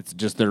 that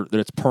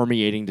it's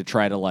permeating to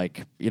try to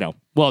like,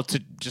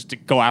 to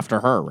go after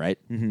her, right?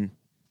 And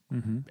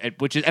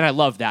I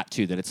love that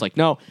too. That it's like,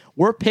 no,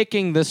 we're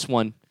picking this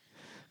one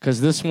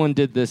because this one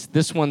did this.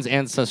 This one's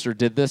ancestor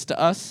did this to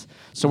us,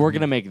 so we're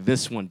gonna make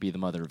this one be the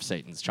mother of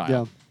Satan's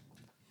child.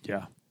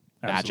 Yeah.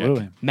 Yeah.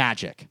 Absolutely.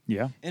 Magic.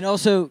 Yeah. And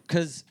also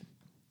because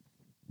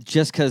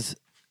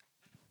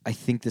I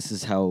think this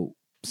is how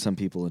some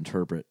people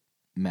interpret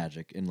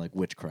magic and like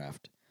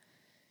witchcraft,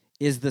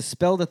 is the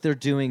spell that they're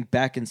doing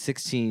back in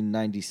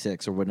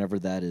 1696 or whenever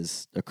that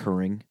is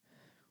occurring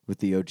with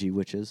the OG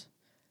witches,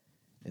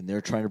 and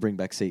they're trying to bring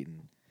back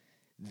Satan.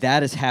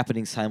 that is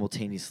happening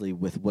simultaneously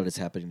with what is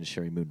happening to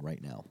Sherry Moon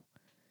right now.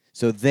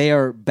 So they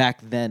are back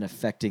then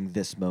affecting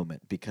this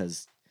moment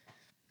because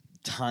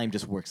time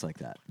just works like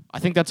that. I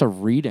think that's a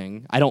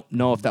reading. I don't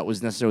know if that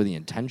was necessarily the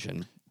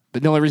intention,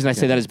 but the only reason I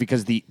say that is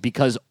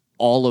because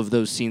all of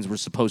those scenes were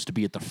supposed to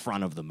be at the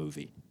front of the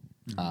movie.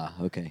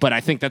 Okay. But I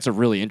think that's a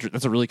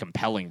really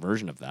compelling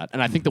version of that,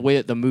 and I think the way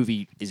that the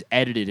movie is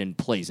edited and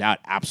plays out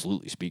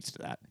absolutely speaks to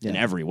that in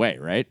every way.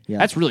 Right? Yeah.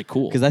 That's really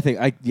cool. Because I think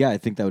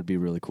that would be a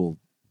really cool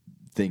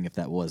thing if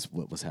that was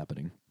what was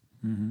happening.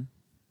 Mm-hmm.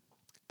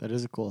 That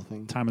is a cool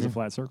thing. Time is a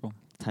flat circle.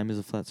 Time is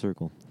a flat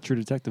circle. True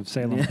Detective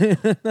Salem.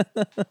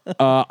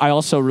 I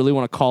also really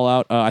want to call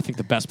out. I think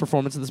the best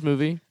performance in this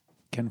movie.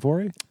 Ken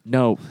Foree?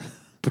 No,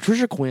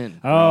 Patricia Quinn.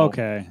 Oh, bro.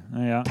 okay.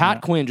 Yeah.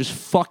 Pat Quinn just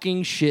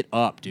fucking shit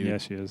up, dude. Yeah,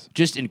 she is.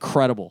 Just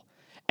incredible.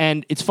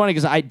 And it's funny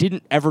because I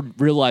didn't ever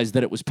realize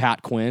that it was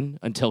Pat Quinn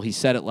until he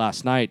said it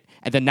last night.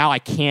 And then now I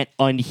can't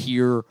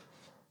unhear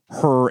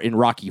her in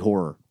Rocky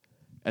Horror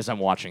as I'm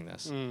watching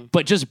this.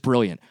 But just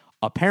brilliant.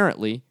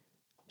 Apparently,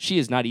 she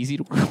is not easy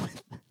to work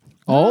with.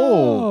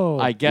 Oh.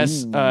 I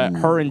guess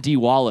her and Dee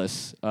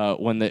Wallace,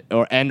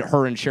 and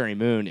her and Sherry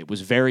Moon, it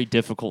was very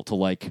difficult to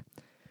like.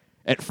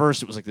 At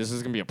first, it was like, this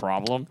is going to be a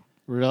problem.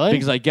 Really?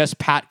 Because I guess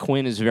Pat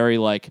Quinn is very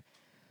like,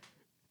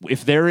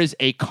 if there is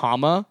a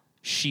comma,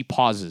 she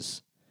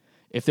pauses.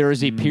 If there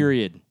is a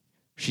period,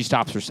 she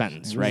stops her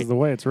sentence, This right? is the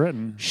way it's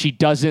written. She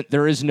doesn't,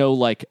 there is no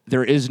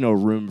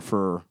room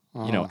for,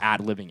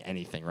 ad-libbing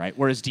anything, right?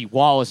 Whereas Dee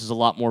Wallace is a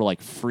lot more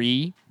like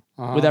free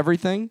with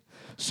everything.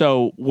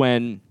 So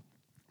when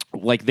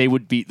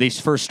they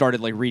first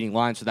started like reading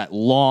lines for that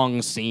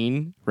long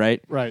scene,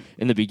 right? Right.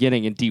 In the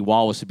beginning, and Dee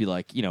Wallace would be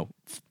like,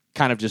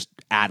 kind of just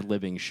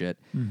ad-libbing shit.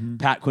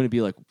 Pat Quinn would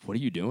be like, what are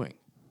you doing?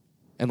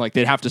 And like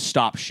they'd have to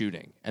stop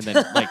shooting and then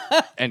like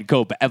and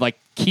go back and like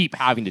keep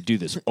having to do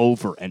this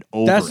over and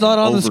over. That's not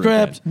and on the over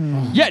script.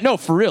 again. Yeah, no,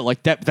 for real.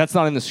 Like that's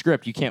not in the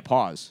script. You can't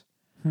pause.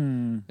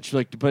 And she's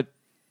like, but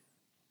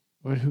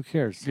Well, who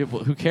cares? yeah,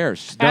 well, who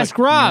cares? Ask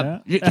Like,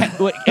 Rob.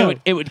 Yeah.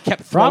 it would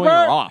kept throwing her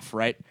Robert? off,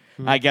 right?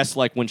 I guess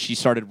like when she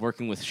started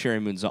working with Sherry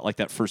Moon, like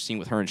that first scene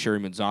with her and Sherry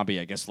Moon Zombie,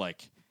 I guess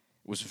like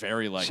was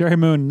very like Sherry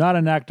Moon, not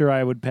an actor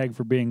I would peg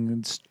for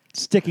being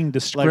sticking to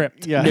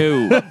script. yeah.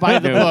 no By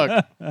the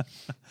book.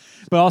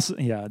 But also,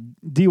 yeah,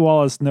 Dee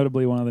Wallace,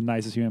 notably one of the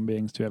nicest human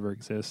beings to ever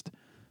exist.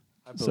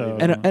 So,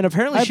 And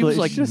apparently she was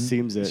like she just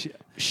seems it.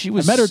 she I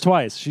was met her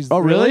twice. She's Oh,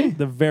 really?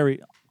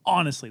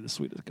 honestly the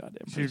sweetest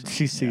goddamn person.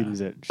 She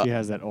seems it. She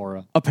has that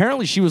aura.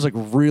 apparently she was like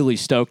really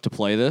stoked to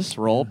play this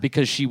role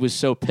because she was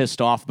so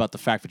pissed off about the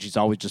fact that she's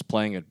always just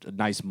playing a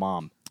nice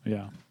mom,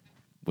 Yeah.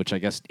 which I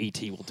guess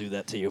E.T. will do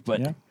that to you.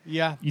 But Yeah.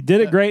 Yeah. You did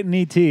it great in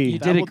E.T. You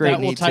did it great That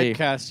in will E.T.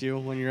 typecast you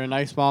when you're a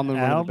nice mom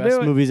and one I'll of the best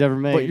do it. movies ever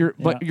made.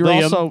 but you're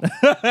Liam. also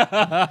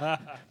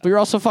but you're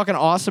also fucking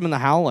awesome in The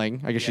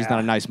Howling. I guess she's not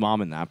a nice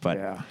mom in that, but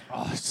Yeah.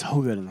 Oh,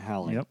 so good in The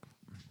Howling. Yep.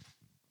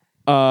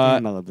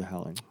 Damn, I love The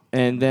Howling.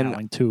 and then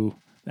Howling 2.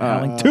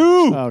 Howling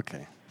 2!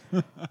 Okay.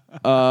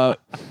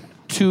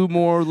 two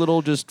more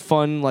little just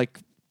fun like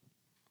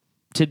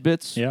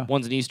tidbits. Yeah.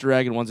 One's an Easter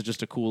egg and one's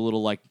just a cool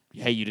little like,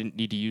 hey, you didn't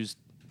need to use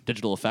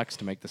digital effects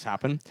to make this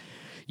happen.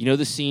 You know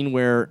the scene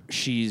where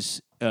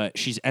she's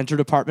entered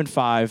apartment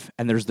 5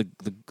 and there's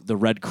the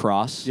Red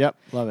Cross. Yep.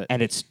 Love it.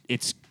 And it's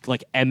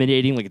like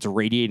emanating, like it's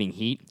radiating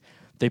heat.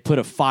 They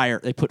put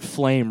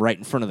flame right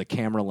in front of the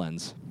camera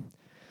lens.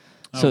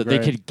 So that they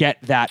great. could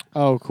get that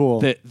Oh,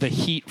 cool. the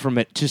heat from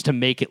it just to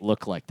make it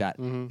look like that.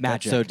 That's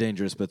Magic. so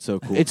dangerous, but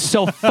so cool. It's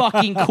so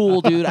fucking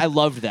cool, dude. I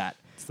loved that.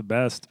 It's the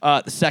best.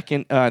 The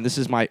second, this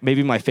is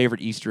maybe my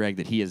favorite Easter egg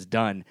that he has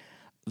done.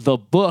 The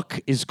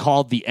book is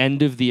called "The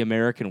End of the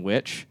American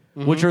Witch,"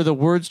 which are the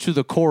words to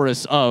the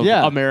chorus of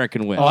Yeah.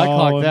 American Witch. Oh, I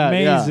clocked that,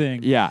 yeah.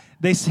 Amazing. Yeah.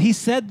 He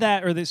said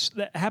that, or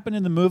that happened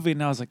in the movie,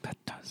 and I was like, that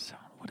does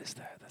sound. What is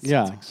that? That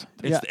Yeah. sounds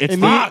like something.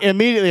 It's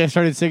Immediately, I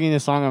started singing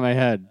this song in my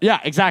head. Yeah,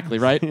 exactly,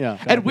 right? Yeah.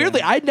 And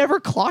weirdly, I'd never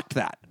clocked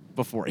that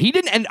before. He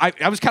didn't, and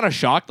I was kind of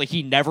shocked. Like,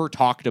 he never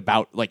talked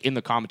about, like, in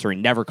the commentary,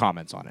 never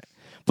comments on it.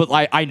 But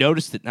I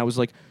noticed it, and I was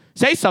like,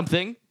 say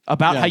something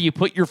about how you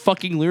put your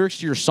fucking lyrics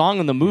to your song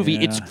in the movie.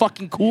 Yeah. It's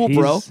fucking cool,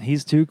 bro.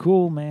 He's too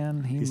cool,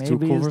 man. He's Maybe too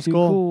cool is for too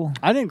school. cool.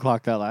 I didn't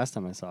clock that last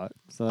time I saw it.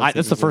 So That's the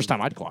interesting. first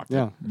time I'd clocked it.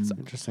 Yeah. It's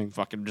interesting.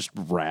 Fucking just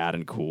rad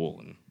and cool.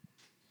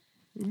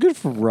 And Good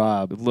for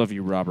Rob. love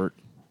you, Robert.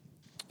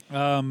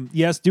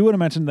 Yes, do want to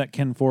mention that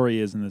Ken Foree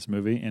is in this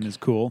movie and is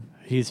cool.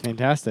 He's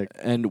fantastic.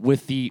 And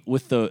with the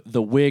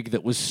wig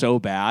that was so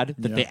bad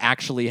that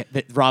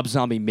that Rob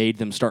Zombie made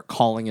them start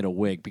calling it a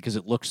wig because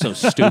it looked so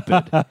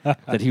stupid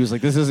that he was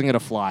like, this isn't gonna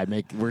fly.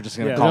 We're just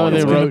gonna Yeah, call Oh, it.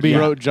 they a wig."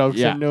 wrote jokes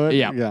Yeah. into it.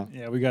 Yeah. Yeah.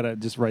 Yeah, we gotta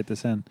just write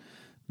this in.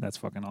 That's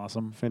fucking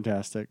awesome.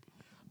 Fantastic.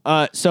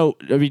 So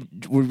I mean,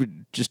 we're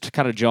just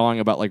kind of jawing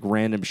about like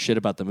random shit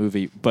about the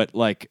movie, but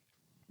like,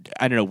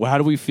 I don't know. How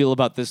do we feel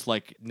about this?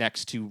 Like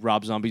next to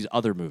Rob Zombie's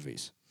other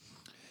movies?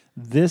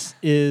 This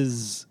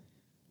is.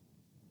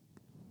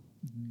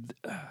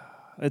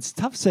 It's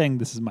tough saying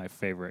this is my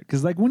favorite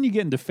because, like, when you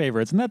get into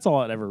favorites, and that's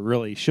all it ever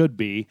really should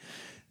be,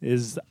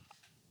 is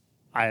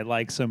I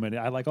like so many.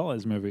 I like all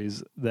his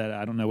movies that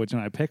I don't know which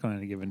one I pick on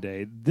any given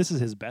day. This is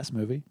his best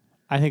movie.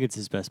 I think it's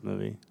his best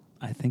movie.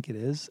 I think it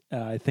is.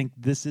 I think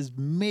this is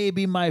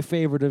maybe my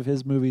favorite of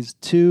his movies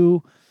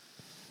too.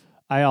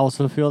 I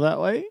also feel that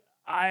way.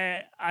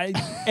 I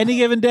any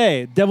given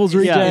day, Devil's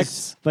Rejects.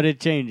 Yes, but it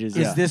changes.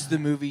 Is this the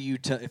movie you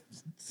tell if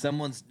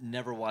someone's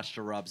never watched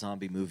a Rob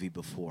Zombie movie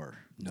before?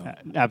 No.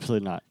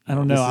 Absolutely not. I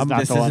don't know. This is not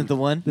This the one. isn't the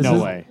one? This No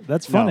is- way.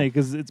 That's No. funny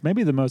because it's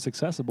maybe the most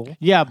accessible.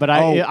 Yeah, but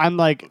I'm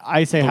like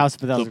I say House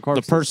of a Thousand The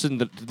Corpses. person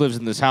that lives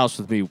in this house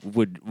with me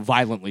would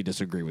violently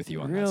disagree with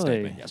you on that Really?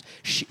 statement.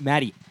 Yes,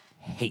 Maddie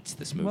hates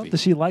this movie. Well,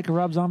 does she like a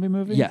Rob Zombie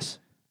movie? Yes,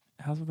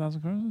 House of a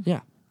Thousand Corpses?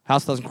 yeah.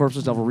 House of Thousand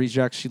Corpses, Devil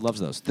Rejects. She loves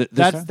those.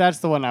 That's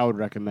the one I would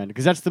recommend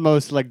because that's the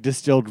most like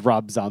distilled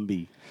Rob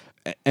Zombie.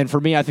 And for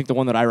me, I think the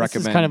one that I This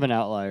recommend, is kind of an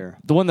outlier.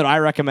 the one that I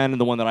recommend,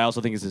 and the one that I also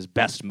think is his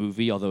best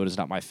movie, although it is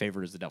not my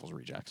favorite, is The Devil's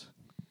Rejects.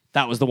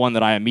 That was the one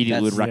that I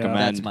immediately would recommend.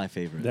 That's my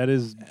favorite. That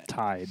is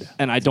tied.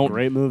 and I don't.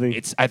 Great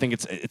movie. I think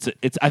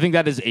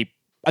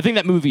I think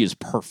that movie is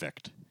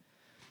perfect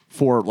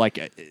for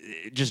like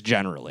just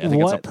generally. I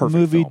think it's a What perfect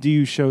movie film. do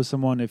you show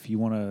someone if you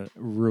want to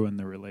ruin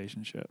the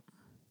relationship?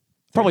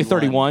 Probably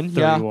 31.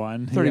 Yeah.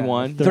 31.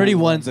 31. Yeah.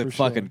 31's a for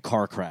sure. fucking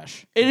car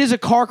crash. It is a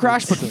car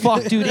crash, but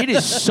fuck, dude, it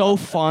is so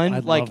fun. I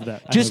like love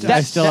that. just I that.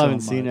 I still so haven't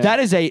much. seen it.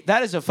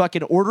 That is a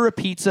fucking order a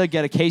pizza,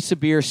 get a case of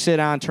beer, sit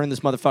down, turn this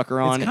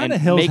motherfucker on, It's kind and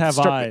of Hills make, Have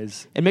start,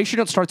 Eyes. and make sure you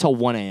don't start till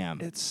 1 a.m.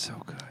 It's so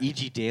good.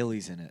 E.G.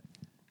 Daly's in it.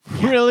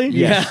 Really?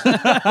 Yes.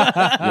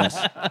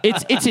 Yes.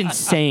 It's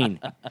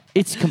insane.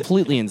 It's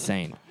completely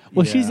insane.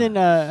 Well, Yeah. she's in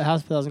House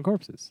of a Thousand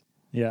Corpses.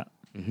 Yeah.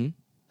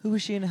 Who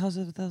was she in House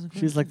of a Thousand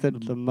She's like the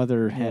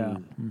mother hen.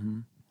 Yeah. Mm-hmm.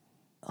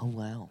 Oh,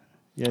 wow.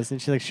 Yeah, isn't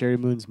she like Sherry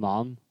Moon's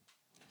mom?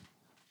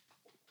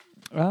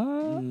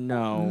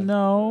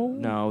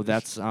 No,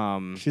 that's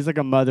She's like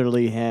a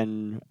motherly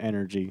hen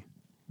energy.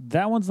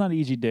 That one's not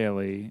E.G.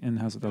 Daly in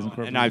House of Thousand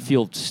Corpses. and I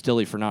feel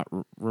silly for not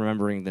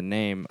remembering the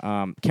name.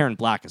 Karen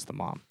Black is the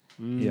mom.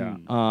 Yeah.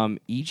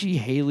 E.G.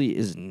 Haley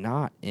is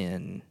not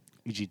in.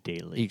 E.G.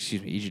 Daily.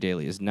 Excuse me, E.G.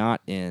 Daly is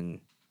not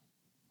in.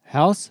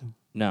 House?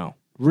 No,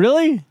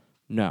 Really?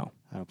 no.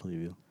 I don't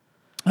believe you.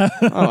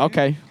 Oh,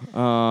 okay.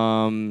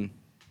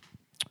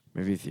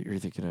 Maybe you're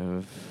thinking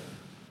of.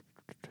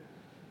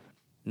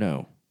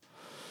 No,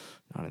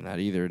 not in that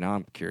either. Now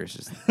I'm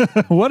curious.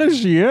 What is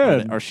she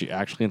in? Are she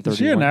actually in Is 31?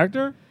 she an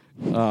actor?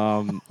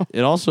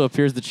 It also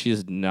appears that she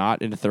is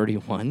not in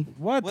 31.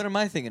 What? What am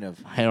I thinking of?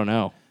 I don't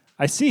know.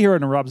 I see her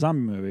in a Rob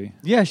Zombie movie.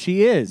 Yeah,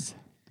 she is.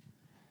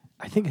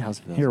 I think House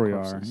of a Thousand Here we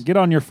are. Corpses. Get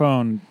on your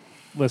phone,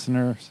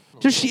 listeners.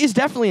 So she is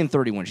definitely in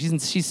 31.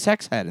 She's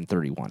sex head in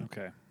 31.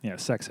 Okay. Yeah,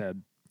 Sex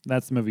Head.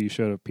 That's the movie you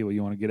showed of people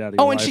you want to get out of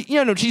your Oh, and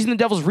life. she's in the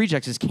Devil's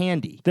Rejects as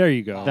Candy. There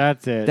you go.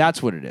 That's it.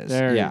 That's what it is.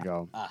 there yeah. you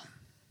go.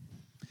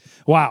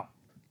 Wow.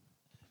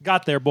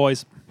 Got there,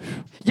 boys.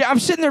 Yeah, I'm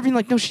sitting there being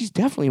like, no, she's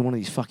definitely in one of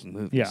these fucking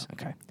movies. Yeah.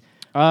 Okay.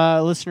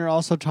 Listener,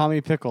 also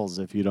Tommy Pickles,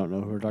 if you don't know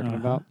who we're talking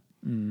about.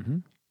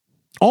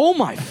 Oh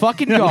my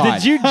fucking god!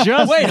 Did you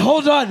just Wait,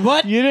 hold on.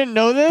 What? You didn't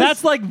know this?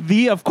 That's like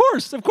the. Of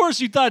course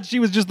you thought she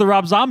was just the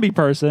Rob Zombie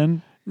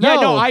person. Yeah,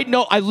 No. no, I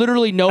know. I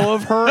literally know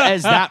of her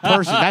as that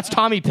person. That's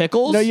Tommy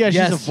Pickles. no, yeah,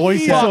 Yes. she's a voice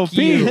She's actor. so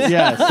big.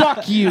 Yes.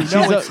 Fuck you. She's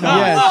No, a, it's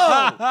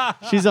not.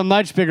 yes. She's a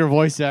much bigger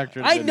voice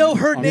actor. I than know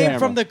her on name camera.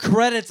 from the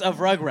credits of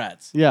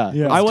Rugrats. Yeah.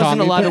 Yeah. it's I wasn't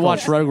Tommy allowed to Pickles.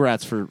 watch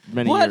Rugrats for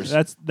many What?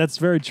 years. That's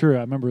very true.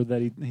 I remember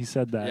that he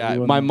said that. Yeah, He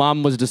my wasn't-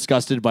 mom was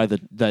disgusted by the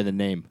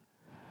name.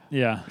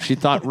 Yeah. She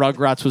thought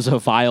Rugrats was a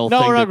vile No,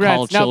 thing to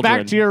call Rugrats. Now children.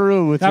 back to your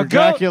room with Now your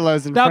go-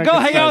 Draculas and Now go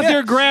hang out with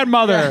your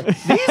grandmother.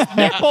 These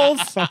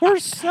nipples are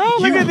so.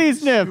 Look at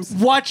these nips.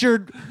 Watch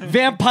your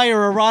vampire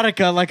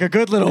erotica like a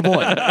good little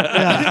boy.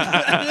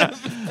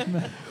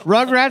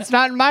 Rugrats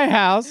not in my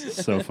house.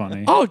 So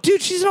funny. Oh,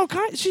 dude, she's in all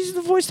kinds. She's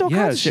the voice to all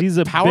yeah, kinds of shit. she's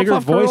a Powerpuff bigger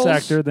voice Girls.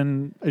 actor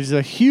than. She's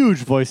a huge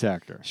voice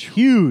actor.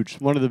 Huge.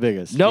 One of the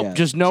biggest. Nope, Yeah,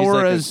 just know she's her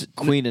like a as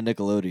Queen of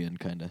Nickelodeon,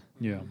 kind of.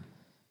 Yeah.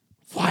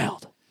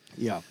 wild.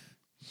 Yeah.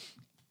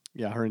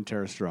 Yeah, her and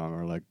Tara Strong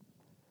are like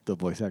the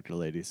voice actor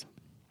ladies.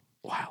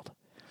 Wild.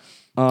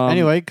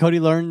 Anyway, Cody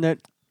learned that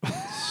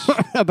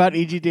about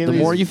E.G. the Daly's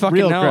more you fucking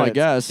real know, credits. I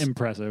guess.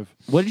 Impressive.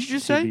 What did you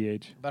just say?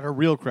 TBH. About her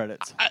real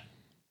credits.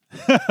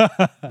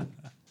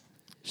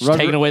 She's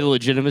taking away the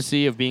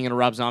legitimacy of being in a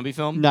Rob Zombie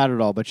film. Not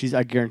at all, but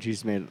I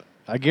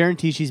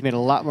guarantee she's made a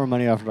lot more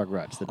money off of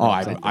Rugrats than Oh,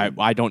 Rob Zombie.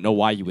 I don't know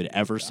why you would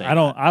ever say.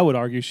 I would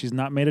argue she's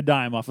not made a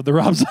dime off of the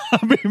Rob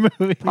Zombie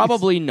movie.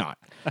 Probably not.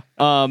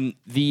 I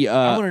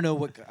want to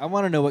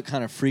know what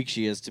kind of freak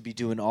she is to be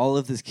doing all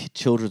of this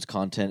children's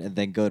content and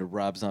then go to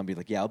Rob Zombie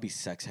like, yeah, I'll be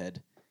sex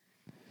head.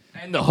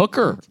 and the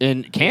hooker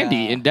in Candy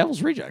Yeah. in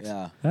Devil's Rejects.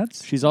 Yeah,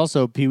 That's She's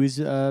also Pee-wee's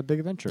Big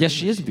Adventure. Yes,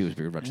 she is in Beavis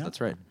Big Adventure. That's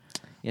right.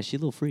 yeah, she's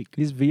a little freak.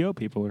 these VO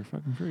people are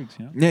fucking freaks.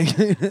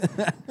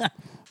 Yeah.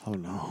 Oh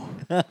no.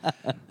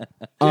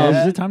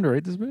 Is it time to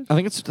rate this bitch? I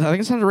think it's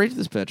time to rate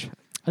this bitch.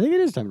 I think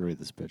it is time to read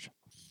this pitch.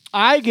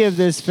 I give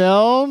this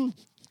film.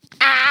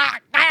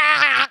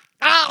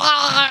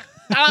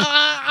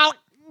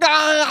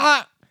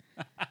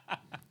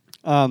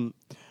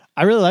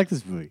 I really like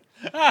this movie.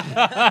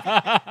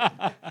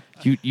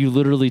 You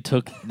literally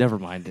took. Never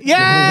mind.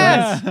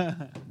 Yes.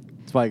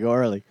 That's why I go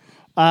early.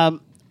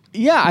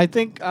 Yeah, I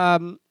think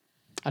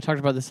I talked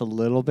about this a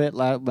little bit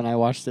when I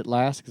watched it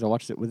last because I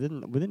watched it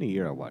within a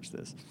year. I watched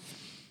this.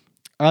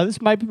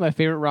 This might be my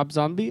favorite Rob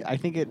Zombie. I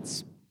think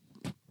it's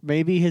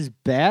maybe his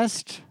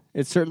best.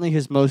 It's certainly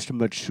his most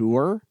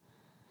mature.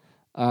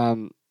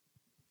 I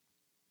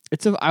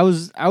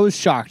was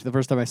shocked the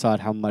first time I saw it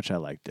how much I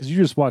liked it. Because you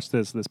just watched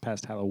this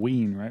past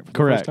Halloween, right? For the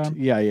Correct. first time?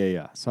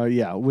 Yeah. So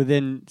yeah,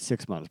 within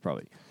 6 months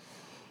probably.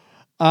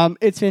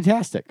 It's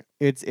fantastic.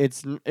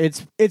 It's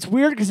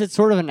weird because it's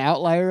sort of an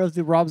outlier of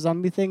the Rob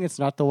Zombie thing. It's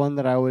not the one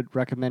that I would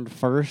recommend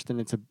first, and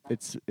it's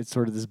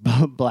sort of this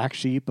black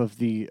sheep of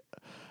the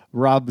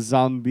Rob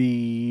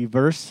Zombie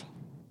verse.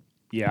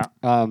 Yeah.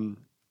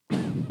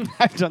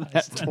 I've done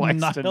that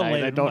twice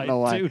tonight. I don't know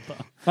why.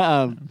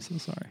 I'm so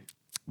sorry.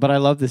 But I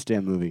love this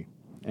damn movie,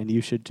 and you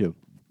should too.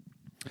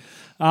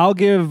 I'll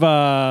give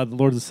the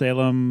Lords of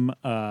Salem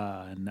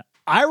an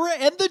Ira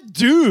and the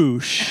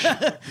Douche.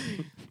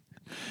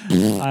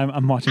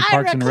 I'm watching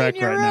Parks and Rec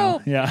right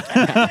now. Yeah.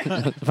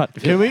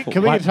 Can we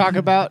talk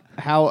about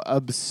how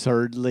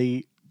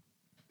absurdly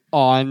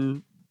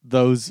on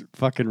those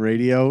fucking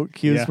radio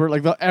cues were?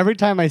 Like every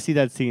time I see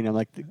that scene, I'm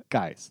like,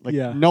 guys,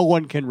 no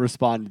one can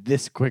respond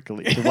this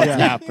quickly to what's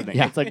happening.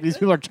 It's like these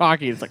people are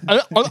talking. It's like,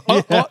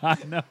 I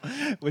know.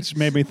 Which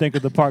made me think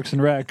of the Parks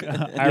and Rec.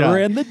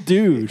 Ira and the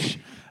Douche,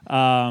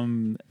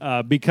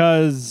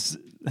 because.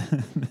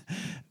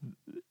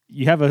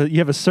 You have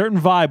a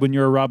certain vibe when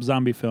you're a Rob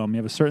Zombie film. You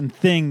have a certain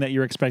thing that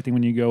you're expecting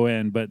when you go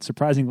in, but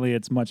surprisingly,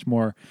 it's much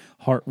more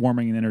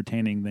heartwarming and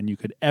entertaining than you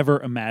could ever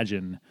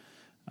imagine.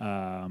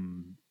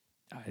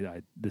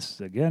 This is,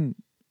 again,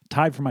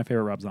 tied for my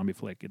favorite Rob Zombie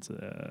flick. It's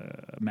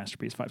a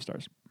masterpiece, 5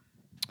 stars.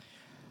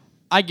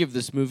 I give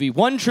this movie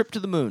 1 trip to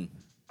the moon.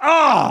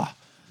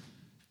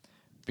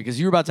 Because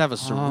you're about to have a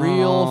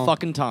surreal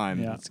fucking time.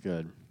 Yeah. that's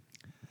good.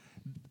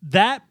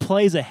 That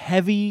plays a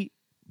heavy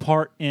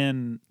part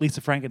in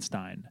Lisa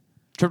Frankenstein.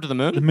 Trip to the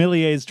moon? The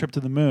Millier's Trip to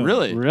the Moon.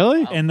 Really?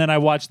 Really? And then I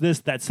watched this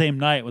that same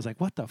night. Was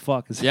like, what the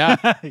fuck is Yeah.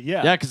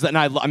 Yeah. Yeah, because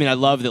I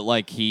love that,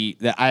 like,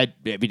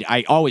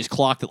 I always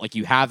clock that, like,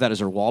 you have that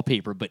as our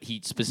wallpaper, but he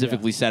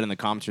specifically said in the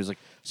commentaries, like,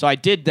 so I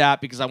did that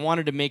because I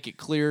wanted to make it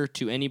clear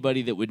to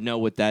anybody that would know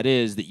what that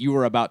is that you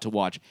were about to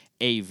watch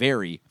a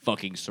very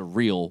fucking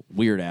surreal,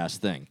 weird-ass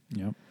thing.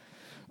 Yep.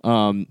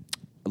 I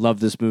love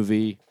this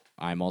movie.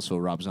 I'm also a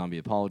Rob Zombie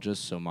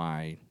apologist, so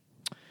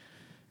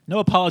No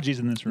apologies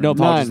in this room. no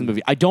apologies in the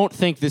movie. I don't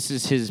think this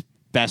is his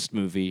best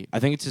movie. I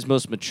think it's his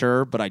most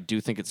mature, but I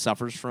do think it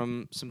suffers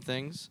from some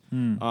things.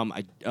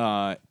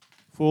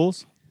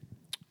 Fools?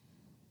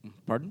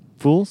 Pardon?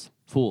 Fools?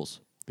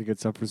 Fools. Think it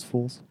suffers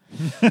fools?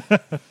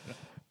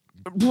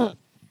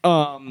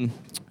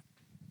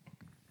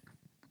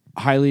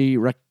 Highly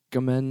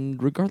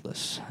recommend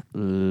regardless.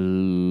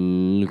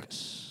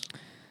 Lucas.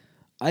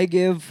 I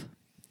give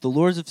the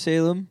Lords of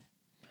Salem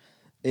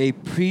a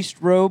priest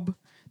robe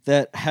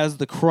that has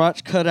the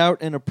crotch cut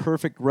out in a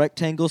perfect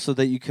rectangle so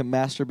that you can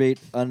masturbate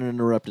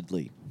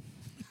uninterruptedly.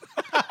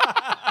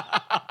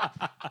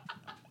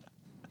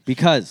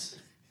 Because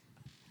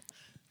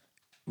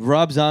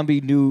Rob Zombie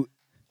knew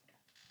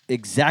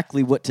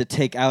exactly what to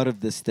take out of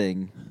this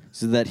thing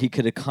so that he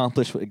could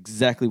accomplish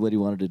exactly what he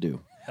wanted to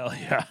do. Hell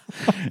yeah.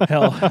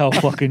 hell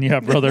fucking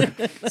yeah, brother.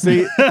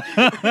 See,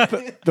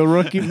 the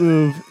rookie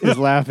move is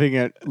laughing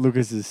at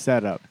Lucas's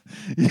setup.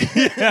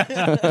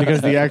 Because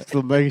the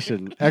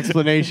explanation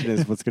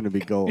is what's going to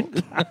be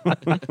gold.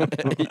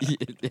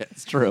 Yeah,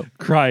 it's true.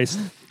 Christ.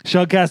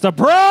 Shugcast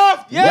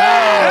approved!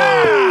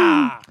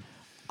 Yeah!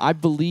 I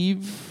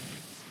believe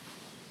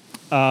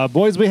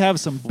Boys, we have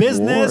some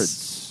business.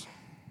 awards.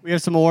 We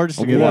have some awards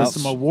to We give have out.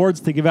 some awards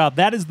to give out.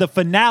 That is the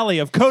finale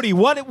of Cody.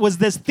 What was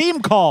this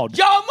theme called?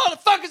 Y'all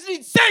motherfuckers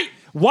need Satan!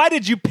 Why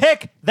did you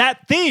pick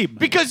that theme?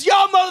 Because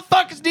y'all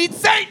motherfuckers need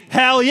Satan!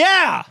 Hell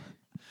yeah!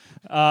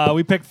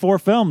 We picked 4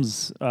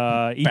 films,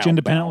 each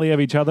independently of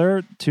each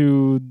other,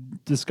 to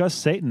discuss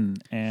Satan,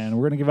 and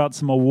we're going to give out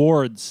some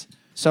awards.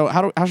 So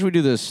how should we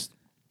do this?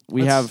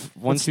 We have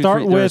 1, let's 2,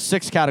 start 3. There are with-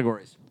 6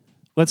 categories.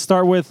 Let's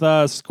start with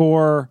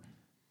score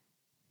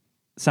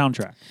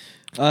soundtrack.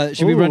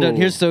 Should we run down Ooh.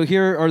 here? So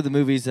here are the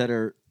movies that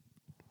are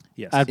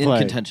Yes. I'd in play.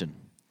 contention.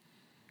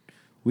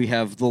 We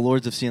have The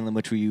Lords of Salem,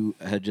 which you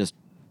had just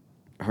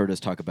heard us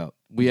talk about.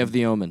 We have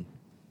The Omen.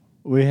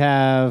 We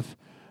have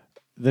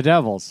The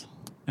Devils.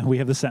 And we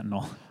have The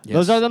Sentinel.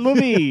 Those are the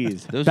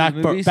movies. Those are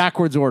the movies.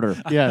 Backwards order.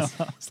 Yes.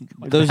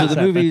 Those are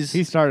the movies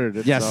He started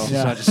it. Yes. So.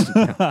 So I just,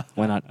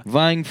 why not?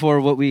 vying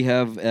for what we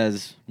have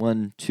as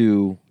 1,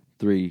 2,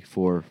 3,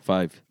 4,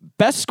 5.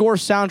 Best score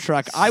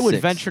soundtrack. I would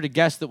 6. venture to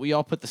guess that we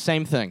all put the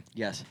same thing.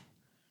 Yes.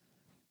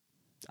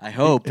 I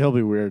hope. He'll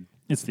be weird.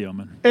 It's The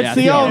Omen. It's Yeah,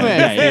 The The Omen. Omen.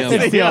 Yeah, yeah,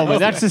 It's The Omen.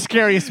 That's the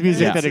scariest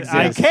music that exists.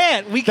 I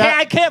can't.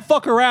 I can't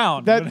fuck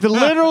around.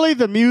 Literally,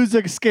 the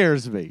music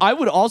scares me. I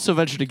would also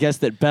venture to guess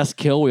that best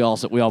kill we all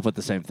put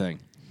the same thing.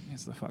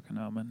 It's the fucking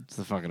Omen. It's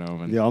the fucking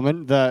Omen. The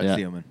Omen? Yeah.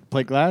 The Omen.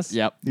 Plate glass?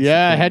 Yep.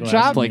 Yeah, plate head glass.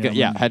 chop? Like, The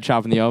yeah, Omen. head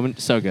chop in the Omen.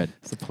 So good.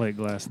 It's the plate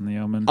glass in the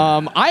Omen.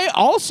 I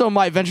also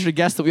might venture to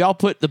guess that we all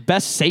put the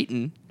best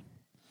Satan,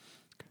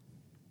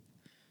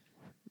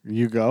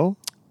 You go?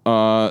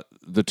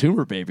 the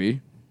tumor baby.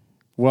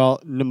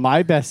 Well,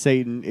 my best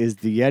Satan is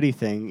the Yeti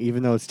thing,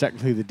 even though it's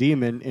technically the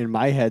demon. In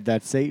my head,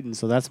 that's Satan,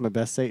 so that's my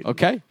best Satan.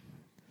 Okay.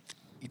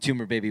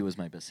 Tumor Baby was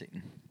my best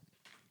Satan.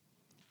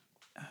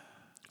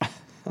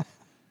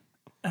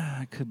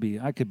 I could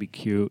be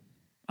cute.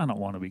 I don't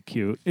want to be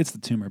cute. It's the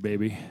tumor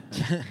baby.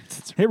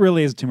 It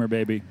really is a tumor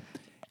baby.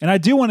 And I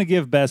do want to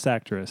give best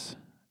actress.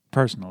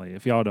 Personally,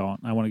 if y'all don't,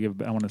 I want to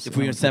give. I want to. If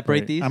we're gonna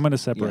separate these? I'm going to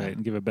separate Yeah.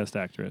 and give a best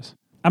actress.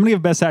 I'm going to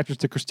give best actress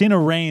to Christina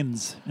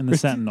Rains in The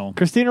Sentinel.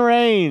 Christina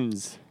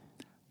Rains.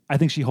 I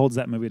think she holds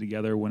that movie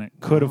together when it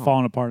could have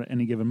fallen apart at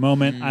any given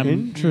moment. I'm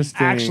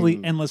Interesting.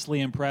 actually endlessly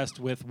impressed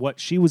with what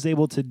she was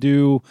able to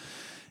do,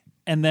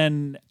 and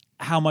then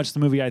how much the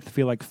movie I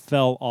feel like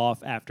fell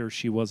off after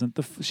she wasn't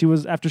the she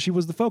was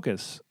the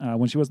focus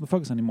when she wasn't the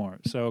focus anymore.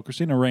 So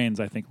Christina Rains,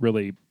 I think,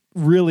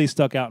 really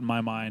stuck out in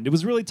my mind. It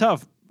was really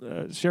tough.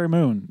 Sherry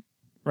Moon,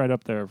 right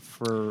up there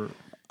for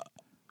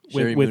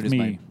Sherry with Moon is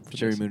me.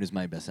 Sherry Moon is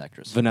my best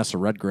actress. Vanessa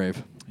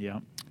Redgrave. Yeah.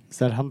 Is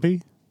that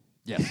Humpy?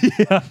 Yeah.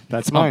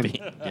 That's mine.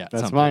 Yeah,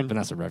 That's something. mine.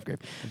 Vanessa Redgrave.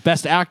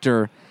 Best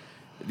actor.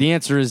 The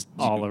answer is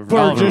Oliver.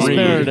 Burgess Reed.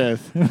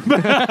 Meredith.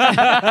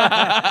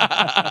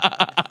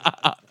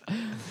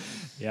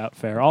 Yeah,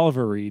 fair.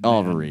 Oliver Reed.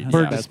 Oliver man. Reed, That's yeah.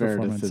 the Burgess best Meredith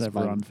performance is ever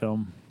mine. on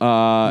film.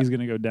 Uh, He's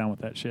gonna go down with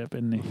that ship,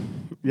 isn't he?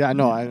 Yeah,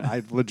 no,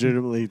 I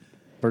legitimately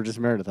Burgess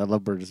Meredith. I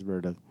love Burgess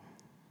Meredith.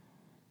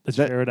 That's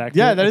That- your favorite actor.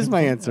 yeah, that is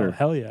my answer. Oh,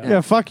 hell yeah.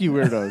 Yeah, fuck you,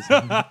 weirdos.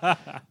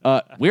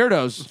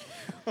 weirdos.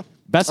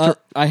 Best.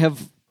 I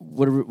have.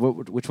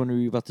 Which one are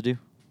you about to do?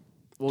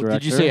 well,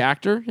 did you director? say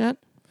actor yet?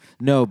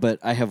 No, but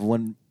I have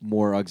one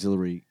more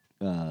auxiliary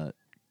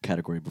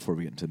category before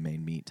we get into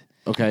main meat.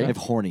 Okay. I have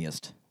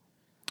horniest.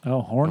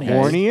 Oh, horny.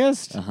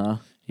 Horniest? huh.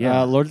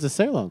 Yeah. Lords of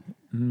Salem.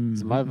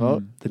 It's my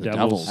vote. The The Devils.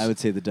 Devils. I would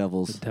say the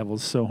Devils. The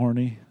Devil's so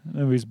horny.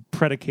 That movie's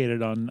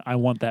predicated on I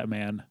want that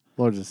man.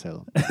 Lords of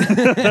Salem.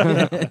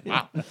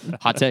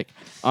 Hot take.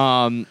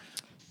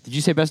 Did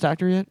you say best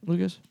actor yet,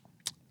 Lucas?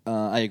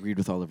 I agreed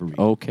with Oliver Reed.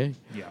 Okay.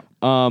 Yeah.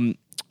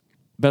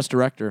 Best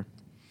director.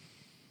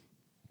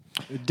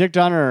 Dick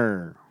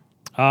Donner.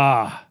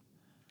 Ah.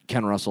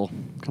 Ken Russell.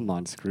 Come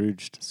on,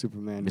 Scrooged.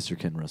 Superman. Mr.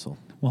 Ken Russell.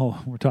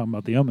 Well, we're talking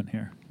about the Omen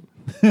here.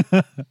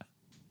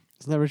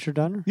 Isn't that Richard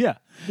Donner? Yeah.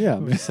 Yeah,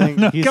 I'm just saying.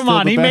 No, he's come still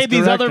on, the he best made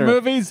these other director.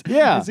 movies.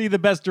 Yeah. Is he the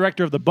best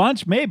director of the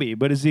bunch? Maybe,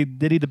 but did he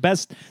do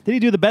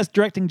the best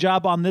directing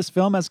job on this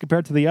film as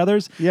compared to the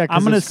others? Yeah, 'cause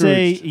I'm going to of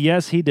say Scrooged.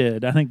 yes, he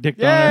did. I think Dick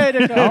Yay, Donner.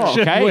 Dick Donner. Oh,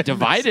 should okay. win.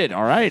 Divided.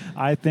 All right.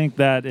 I think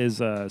that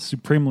is a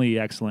supremely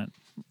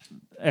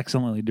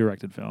excellently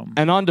directed film.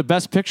 And on to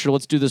best picture.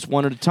 Let's do this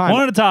one at a time.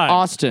 One at a time.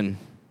 Austin.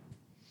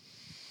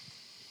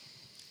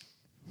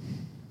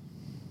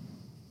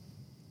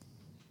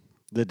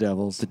 The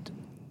Devils.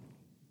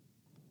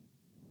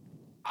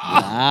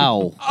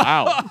 Wow.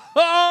 Wow.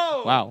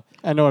 Wow.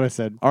 I know what I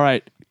said. All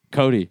right.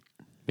 Cody.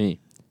 Me.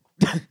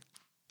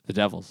 The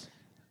Devils.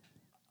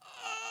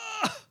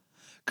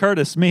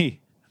 Curtis,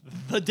 me,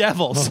 the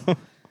Devils.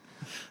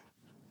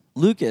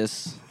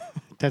 Lucas,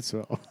 That's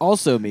what.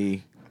 also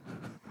me.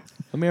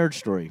 A Marriage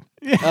Story.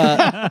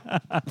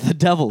 The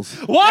Devils.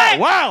 What?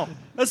 Wow.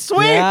 A sweep.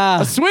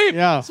 Yeah. A sweep.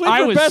 Yeah. Sweep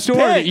I for was best sure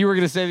pick. that you were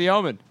going to say The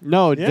Omen.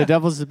 No, Yeah. The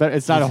Devils is better.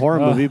 It's not a horror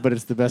movie, but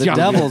it's the best. The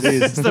movie. Devils.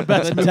 It's the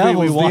best movie Devils,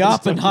 we the watched.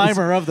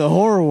 Oppenheimer of the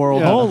horror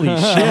world. Holy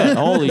shit.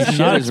 Holy Not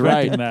shit is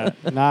right. expecting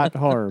that. Not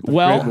horror, but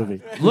Well, great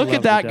movie. look Love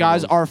at that, The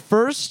guys. Devils. Our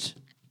first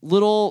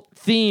little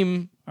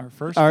theme. Our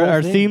first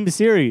Our full thing. themed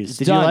series.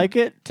 Did done. you like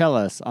it? Tell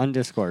us on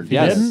Discord.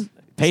 Yes. didn't,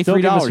 Pay still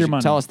give us $3. your You can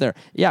money. tell us there.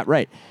 Yeah,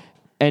 right.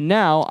 And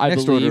now I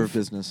Next order of believe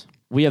business.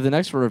 we have the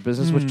next order of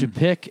business, which to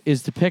pick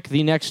is to pick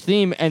the next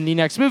theme and the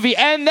next movie,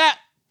 and that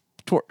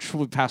torch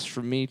will pass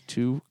from me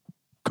to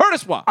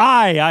Curtis Watt.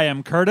 I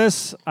am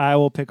Curtis. I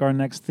will pick our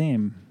next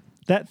theme.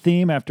 That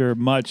theme, after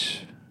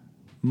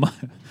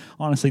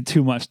honestly,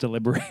 too much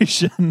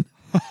deliberation.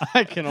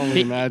 I can only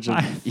imagine.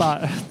 I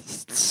thought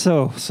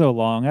so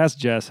long. Ask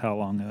Jess how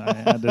long I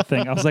had to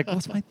think. I was like,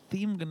 what's my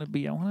theme going to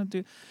be? I want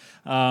to do.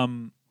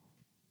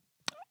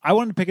 I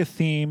wanted to pick a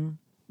theme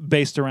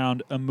based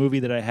around a movie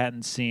that I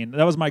hadn't seen.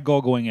 That was my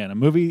goal going in. A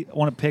movie. I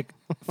want to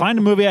find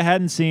a movie I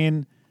hadn't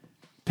seen,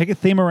 pick a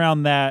theme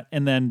around that,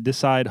 and then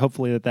decide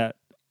hopefully that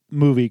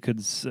movie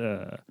could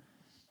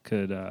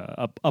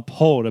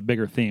uphold a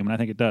bigger theme, and I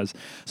think it does.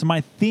 So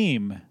my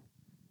theme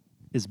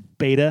is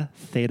Beta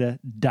Theta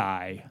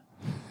Die.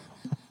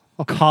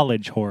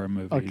 College horror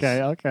movies.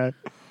 Okay.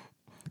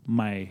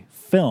 My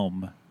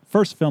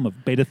first film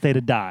of Beta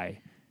Theta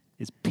Die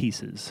is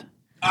Pieces.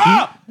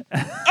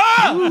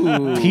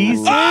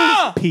 Pieces?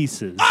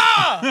 Pieces.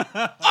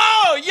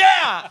 Oh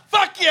yeah!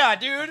 Fuck yeah,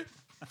 dude!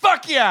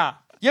 Fuck yeah!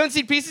 You haven't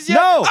seen Pieces yet?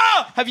 No.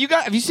 Oh! Have you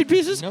seen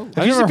Pieces? No. Have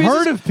I've you never seen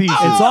heard of Pieces.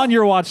 It's on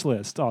your watch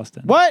list,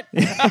 Austin. What?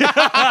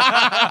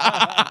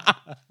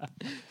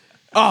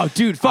 Oh,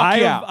 dude, fuck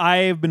yeah.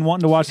 I've been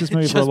wanting to watch this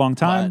movie for a Just long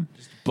time.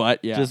 But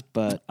yeah. Just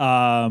but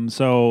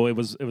So it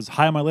was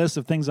high on my list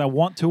of things I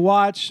want to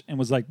watch, and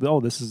was like, oh,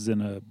 this is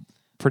in a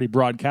pretty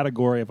broad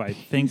category of I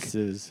think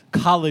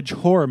college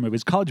horror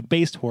movies,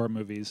 college-based horror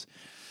movies.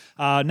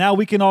 Now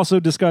we can also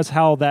discuss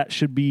how that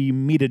should be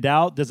meted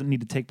out. Does it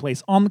need to take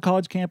place on the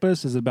college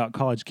campus? Is it about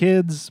college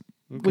kids?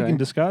 We can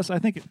discuss. I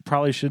think it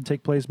probably should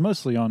take place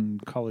mostly on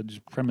college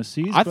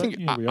premises. I but, think.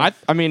 you know,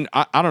 I mean,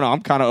 I don't know.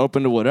 I'm kind of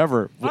open to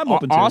whatever. I'm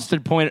open to it.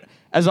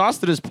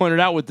 Austin has pointed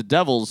out with the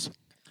Devils.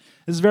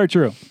 this is very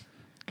true.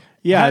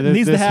 Yeah, It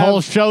needs to this have-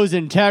 whole show's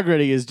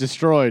integrity is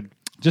destroyed.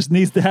 Just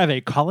needs to have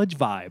a college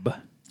vibe.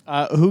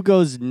 Who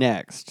goes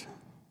next?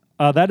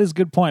 That is a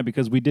good point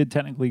because we did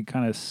technically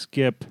kind of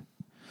skip.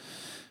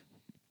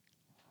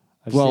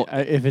 Well,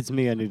 if it's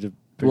me, I need to.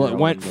 Well, it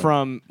went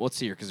from let's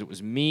see here because it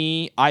was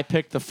me. I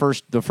picked the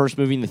first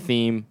movie in the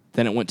theme.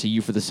 Then it went to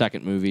you for the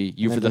second movie,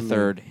 you And for the then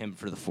third, him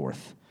for the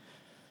fourth.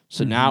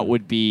 So now it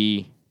would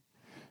be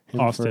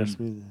Austin. First,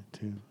 me,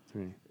 2,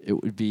 3. it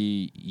would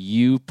be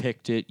you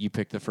picked it. You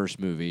picked the first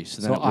movie.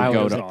 So then So it would I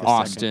go would to pick the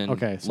Austin, second.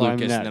 Okay, so I'm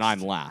Lucas, and then next.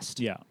 I'm last.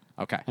 Yeah.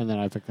 Okay. And then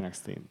I pick the next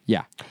theme.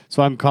 Yeah.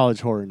 So I'm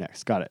college horror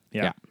next. Got it.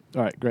 Yeah.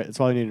 All right, great. That's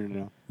all I needed to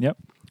know. Yep.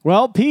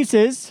 Well,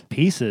 pieces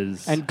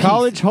Pieces. and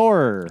college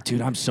horror.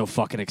 Dude, I'm so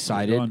fucking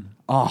excited. going?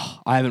 Oh,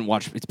 I haven't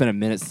watched. It's been a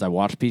minute since I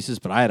watched Pieces,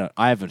 but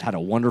I have had a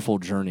wonderful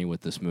journey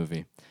with this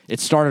movie. It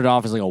started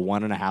off as like a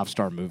 1.5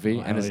 star movie,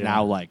 and is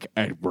now like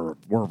we're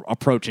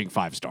approaching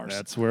 5 stars.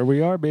 That's where we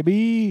are,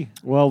 baby.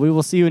 Well, we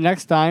will see you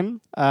next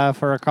time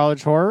for a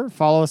college horror.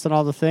 Follow us on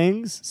all the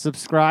things.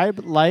 Subscribe,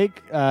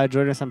 like,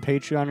 join us on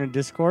Patreon and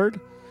Discord.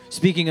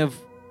 speaking of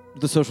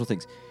the social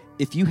things,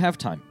 if you have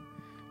time,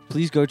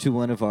 please go to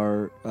one of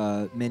our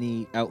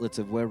many outlets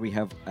of where we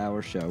have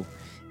our show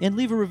and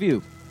leave a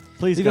review.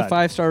 Please, Leave God. a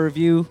 5-star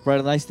review.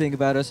 Write a nice thing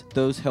about us.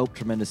 Those help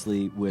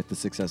tremendously with the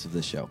success of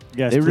this show.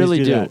 Yes, They please really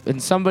do. that.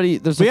 And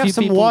there's We a have few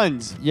some people,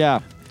 ones. Yeah.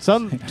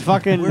 Some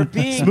fucking We're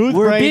being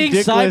smooth-brained,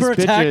 dickless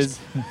cyber-attacked.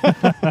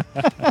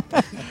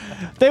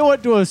 bitches. They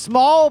went to a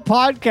small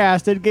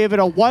podcast and gave it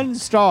a 1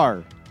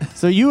 star.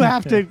 So you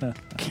have to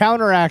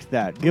counteract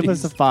that. Give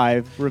us a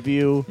 5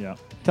 review. Yeah.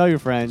 Tell your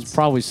friends.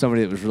 Probably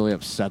somebody that was really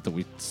upset that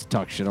we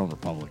talk shit on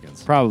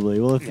Republicans. Probably.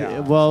 Well,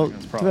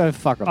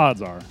 fuck them.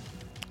 Odds are.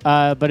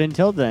 But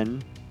until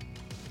then,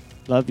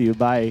 love you.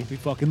 Bye. We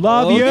fucking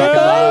love Oh, you. fucking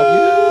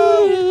love you.